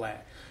into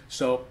play.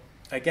 So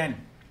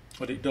again,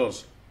 what it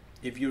does,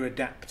 if you're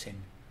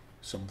adapting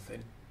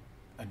something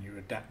and you're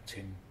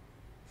adapting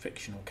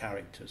fictional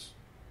characters,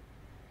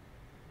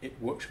 it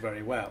works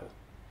very well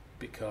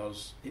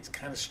because it's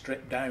kind of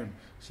stripped down,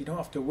 so you don't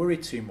have to worry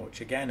too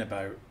much again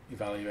about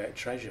evaluate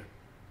treasure.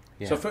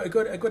 Yeah. So for a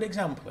good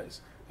example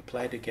is, I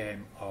played a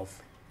game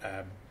of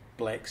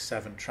Blake's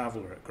 7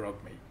 Traveller at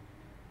GROGMEET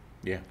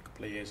a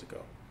couple of years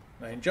ago.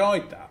 I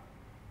enjoyed that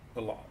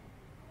a lot.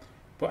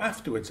 But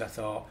afterwards I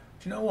thought,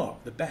 do you know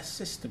what? The best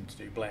system to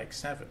do Blake's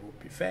 7 would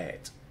be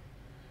Fate.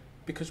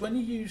 Because when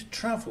you use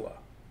Traveller,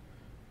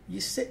 you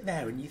sit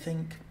there and you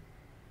think,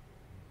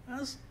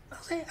 has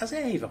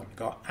Avon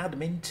got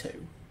admin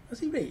 2? Has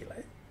he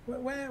really?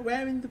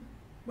 Where in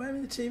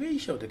the TV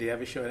show did he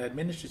ever show an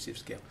administrative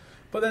skill?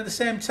 But then at the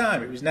same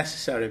time, it was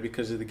necessary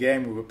because of the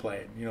game we were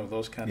playing.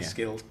 Those kind of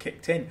skills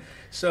kicked in.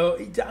 So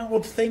that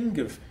odd thing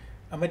of,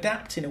 I'm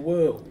adapting a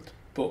world,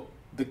 but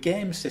the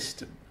game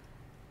system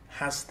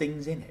has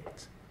things in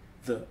it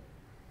that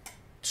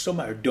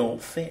somehow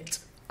don't fit.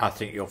 I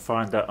think you'll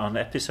find that on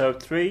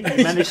episode 3.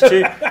 You managed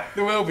to.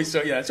 There will be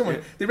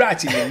they're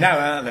writing in now,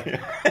 aren't they?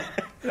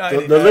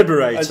 The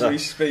Liberator. As we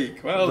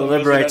speak. Well, the there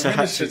Liberator was an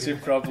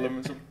administrative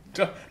problem,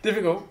 some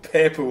difficult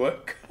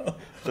paperwork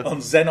on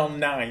Xenon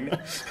 9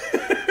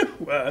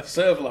 where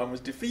Servalan was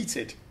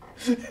defeated.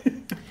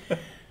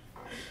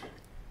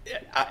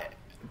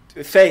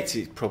 Fate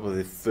is probably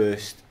the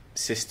first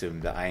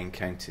system that I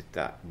encountered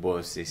that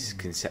was this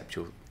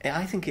conceptual.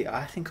 I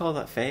think all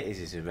that Fate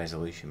is a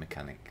resolution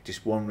mechanic,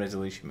 just one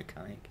resolution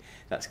mechanic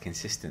that's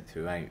consistent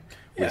throughout,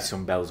 with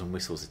some bells and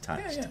whistles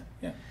attached.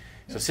 Yeah.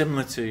 So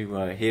similar to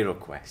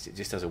HeroQuest, it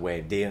just has a way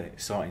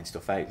of sorting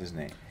stuff out, doesn't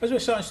it? As we're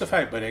sorting stuff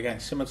out, but again,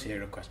 similar to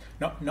HeroQuest,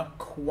 not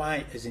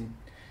quite as in.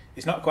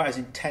 It's not quite as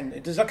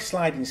intense. There's like a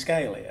sliding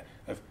scale here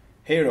of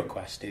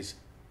HeroQuest is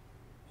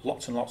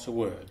lots and lots of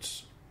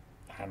words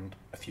and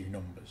a few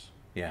numbers.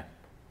 Yeah.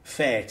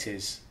 Fate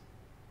is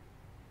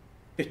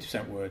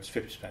 50% words,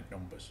 50%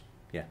 numbers.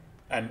 Yeah.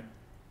 And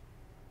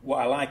what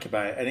I like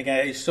about it, and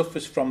again, it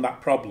suffers from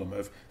that problem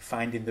of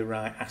finding the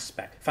right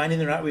aspect, finding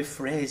the right way of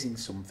phrasing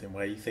something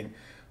where you think,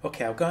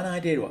 okay, I've got an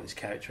idea of what this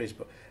character is,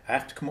 but I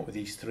have to come up with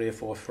these 3 or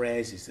 4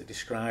 phrases that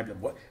describe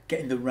them.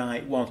 Getting the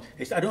right ones.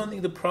 I don't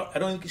think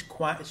it's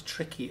quite as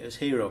tricky as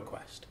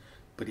HeroQuest,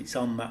 but it's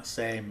on that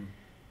same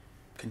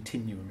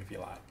continuum, if you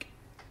like.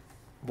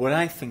 What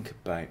I think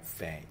about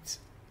Fate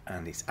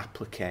and its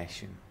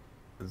application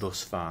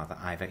thus far that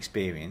I've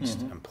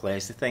experienced, and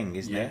plays the thing,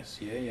 isn't it?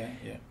 Yes,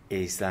 yeah.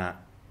 Is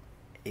that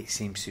it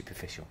seems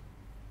superficial.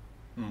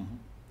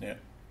 Yeah.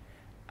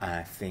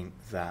 I think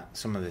that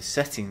some of the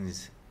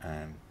settings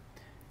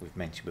we've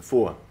mentioned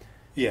before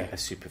are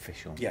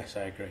superficial. Yes,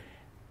 I agree.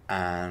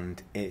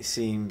 And it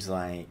seems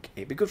like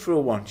it'd be good for a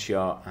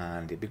one-shot,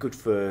 and it'd be good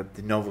for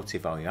the novelty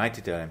value. I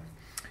did a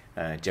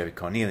Jerry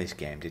Cornelius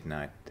game, didn't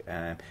I?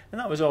 And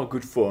that was all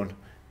good fun,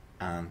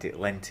 and it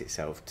lent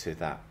itself to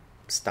that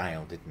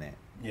style, didn't it?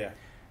 Yeah.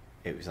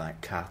 It was like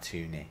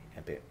cartoony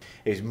a bit.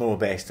 It was more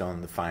based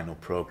on the final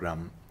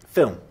programme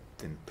film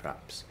than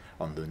perhaps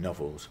on the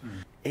novels.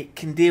 It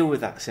can deal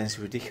with that sense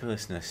of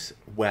ridiculousness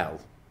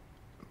well,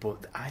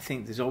 but I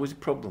think there's always a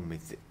problem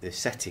with the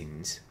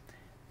settings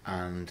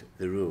and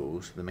the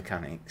rules, the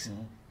mechanics,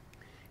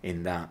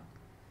 in that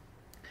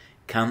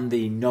can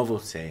the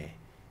novelty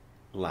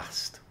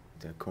last?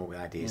 To come up with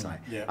ideas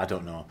like, I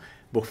don't know,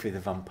 Buffy the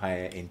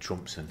Vampire in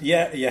Trumpson.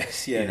 Yeah,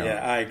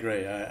 I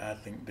agree. I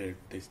think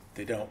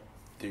they don't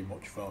do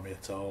much for me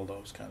at all,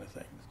 those kind of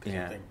things.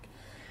 Yeah. I think,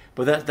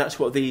 but that's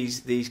what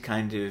these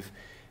kind of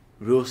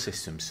rule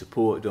systems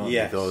support, don't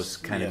they? Those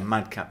kind of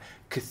madcap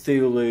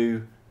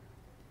Cthulhu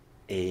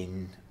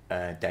in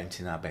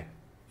Downton Abbey.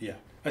 Yeah,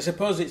 I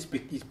suppose it's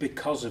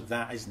because of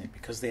that, isn't it?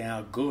 Because they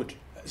are good,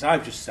 as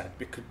I've just said.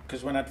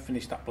 Because when I'd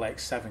finished that Blake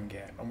 7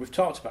 game, and we've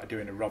talked about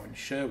doing a Robin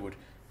Sherwood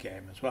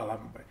game as well,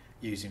 haven't we?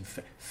 Using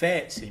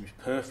Fate seems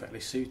perfectly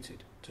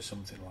suited to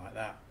something like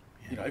that.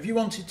 Yeah. If you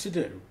wanted to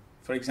do,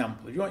 for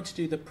example, if you wanted to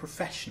do the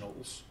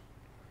Professionals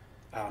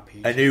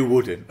RPG, and who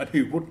wouldn't? I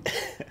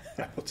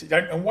put it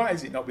down. And why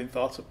has it not been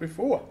thought of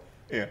before?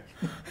 Yeah.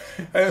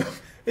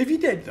 If you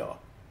did though,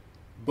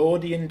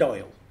 Bodie and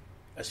Doyle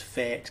as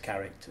fate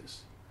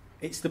characters.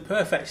 It's the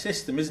perfect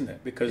system, isn't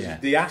it? Because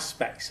the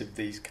aspects of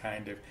these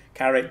kind of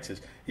characters,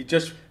 you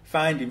just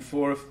finding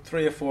 3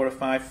 or 4 or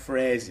 5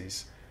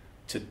 phrases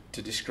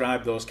to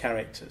describe those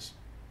characters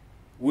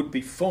would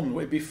be fun.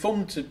 Would be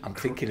fun to. I'm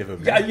thinking of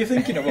them. Yeah, you're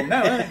thinking of them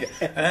now, aren't you?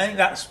 And I think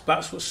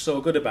that's what's so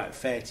good about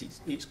Fate.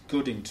 It's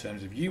good in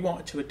terms of you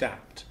wanted to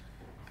adapt.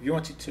 If you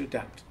wanted to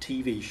adapt a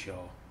TV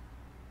show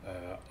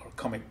or a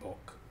comic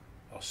book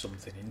or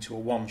something into a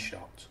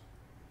one-shot,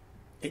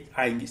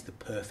 I think it's the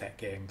perfect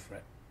game for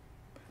it.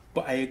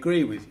 But I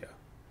agree with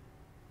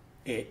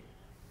you.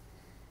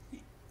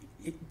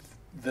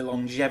 The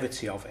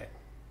longevity of it,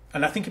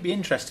 and I think it'd be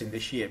interesting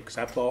this year because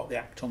I bought the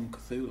Acton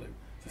Cthulhu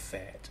for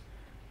Fate,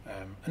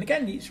 and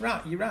again, it's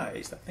right. You're right.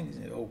 It's that thing,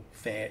 isn't it? Oh,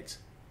 Fate,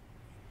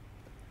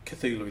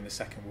 Cthulhu in the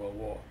Second World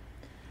War,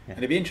 and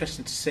it'd be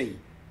interesting to see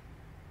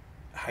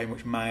how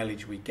much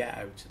mileage we get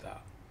out of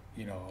that,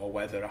 you know, or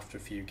whether after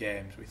a few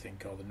games we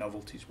think, oh, the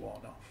novelty's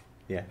worn off.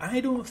 Yeah, I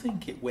don't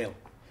think it will,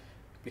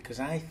 because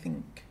I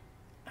think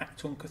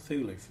Acton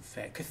Cthulhu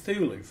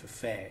for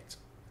Fate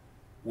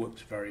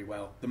works very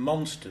well. The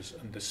monsters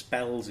and the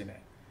spells in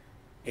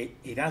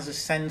it has a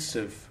sense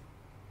of,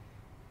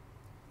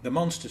 the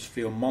monsters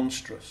feel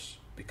monstrous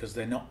because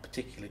they're not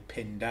particularly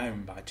pinned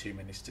down by too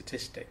many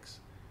statistics.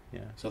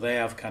 Yeah. So they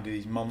have kind of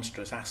these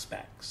monstrous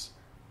aspects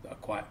that are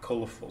quite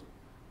colourful,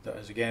 that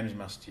as a games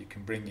master you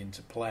can bring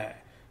into play.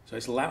 So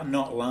it's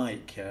not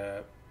like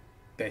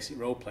basic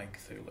role-playing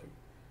Cthulhu,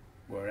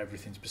 where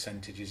everything's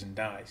percentages and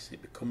dice.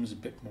 It becomes a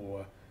bit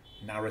more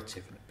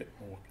narrative and a bit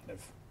more kind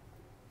of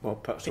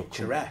perhaps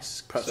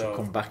picturesque. We'll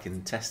come back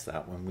and test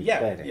that when we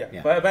played it.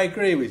 Yeah. But I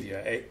agree with you.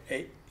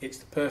 It's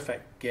the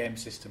perfect game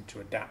system to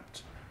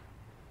adapt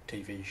a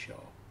TV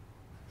show.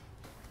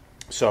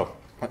 So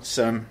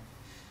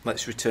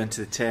let's return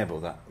to the table.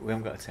 That we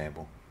haven't got a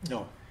table.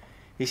 No.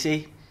 You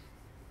see,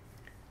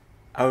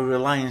 our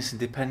reliance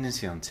and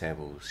dependency on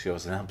tables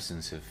shows an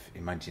absence of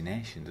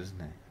imagination, doesn't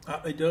it?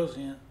 It does,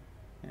 yeah.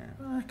 Yeah.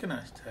 I like a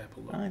nice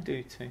table, though. I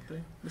do too.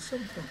 There's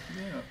something,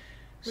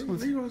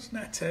 Leave us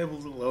not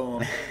tables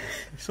alone.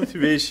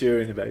 Something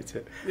reassuring about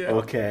it. Yeah.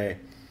 Okay,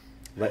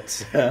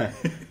 let's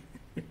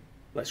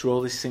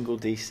roll this single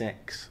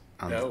d6,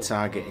 and the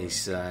target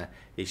is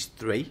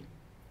 3,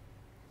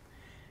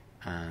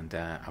 and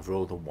I've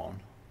rolled a 1.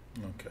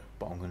 Okay.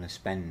 But I'm going to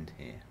spend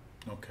here.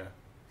 Okay.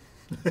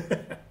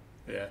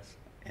 Yes.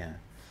 Yeah.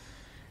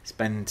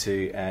 Spend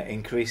to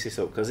increase this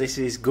up, because this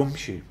is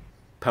Gumshoe,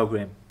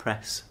 Pelgrim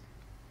Press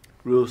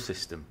rule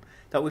system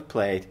that we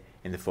played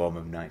in the form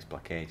of Knights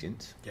Black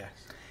Agents. Yes.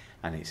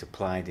 And it's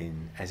applied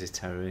in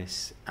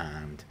Esoterrorists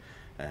and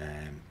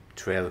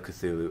Trail of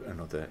Cthulhu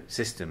and other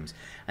systems.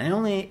 And I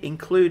only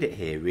include it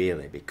here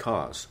really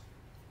because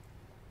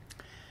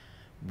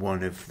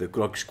one of the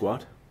Grog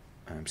Squad,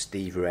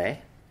 Steve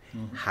Ray,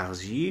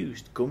 has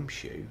used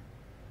Gumshoe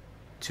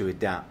to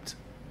adapt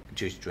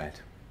Judge Dredd.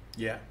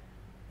 Yeah.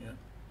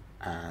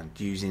 And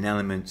using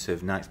elements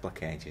of Knights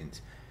Black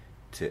Agents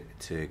to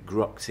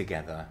grok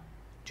together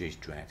Judge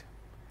Dredd.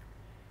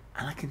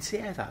 And I can see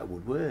how that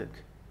would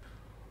work.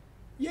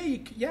 Yeah,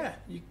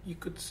 you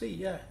could see,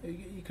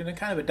 you can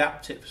kind of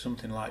adapt it for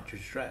something like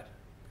Judge Dredd,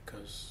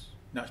 because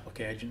Knights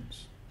Black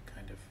Agents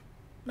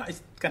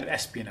it's kind of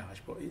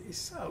espionage, but it's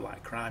sort of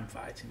like crime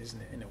fighting, isn't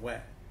it, in a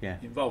way? Yeah.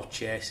 It involves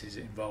chases,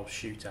 it involves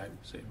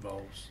shootouts, it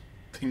involves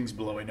things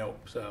blowing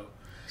up, so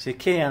a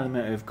key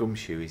element of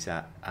Gumshoe is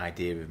that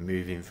idea of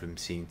moving from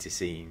scene to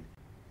scene.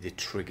 The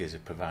triggers are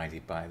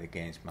provided by the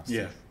games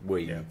master where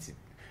you need to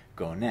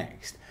go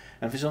next.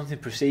 And for something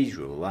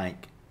procedural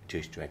like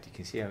Judge Dredd, you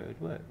can see how it would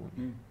work, wouldn't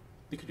you?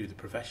 You could do the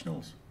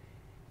professionals.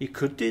 You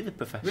could do the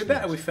professionals. We're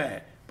better with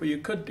Fate, but you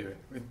could do it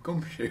with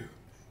Gumshoe.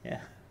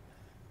 Yeah.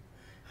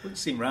 Wouldn't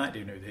seem right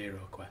doing it with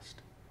HeroQuest.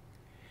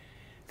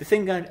 The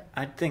thing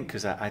I'd think,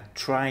 because I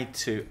tried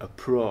to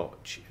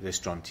approach the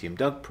Strontium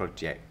Dog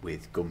project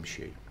with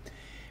Gumshoe,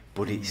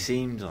 but it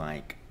seemed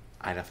like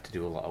I'd have to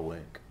do a lot of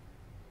work.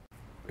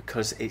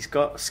 Because it's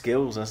got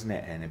skills, hasn't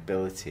it, and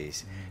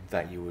abilities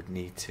that you would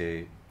need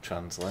to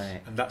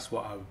translate. And that's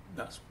what I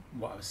was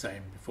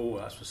saying before.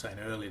 That's what I was saying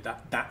earlier.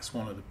 That's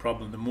one of the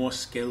problems. The more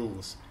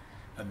skills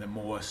and the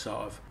more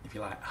sort of, if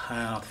you like,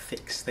 hard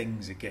fixed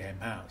things a game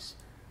has,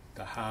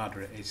 the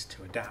harder it is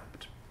to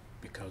adapt,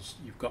 because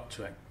you've got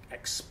to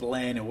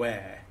explain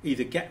away,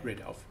 either get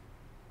rid of,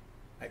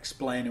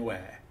 explain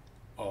away,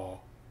 or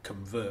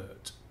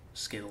convert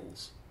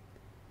skills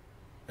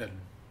and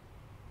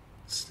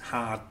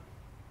hard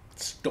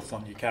stuff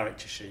on your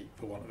character sheet,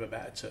 for want of a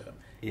better term,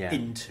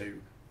 into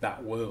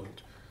that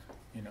world.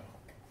 You know,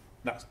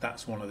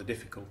 that's one of the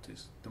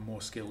difficulties. The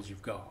more skills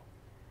you've got,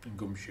 and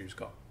Gumshoe's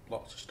got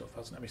lots of stuff,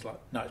 hasn't it? I mean, it's like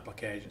Knights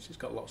Black Agents, it's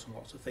got lots and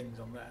lots of things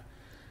on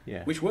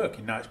there, which work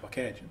in Knights Black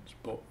Agents,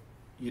 but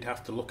you'd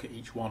have to look at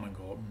each one and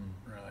go,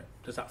 right,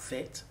 does that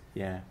fit?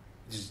 Yeah.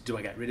 Do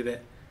I get rid of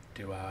it?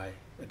 Do I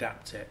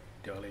adapt it?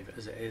 Do I leave it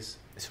as it is?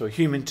 So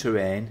human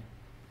terrain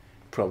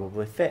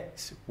probably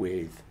fits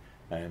with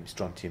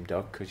Strontium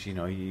Dog, because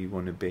you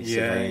want to be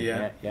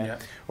civilian. Yeah.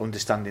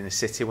 Understanding the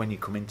city when you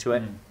come into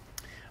it.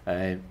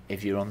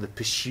 if you're on the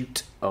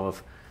pursuit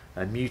of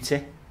a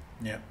mutie,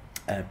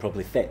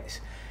 probably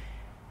fits.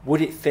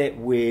 Would it fit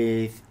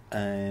with?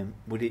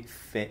 Would it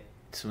fit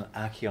some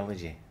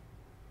archaeology?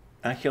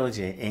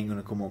 Archaeology ain't going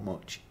to come up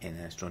much in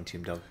a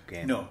Strontium Dog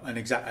game. No,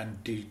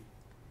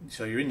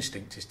 so your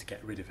instinct is to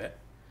get rid of it.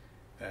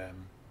 But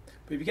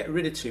if you get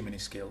rid of too many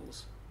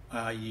skills,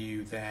 are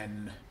you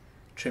then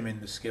trimming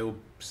the skill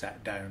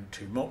set down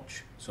too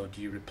much? So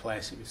do you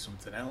replace it with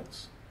something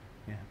else?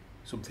 Yeah.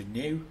 Something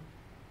new?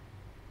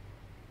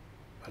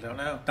 I don't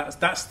know.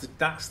 That's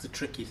the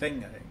tricky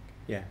thing, I think.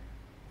 Yeah.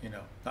 You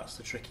know, that's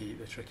the tricky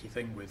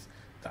thing with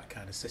that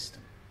kind of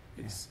system.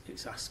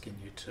 It's asking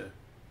you to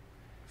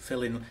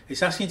fill in.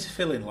 It's asking you to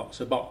fill in lots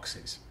of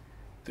boxes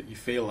that you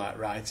feel like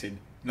writing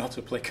not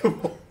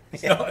applicable.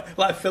 It's not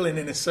like filling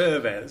in a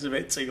survey that's a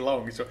bit too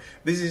long. So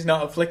this is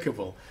not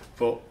applicable.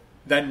 But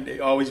then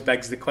it always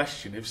begs the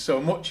question: if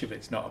so much of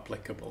it's not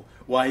applicable,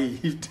 why are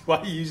you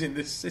using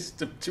this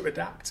system to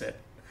adapt it?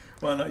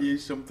 Why not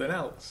use something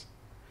else?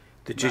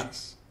 The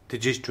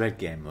Just Dread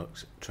game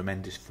looks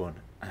tremendous fun,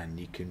 and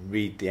you can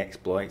read the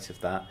exploits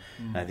of that.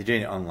 They're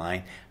doing it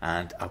online,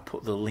 and I'll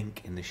put the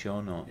link in the show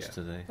notes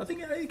to the. I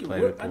think it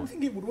would work. I don't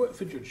think it would work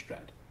for Judge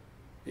Dredd.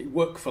 It'd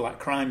work for like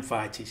crime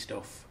fighty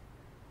stuff,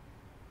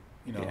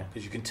 you know,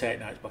 because you can take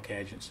Night's Black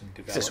Agents and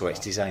develop. That's what it's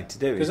designed to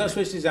do. Because that's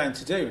what it's designed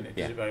to do, and it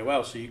does it very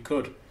well. So you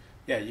could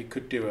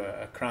do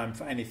a crime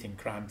for anything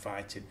crime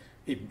fighting.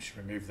 Even just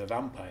remove the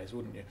vampires,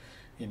 wouldn't you?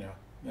 You know,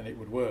 and it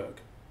would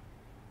work.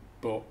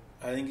 But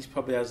I think it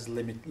probably has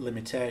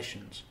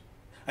limitations,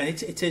 and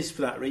it is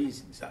for that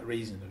reason. It's that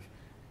reason of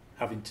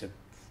having to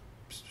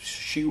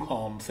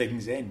shoehorn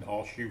things in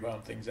or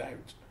shoehorn things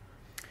out.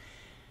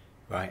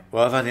 Right,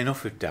 well, I've had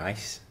enough of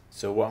dice,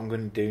 so what I'm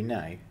going to do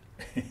now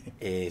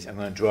is I'm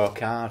going to draw a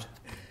card.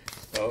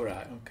 Oh,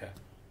 right, okay.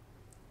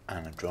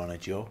 And I've drawn a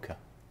joker.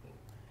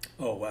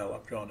 Oh, well,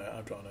 I've drawn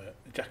a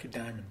jack of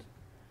diamonds.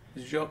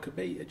 Does a joker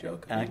beat a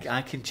joker?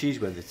 I can choose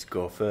whether to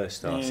go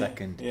first or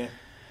second. Yeah.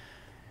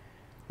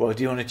 Well,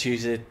 do you want to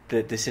choose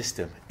the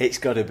system? It's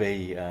got to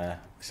be...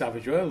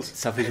 Savage Worlds.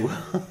 Savage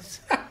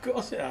Worlds. Of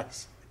course it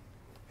has.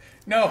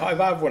 No, I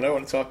have one. I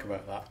want to talk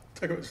about that.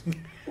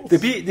 The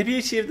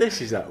beauty of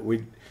this is that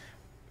we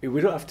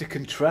don't have to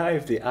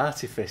contrive the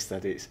artifice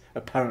that it's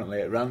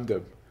apparently at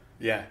random.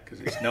 Yeah,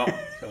 because it's not.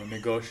 It's all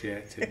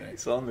negotiated.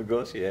 It's all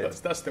negotiated.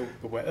 That's the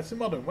way. That's the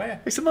modern way.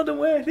 It's a modern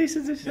way.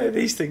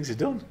 These things are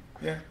done.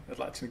 Yeah, I'd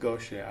like to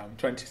negotiate. I'm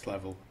 20th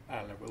level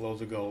and I've got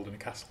loads of gold in a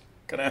castle.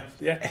 Can I?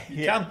 Yeah,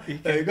 you can.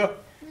 There you go.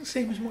 Doesn't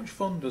seem as much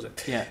fun, does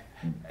it? Yeah.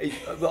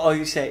 Or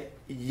you say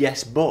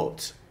yes,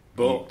 but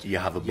you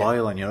have a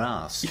boil on your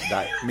arse.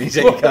 That means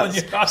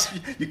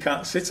that you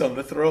can't sit on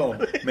the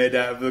throne made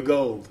out of the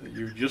gold that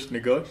you've just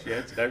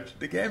negotiated out to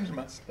the games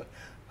master.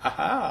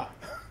 Aha!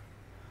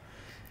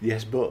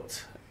 Yes,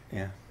 but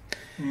yeah.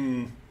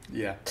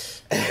 Yeah.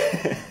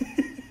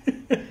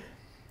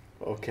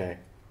 Okay.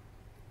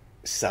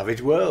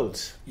 Savage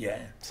Worlds. Yeah.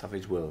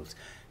 Savage Worlds.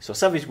 So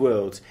Savage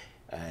Worlds,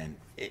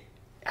 it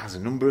has a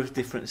number of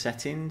different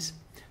settings.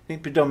 I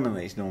think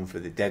predominantly it's known for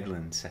the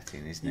Deadlands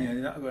setting, isn't it?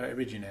 Yeah, that's where it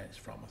originates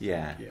from. I think.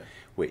 Yeah,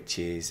 which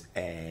is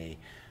a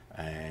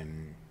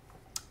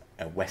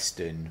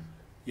Western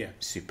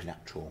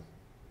supernatural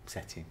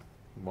setting,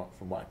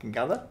 from what I can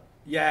gather.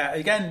 Yeah,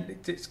 again,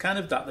 it's kind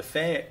of the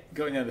Fate,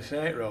 going down the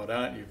Fate road,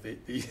 aren't you?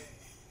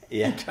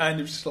 The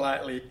kind of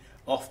slightly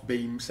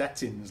off-beam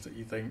settings that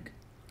you think,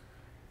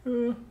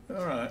 all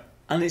right.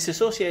 And its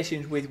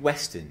associations with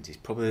Westerns is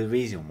probably the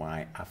reason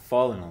why I've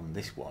fallen on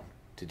this one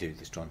to do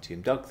the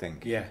Strontium Dog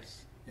thing.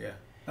 Yes, yeah.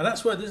 And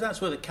that's where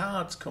the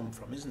cards come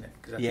from, isn't it?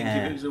 Because I think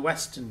if it was a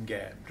Western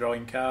game,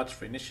 drawing cards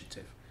for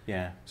initiative.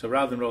 Yeah. So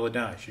rather than roll a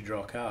dice, you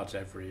draw cards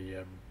every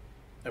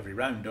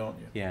round, don't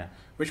you? Yeah.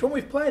 Which when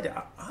we've played it,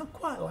 I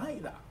quite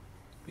like that.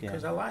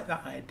 Because I like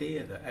that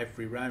idea that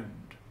every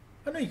round...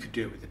 I know you could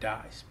do it with the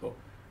dice, but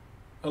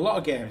a lot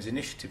of games,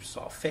 initiative's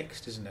sort of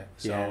fixed, isn't it?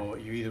 So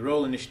you either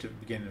roll initiative at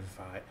the beginning of the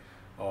fight,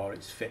 or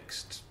it's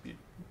fixed, it's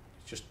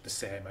just the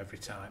same every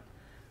time.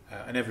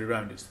 And every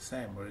round it's the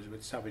same, whereas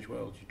with Savage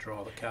Worlds you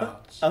draw the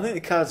cards. I think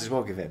the cards as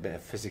well give it a bit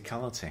of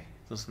physicality,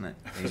 doesn't it?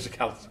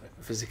 Physicality.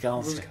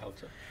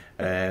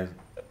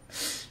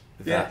 That's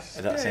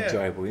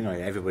enjoyable. You know,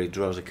 everybody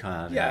draws a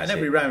card. Yeah, and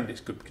every round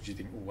it's good because you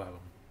think, oh, well,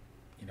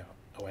 you know,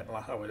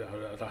 I had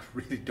a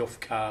really duff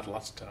card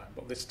last time,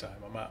 but this time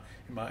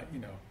it might, you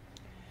know.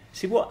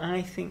 See, what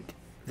I think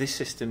this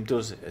system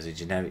does as a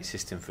generic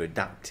system for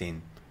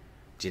adapting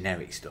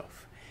generic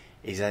stuff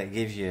is that it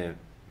gives you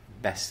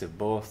best of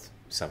both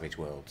Savage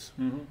Worlds.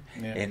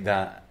 Mm-hmm. Yeah. In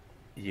that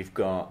you've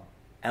got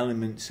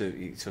elements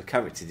of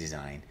character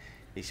design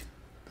is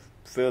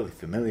fairly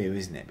familiar,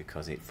 isn't it?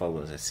 Because it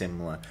follows a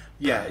similar.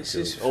 Yeah, it's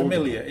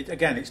familiar.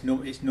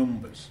 It's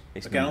numbers.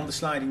 On the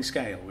sliding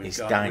scale, we've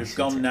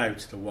gone now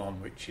to the one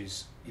which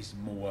is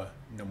more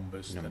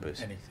numbers than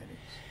anything.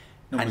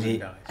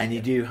 And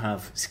you do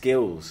have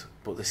skills,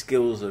 but the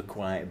skills are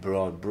quite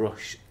broad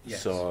brush,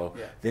 so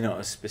they're not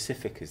as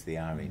specific as they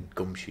are in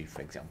Gumshoe,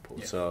 for example.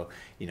 Yeah. So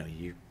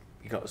you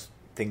got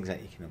things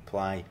that you can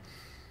apply.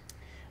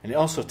 And it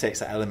also takes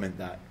that element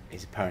that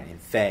is apparent in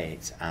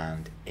Fate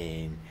and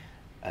in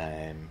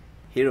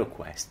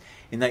HeroQuest,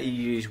 in that you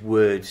use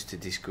words to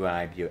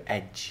describe your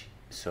edge,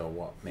 so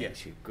what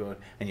makes you good,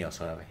 and you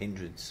also have a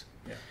hindrance.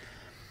 Yeah.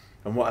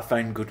 And what I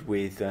found good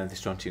with the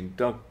Strontium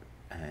Dog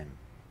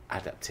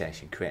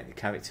adaptation, creating the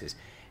characters,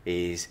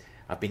 is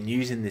I've been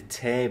using the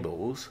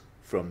tables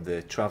from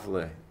the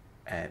Traveller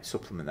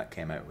supplement that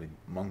came out with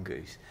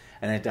Mongoose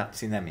and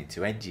adapting them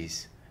into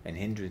edges and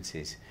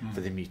hindrances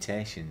for the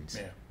mutations.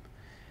 Yeah.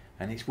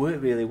 And it's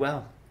worked really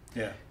well.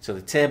 Yeah. So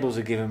the tables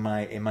are giving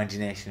my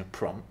imagination a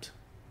prompt,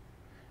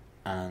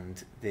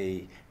 and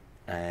the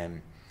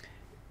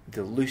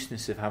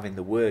looseness of having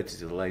the words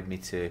has allowed me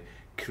to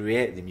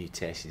create the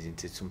mutations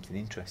into something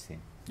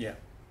interesting. Yeah.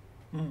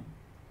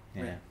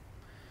 Yeah.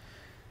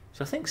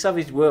 So I think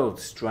Savage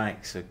Worlds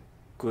strikes a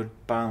good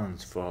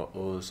balance for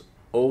us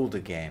older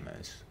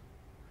gamers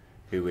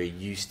who are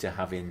used to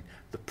having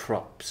the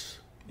props.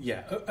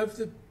 Yeah.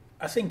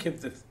 I think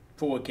of the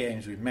 4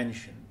 games we've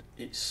mentioned,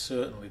 it's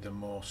certainly the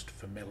most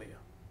familiar.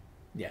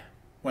 Yeah.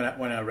 When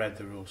I read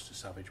the rules to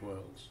Savage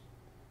Worlds,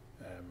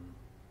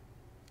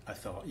 I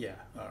thought,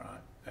 all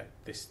right,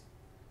 this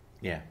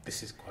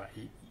is quite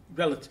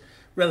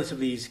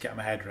relatively easy to get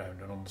my head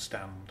around and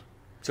understand.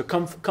 So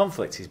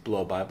conflict is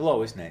blow by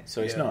blow, isn't it?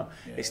 So it's not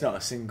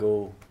a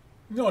single.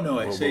 No,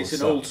 it's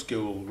an old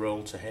school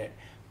roll to hit,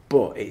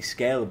 but it's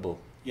scalable.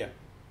 Yeah.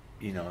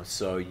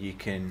 So you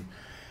can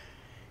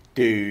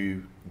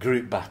do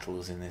group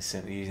battles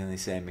using the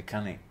same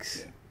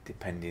mechanics,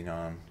 depending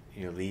on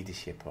your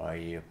leadership or how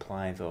you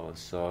apply those.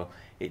 So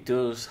it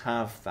does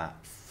have that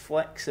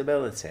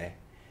flexibility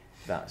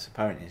that's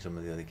apparent in some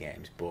of the other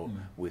games, but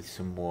with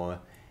some more,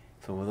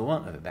 for the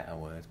want of a better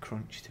word,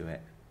 crunch to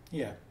it.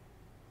 Yeah.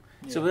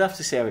 So we'll have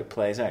to see how it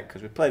plays out,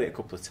 because we played it a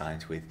couple of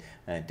times with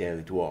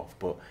Daily Dwarf,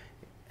 but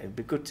it'd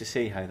be good to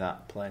see how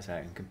that plays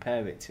out and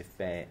compare it to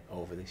Fate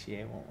over this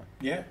year, won't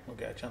we? Yeah, we'll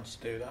get a chance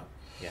to do that.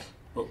 Yeah.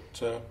 But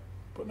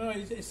no,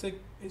 it's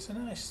a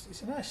nice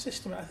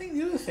system. I think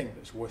the other thing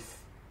that's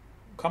worth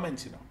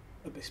commenting on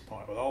at this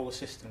point, with all the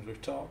systems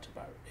we've talked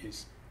about,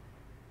 is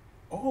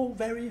all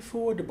very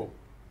affordable.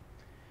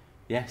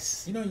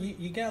 Yes.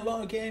 You get a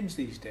lot of games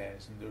these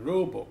days, and the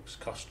rule books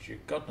cost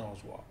you God knows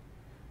what.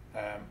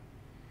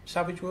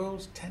 Savage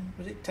Worlds,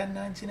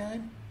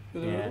 $10.99 for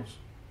the rules.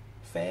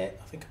 Fate,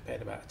 I think I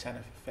paid about a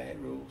tenner for Fate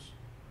rules.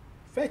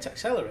 Fate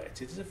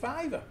Accelerated is a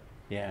 £5.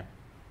 Yeah.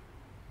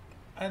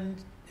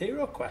 And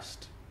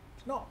HeroQuest,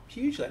 it's not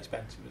hugely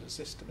expensive as a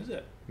system, is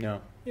it?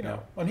 No.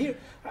 On here,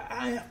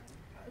 I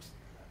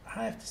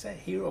have to say,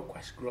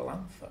 HeroQuest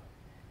Grolantha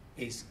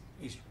is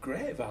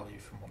great value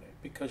for money,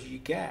 because you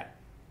get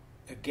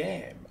a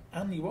game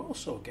and you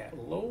also get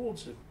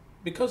loads of,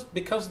 because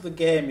the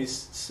game is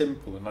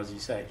simple, and as you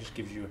say, it just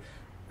gives you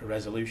a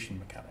resolution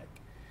mechanic.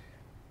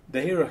 The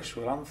HeroQuest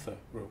Grolantha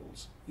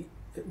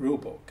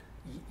rulebook,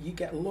 you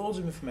get loads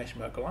of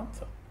information about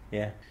Grolantha.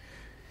 Yeah.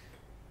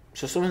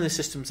 So some of the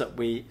systems that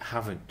we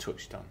haven't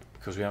touched on,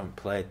 because we haven't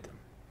played them,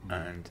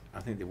 and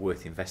I think they're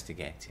worth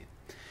investigating.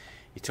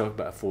 You talk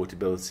about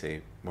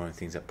affordability, one of the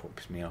things that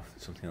puts me off,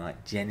 something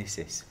like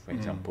Genesis, for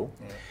example.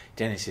 Yeah.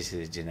 Genesis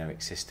is a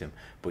generic system,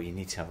 but you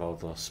need to have all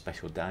those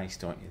special dice,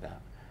 don't you,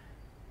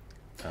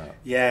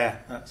 Yeah,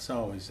 that's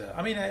always...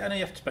 I know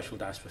you have special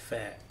dice for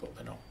Fate, but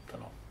they're not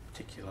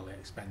particularly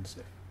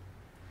expensive.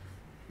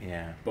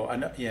 Yeah. But I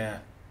know,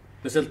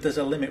 there's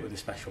a limit with the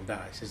special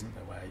dice, isn't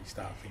there, where you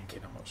start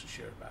thinking, I'm not so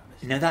sure about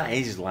this. That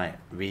is like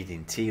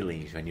reading tea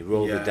leaves, when you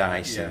roll the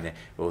dice and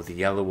the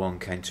yellow one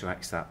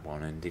counteracts that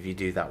one, and if you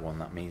do that one,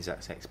 that means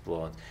that's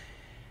explored.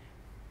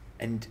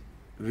 And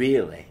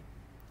really,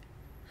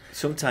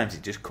 sometimes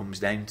it just comes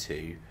down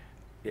to...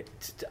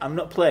 I've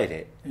not played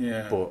it,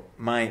 but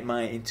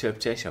my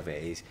interpretation of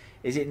it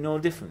is it no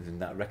different than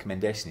that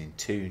recommendation in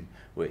Toon,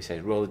 where it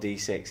says roll a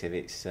d6 if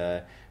it's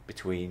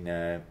between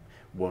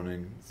 1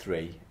 and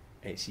 3,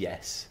 it's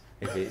yes.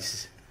 If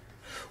it's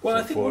well,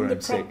 I think one of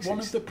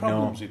the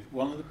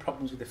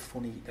problems with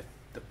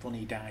the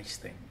funny dice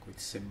thing with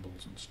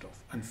symbols and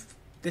stuff, and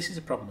this is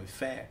a problem with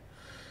Fate.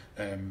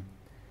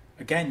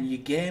 Again, your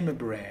gamer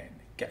brain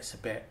gets a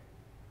bit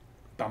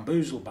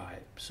bamboozled by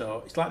it.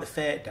 So it's like the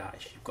Fate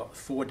dice. You've got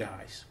 4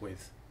 dice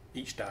with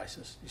each dice,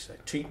 as you say,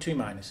 two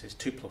minuses,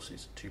 2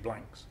 pluses, 2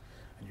 blanks,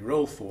 and you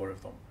roll 4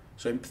 of them.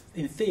 So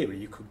in theory,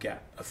 you could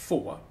get a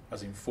 4,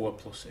 as in 4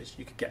 pluses.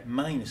 You could get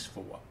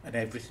 -4 and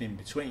everything in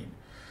between.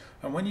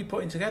 And when you're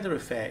putting together a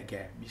Fate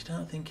game, you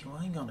start thinking,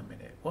 well, hang on a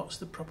minute, what's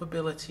the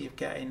probability of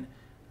getting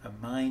a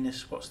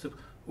minus? You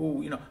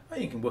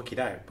can work it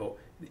out, but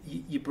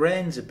your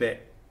brain's a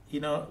bit,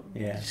 you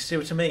see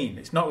what I mean?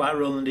 It's not like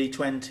rolling a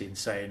d20 and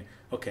saying,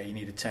 okay, you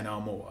need a 10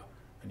 or more,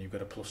 and you've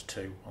got a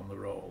 +2 on the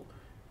roll.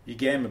 Your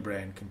gamer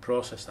brain can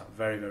process that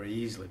very, very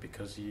easily,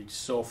 because you're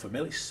so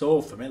familiar,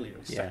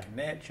 it's second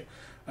nature.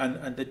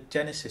 And the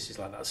Genesis is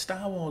like that.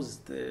 Star Wars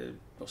games are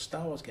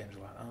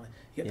like that, aren't they?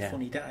 You get the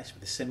funny dice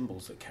with the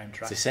symbols that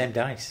counteract. It's the same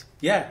dice.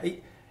 Yeah.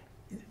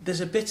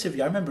 There's a bit of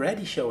you. I remember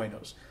Eddie showing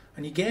us,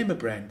 and your gamer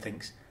brain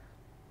thinks,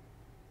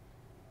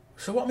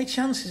 so what are my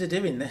chances of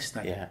doing this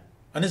then? Yeah.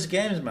 And as a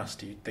games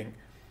master, you'd think,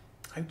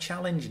 how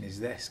challenging is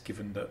this,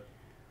 given that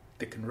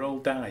they can roll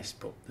dice,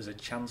 but there's a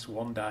chance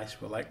one dice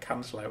will like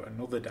cancel out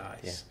another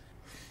dice.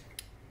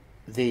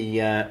 Yeah.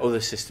 The other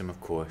system, of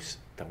course,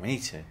 that we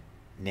need to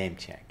name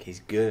check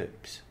is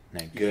GURPS.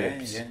 Now,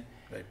 GURPS, yeah,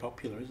 very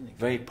popular, isn't it?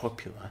 very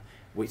popular,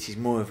 which is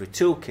more of a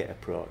toolkit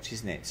approach,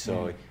 isn't it?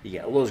 So you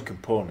get loads of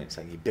components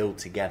that you build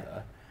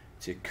together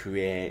to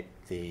create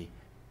the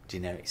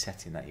generic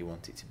setting that you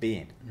want it to be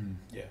in.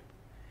 Yeah.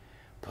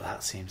 But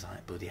that seems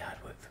like bloody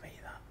hard work for me,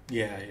 that.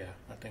 Yeah.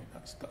 I think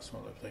that's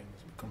one of the things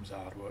that becomes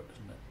hard work,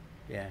 doesn't it?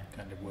 Yeah.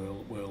 Kind of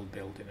world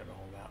building and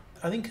all that.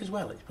 I think as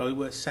well, it's probably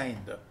worth saying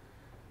that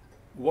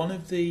one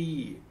of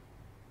the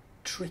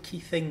tricky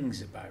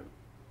things about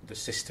the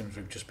systems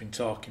we've just been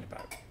talking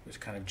about, those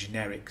kind of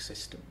generic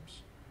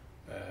systems,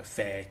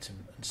 Fate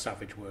and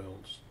Savage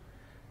Worlds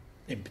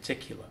in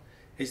particular,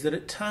 is that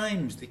at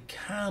times they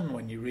can,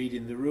 when you're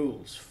reading the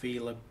rules,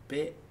 feel a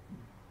bit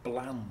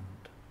bland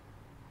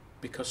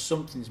because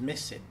something's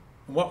missing.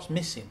 And what's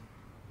missing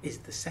is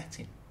the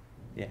setting.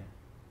 Yeah.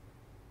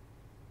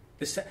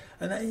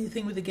 And the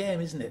thing with the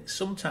game, isn't it?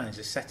 Sometimes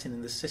the setting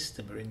and the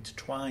system are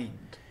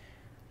intertwined,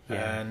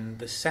 and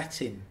the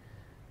setting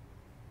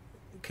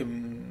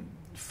can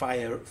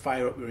fire up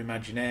your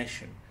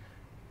imagination,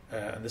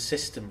 and the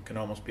system can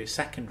almost be a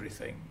secondary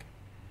thing.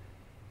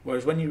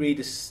 Whereas when you read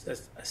a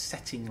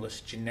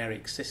settingless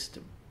generic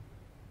system,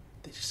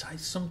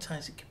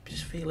 sometimes it can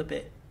just feel a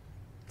bit.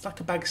 It's like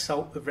a bag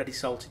of ready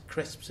salted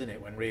crisps, isn't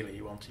it? When really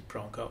you wanted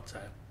prawn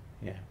cocktail.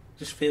 Yeah.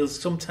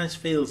 Sometimes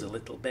feels a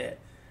little bit.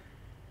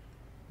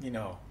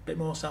 A bit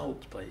more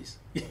salt, please.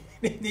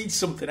 It needs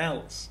something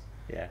else.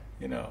 Yeah.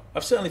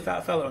 I've certainly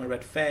felt when I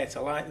read Fate,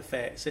 I like the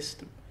Fate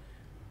system,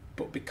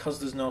 but because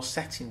there's no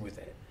setting with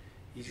it,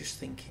 you're just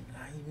thinking,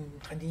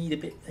 I need a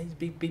bit.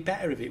 It'd be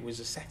better if it was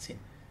a setting.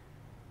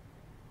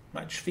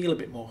 Might just feel a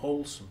bit more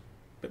wholesome,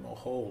 a bit more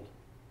whole.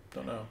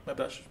 Don't know. Maybe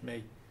that's just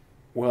me.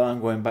 Well,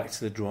 I'm going back to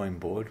the drawing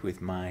board with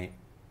my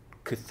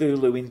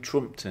Cthulhu in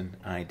Trumpton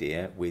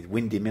idea with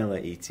Windy Miller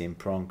eating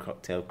prawn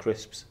cocktail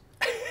crisps.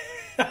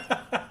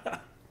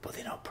 But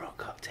they're not prawn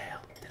cocktail.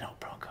 They're not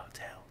prawn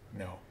cocktail.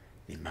 No.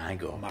 They're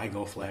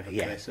mango flavour,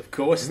 yeah. Chris. Of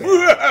course they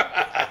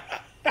are.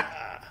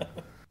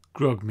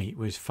 GROGMEET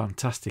was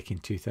fantastic in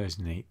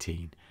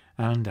 2018,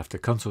 and after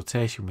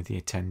consultation with the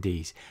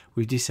attendees,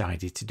 we've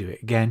decided to do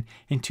it again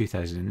in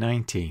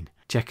 2019.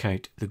 Check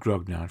out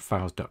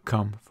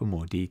thegrognardfiles.com for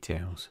more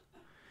details.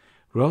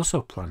 We're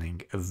also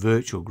planning a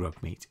virtual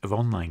GROGMEET of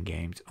online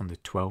games on the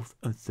 12th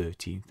and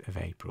 13th of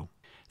April.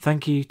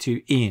 Thank you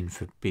to Ian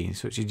for being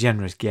such a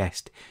generous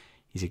guest.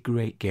 He's a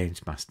great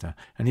games master,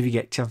 and if you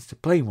get a chance to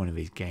play one of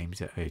his games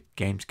at a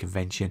games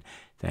convention,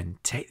 then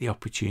take the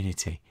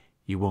opportunity.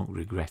 You won't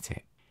regret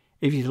it.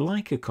 If you'd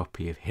like a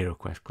copy of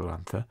HeroQuest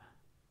Glantha,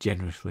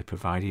 generously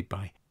provided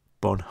by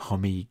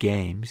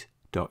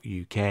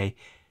bonhommiegames.uk,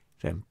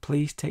 then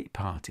please take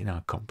part in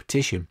our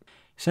competition.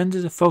 Send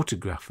us a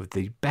photograph of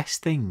the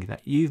best thing that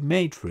you've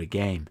made for a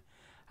game.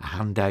 A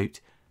handout,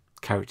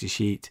 character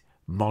sheet,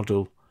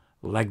 model,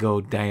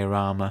 Lego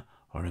diorama,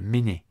 or a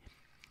mini,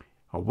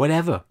 or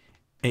whatever.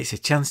 It's a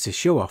chance to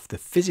show off the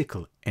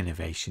physical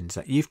innovations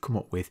that you've come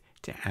up with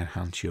to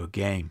enhance your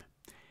game.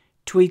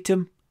 Tweet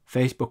them,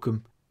 Facebook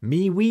them,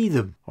 MeWe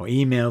them, or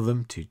email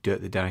them to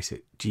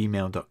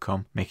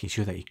dirtthedice@gmail.com, making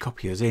sure that you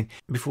copy us in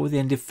before the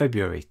end of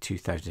February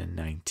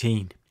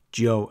 2019.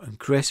 Joe and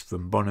Chris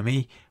from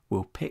Bonhomie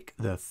will pick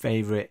their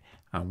favourite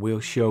and we'll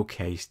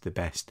showcase the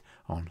best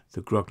on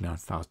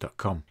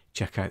thegrognardfiles.com.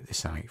 Check out the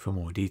site for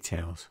more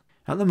details.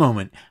 At the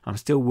moment, I'm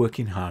still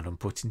working hard on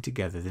putting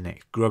together the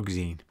next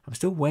Grogzine. I'm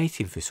still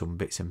waiting for some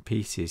bits and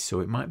pieces, so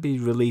it might be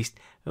released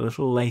a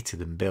little later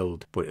than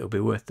build, but it'll be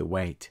worth the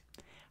wait.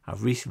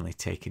 I've recently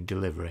taken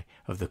delivery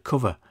of the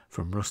cover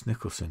from Russ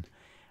Nicholson,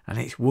 and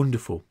it's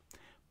wonderful,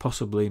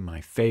 possibly my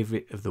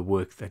favourite of the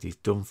work that he's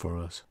done for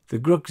us. The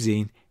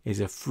Grogzine is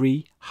a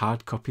free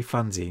hard copy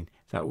fanzine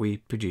that we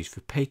produce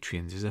for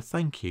Patreons as a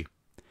thank you.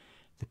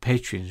 The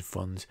Patreon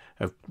funds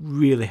have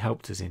really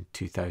helped us in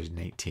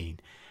 2018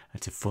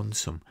 and to fund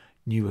some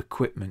new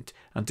equipment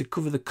and to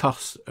cover the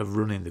costs of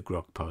running the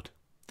Grog Pod.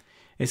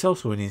 It's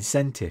also an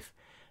incentive.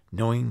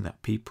 Knowing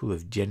that people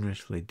have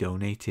generously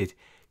donated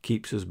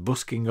keeps us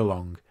busking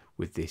along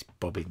with this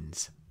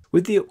bobbins.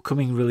 With the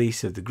upcoming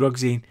release of the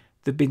Grogzine,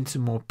 there have been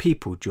some more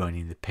people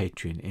joining the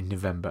Patreon in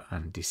November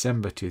and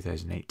December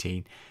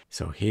 2018,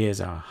 so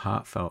here's our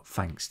heartfelt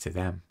thanks to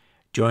them.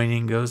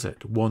 Joining us at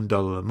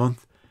 $1 a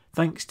month,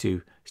 thanks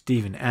to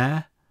Stephen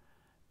Eyre,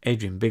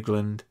 Adrian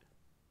Bigland,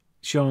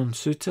 Sean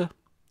Suter,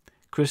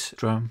 Chris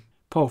Stram,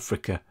 Paul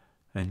Fricker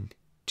and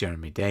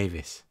Jeremy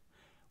Davis.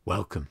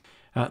 Welcome.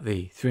 At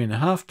the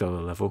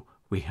 $3.50 level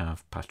we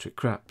have Patrick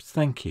Crapps,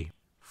 thank you.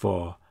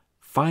 For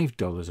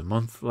 $5 a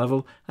month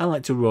level, I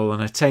like to roll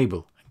on a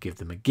table and give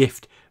them a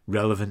gift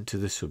relevant to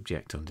the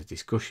subject under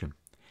discussion.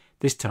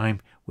 This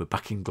time we're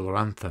back in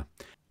Glorantha.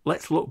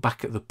 Let's look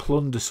back at the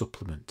Plunder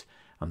supplement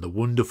and the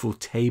wonderful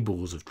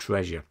tables of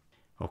treasure.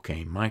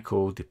 Okay,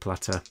 Michael De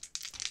Plata,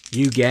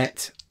 you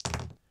get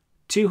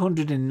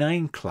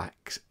 209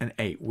 clacks and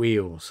 8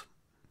 wheels.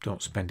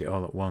 Don't spend it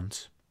all at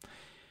once.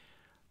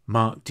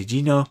 Mark, did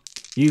you know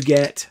you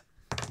get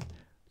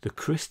the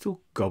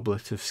Crystal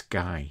Goblet of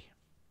Sky?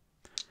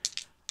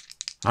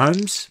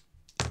 Arms,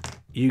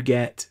 you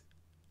get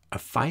a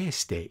fire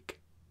stick.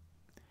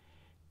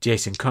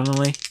 Jason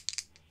Connolly,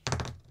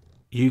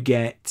 you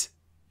get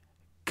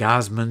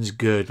Guardsman's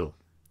Girdle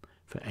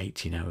for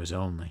 18 hours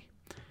only.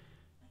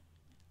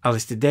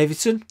 Alistair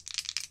Davidson,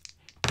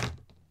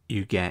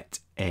 you get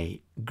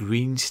a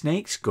green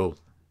snake skull.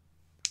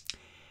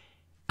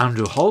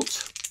 Andrew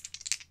Holt,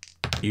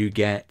 you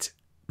get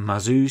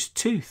Mazu's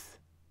tooth.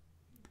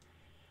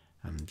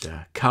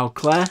 And Carl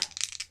Clare,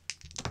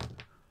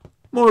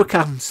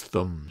 Murakami's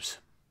thumbs.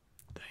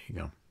 There you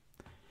go.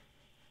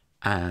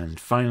 And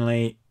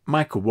finally,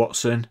 Michael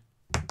Watson,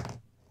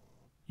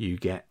 you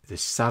get the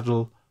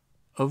Saddle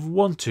of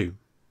Wantu.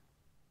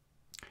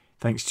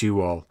 Thanks to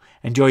you all.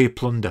 Enjoy your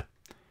plunder.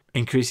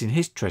 Increasing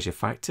his treasure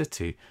factor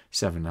to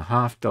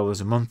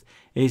 $7.50 a month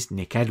is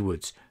Nick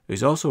Edwards,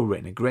 who's also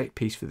written a great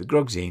piece for the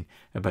Grogzine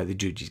about the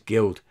Judges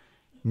Guild.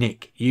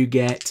 Nick, you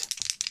get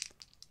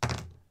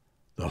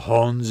the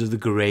Horns of the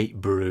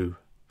Great Brew.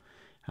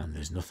 And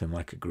there's nothing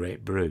like a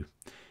great brew.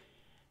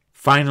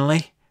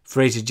 Finally,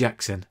 Fraser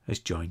Jackson has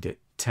joined at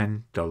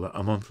 $10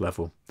 a month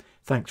level.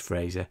 Thanks,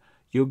 Fraser.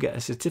 You'll get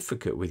a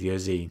certificate with your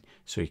zine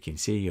so you can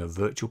see your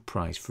virtual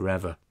prize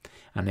forever.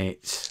 And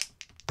it's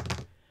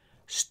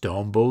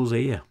Stormbull's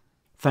Ear.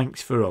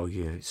 Thanks for all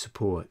your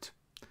support.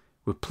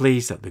 We're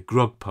pleased that the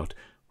Grog Pod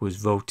was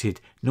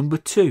voted number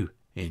 2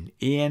 in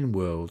EN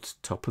World's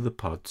Top of the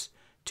Pods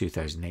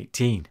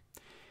 2018.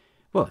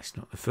 Well, it's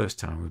not the first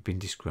time we've been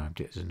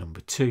described as a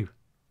number 2.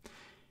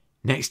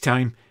 Next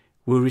time,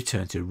 we'll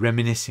return to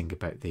reminiscing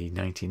about the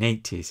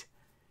 1980s.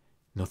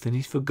 Nothing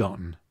is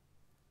forgotten.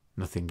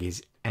 Nothing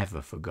is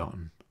ever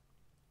forgotten.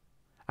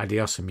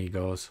 Adios,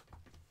 amigos.